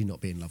 How could you not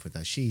be in love with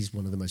her? She's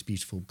one of the most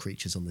beautiful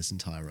creatures on this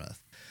entire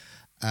earth.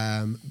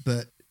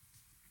 But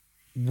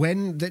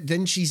when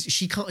then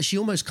she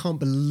almost can't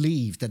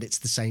believe that it's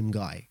the same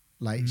guy.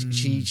 Like,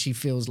 she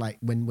feels like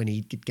when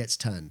he gets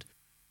turned.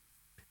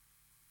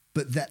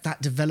 But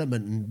that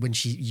development, and when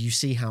you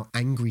see how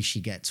angry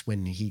she gets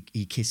when he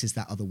kisses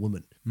that other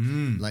woman,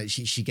 like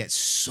she gets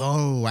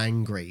so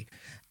angry,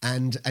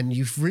 and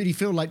you really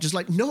feel like, just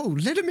like, no,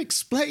 let him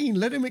explain.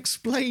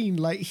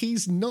 Like,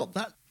 he's not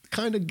that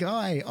kind of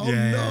guy. Oh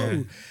yeah.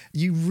 No,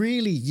 you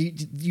really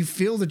you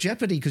feel the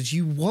jeopardy because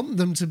you want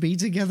them to be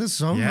together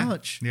so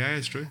much. Yeah,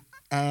 it's true.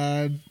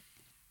 And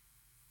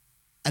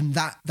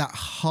that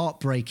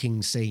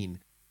heartbreaking scene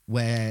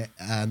where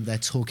they're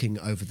talking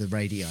over the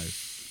radio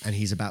and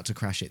he's about to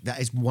crash it. That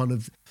is one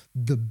of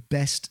the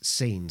best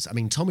scenes. I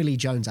mean, Tommy Lee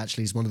Jones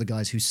actually is one of the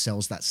guys who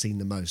sells that scene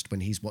the most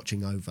when he's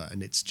watching over.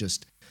 And it's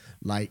just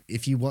like,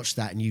 if you watch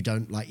that and you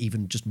don't like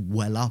even just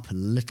well up a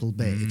little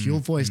bit, if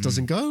your voice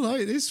doesn't go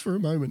like this for a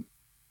moment,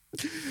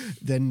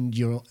 then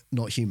you're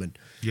not human.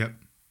 Yep.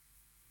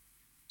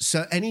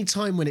 So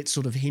anytime when it's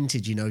sort of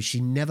hinted, you know,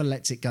 she never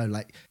lets it go.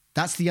 Like,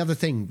 that's the other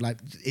thing. Like,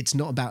 it's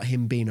not about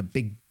him being a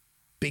big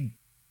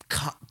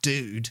cut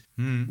dude,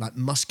 like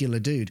muscular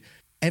dude.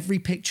 Every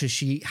picture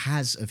she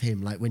has of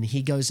him, like when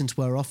he goes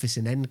into her office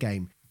in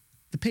Endgame,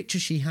 the picture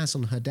she has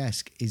on her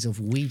desk is of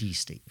Weedy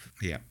Steve.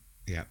 Yeah,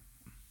 yeah.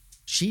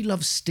 She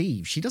loves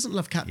Steve. She doesn't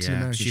love Captain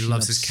America. She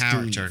loves his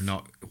character,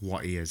 not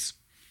what he is.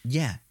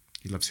 Yeah.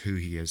 He loves who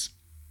he is.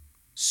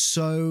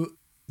 So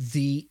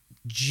the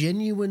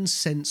genuine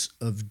sense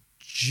of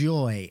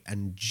joy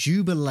and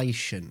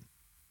jubilation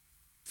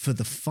for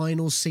the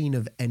final scene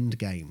of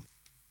Endgame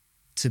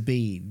to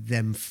be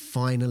them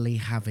finally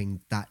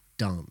having that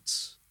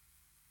dance.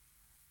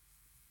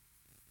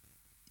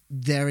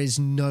 There is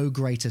no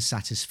greater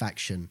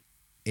satisfaction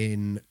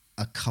in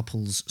a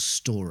couple's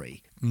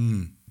story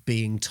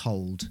being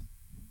told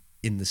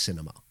in the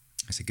cinema.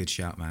 That's a good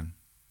shout, man.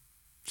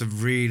 It's a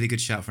really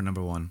good shout for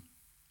number one.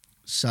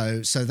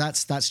 So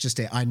that's just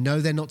it. I know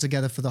they're not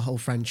together for the whole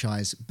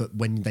franchise, but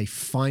when they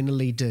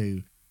finally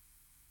do,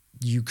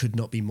 you could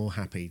not be more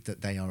happy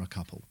that they are a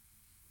couple.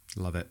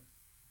 Love it.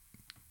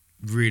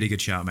 Really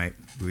good shout, mate.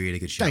 Really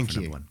good shout for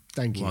number one.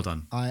 Thank you. Well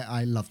done.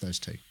 I love those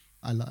two.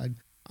 I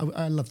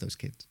love those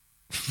kids.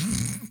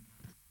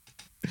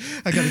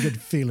 I got a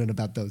good feeling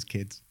about those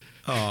kids.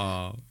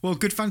 Oh, well,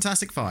 good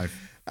Fantastic Five.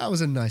 That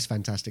was a nice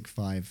Fantastic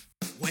Five.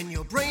 When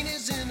your brain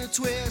is in a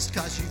twist,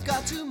 cause you've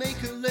got to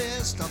make a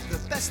list of the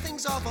best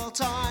things of all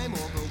time, or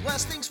the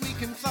worst things we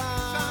can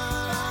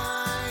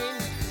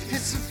find.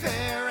 It's a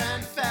fair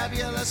and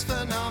fabulous,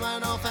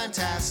 phenomenal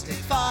Fantastic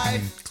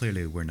Five.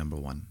 Clearly, we're number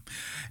one.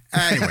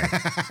 Anyway.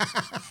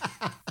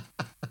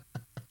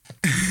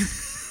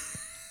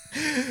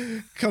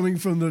 Coming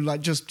from the,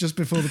 like, just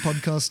before the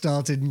podcast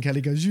started, and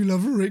Kelly goes, "You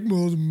love Rick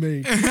more than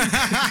me."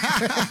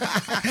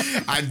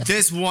 And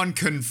this one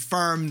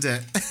confirmed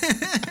it.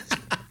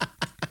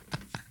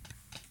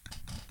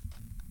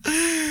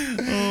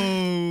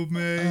 Oh,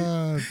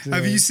 man.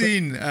 Have you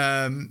seen,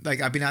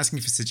 like, I've been asking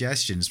for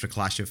suggestions for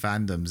Clash of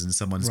Fandoms, and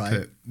someone's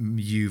put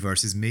you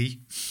versus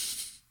me.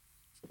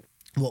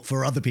 What,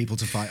 for other people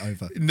to fight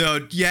over?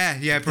 No,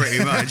 yeah,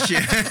 pretty much.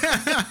 Yeah.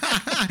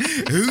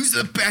 Who's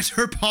the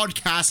better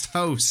podcast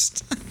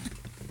host?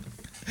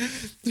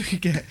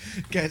 Get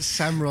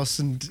Samros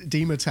and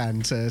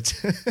Dimatan to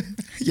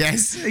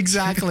Yes,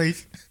 exactly.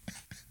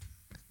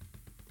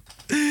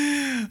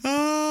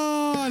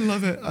 Oh, I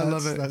love it. I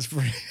love it. That's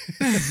brilliant.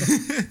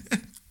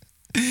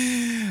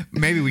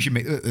 Maybe we should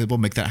we'll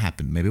make that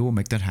happen. Maybe we'll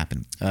make that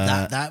happen.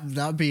 That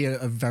would be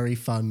a very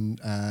fun,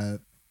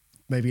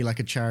 maybe like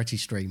a charity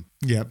stream.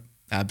 Yep,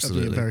 That'd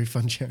absolutely. be a very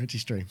fun charity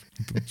stream.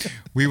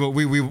 We will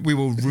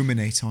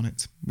ruminate on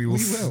it. We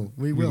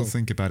will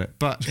think about it.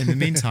 But in the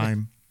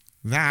meantime,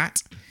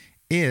 that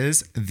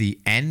is the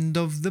end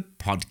of the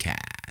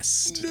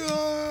podcast.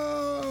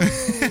 No.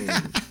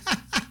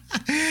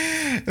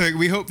 Look,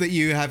 we hope that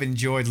you have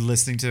enjoyed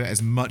listening to it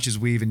as much as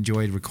we've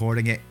enjoyed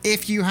recording it.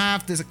 If you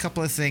have, there's a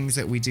couple of things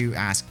that we do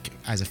ask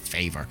as a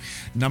favor.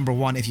 Number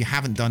one, if you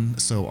haven't done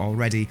so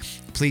already,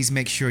 please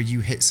make sure you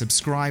hit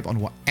subscribe on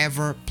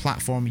whatever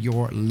platform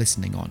you're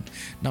listening on.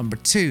 Number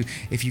two,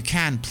 if you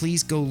can,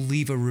 please go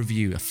leave a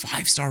review. A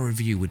 5-star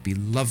review would be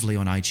lovely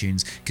on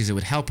iTunes because it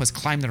would help us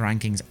climb the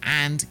rankings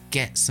and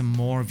get some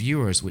more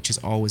viewers, which is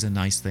always a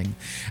nice thing.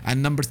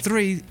 And number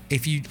three,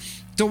 if you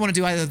don't want to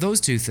do either of those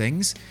two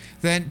things,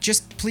 then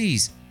just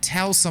please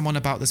tell someone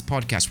about this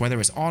podcast, whether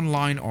it's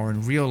online or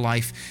in real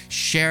life.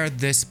 Share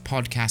this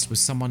podcast with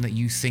someone that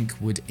you think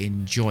would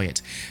enjoy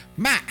it.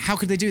 Matt, how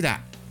could they do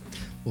that?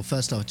 Well,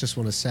 first, I just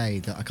want to say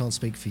that I can't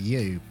speak for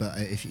you, but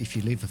if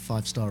you leave a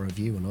 5-star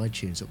review on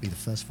iTunes, it'll be the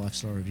first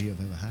 5-star review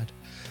I've ever had.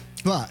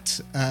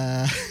 But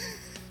I've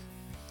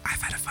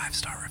had a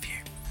 5-star review.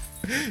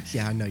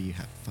 Yeah, I know you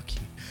have. Fuck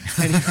you.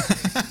 Anyway.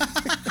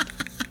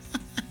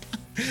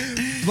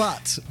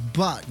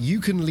 But you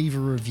can leave a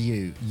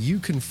review. You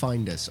can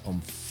find us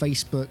on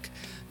Facebook.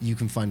 You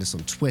can find us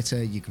on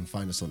Twitter. You can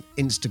find us on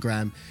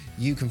Instagram.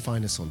 You can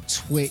find us on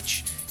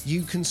Twitch.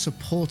 You can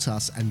support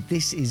us, and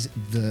this is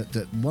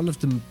the one of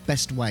the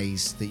best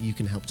ways that you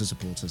can help to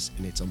support us,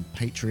 and it's on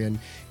Patreon.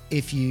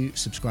 If you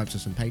subscribe to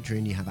us on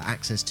Patreon, you have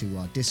access to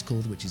our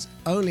Discord, which is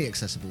only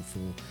accessible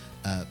for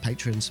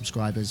Patreon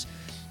subscribers.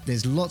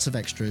 There's lots of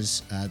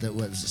extras that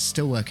we're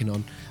still working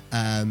on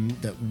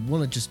that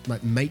want to just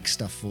like make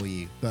stuff for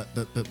you, but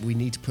we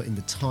need to put in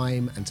the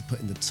time, and to put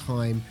in the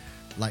time,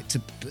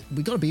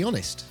 we got to be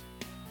honest,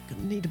 we're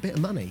gonna need a bit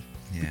of money.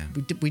 Yeah,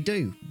 we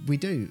do.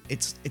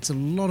 It's a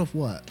lot of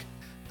work,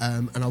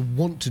 and I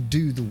want to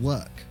do the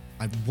work.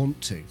 I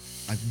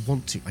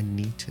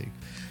need to.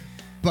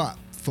 But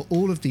for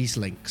all of these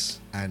links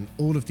and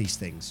all of these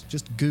things,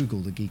 just Google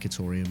the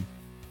Geekatorium,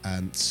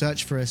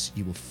 search for us.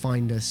 You will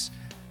find us.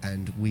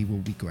 And we will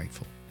be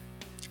grateful.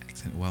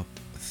 Excellent. Well,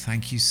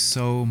 thank you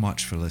so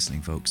much for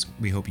listening, folks.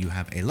 We hope you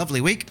have a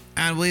lovely week,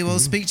 and we will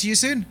speak to you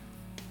soon.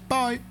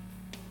 Bye.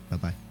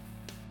 Bye-bye.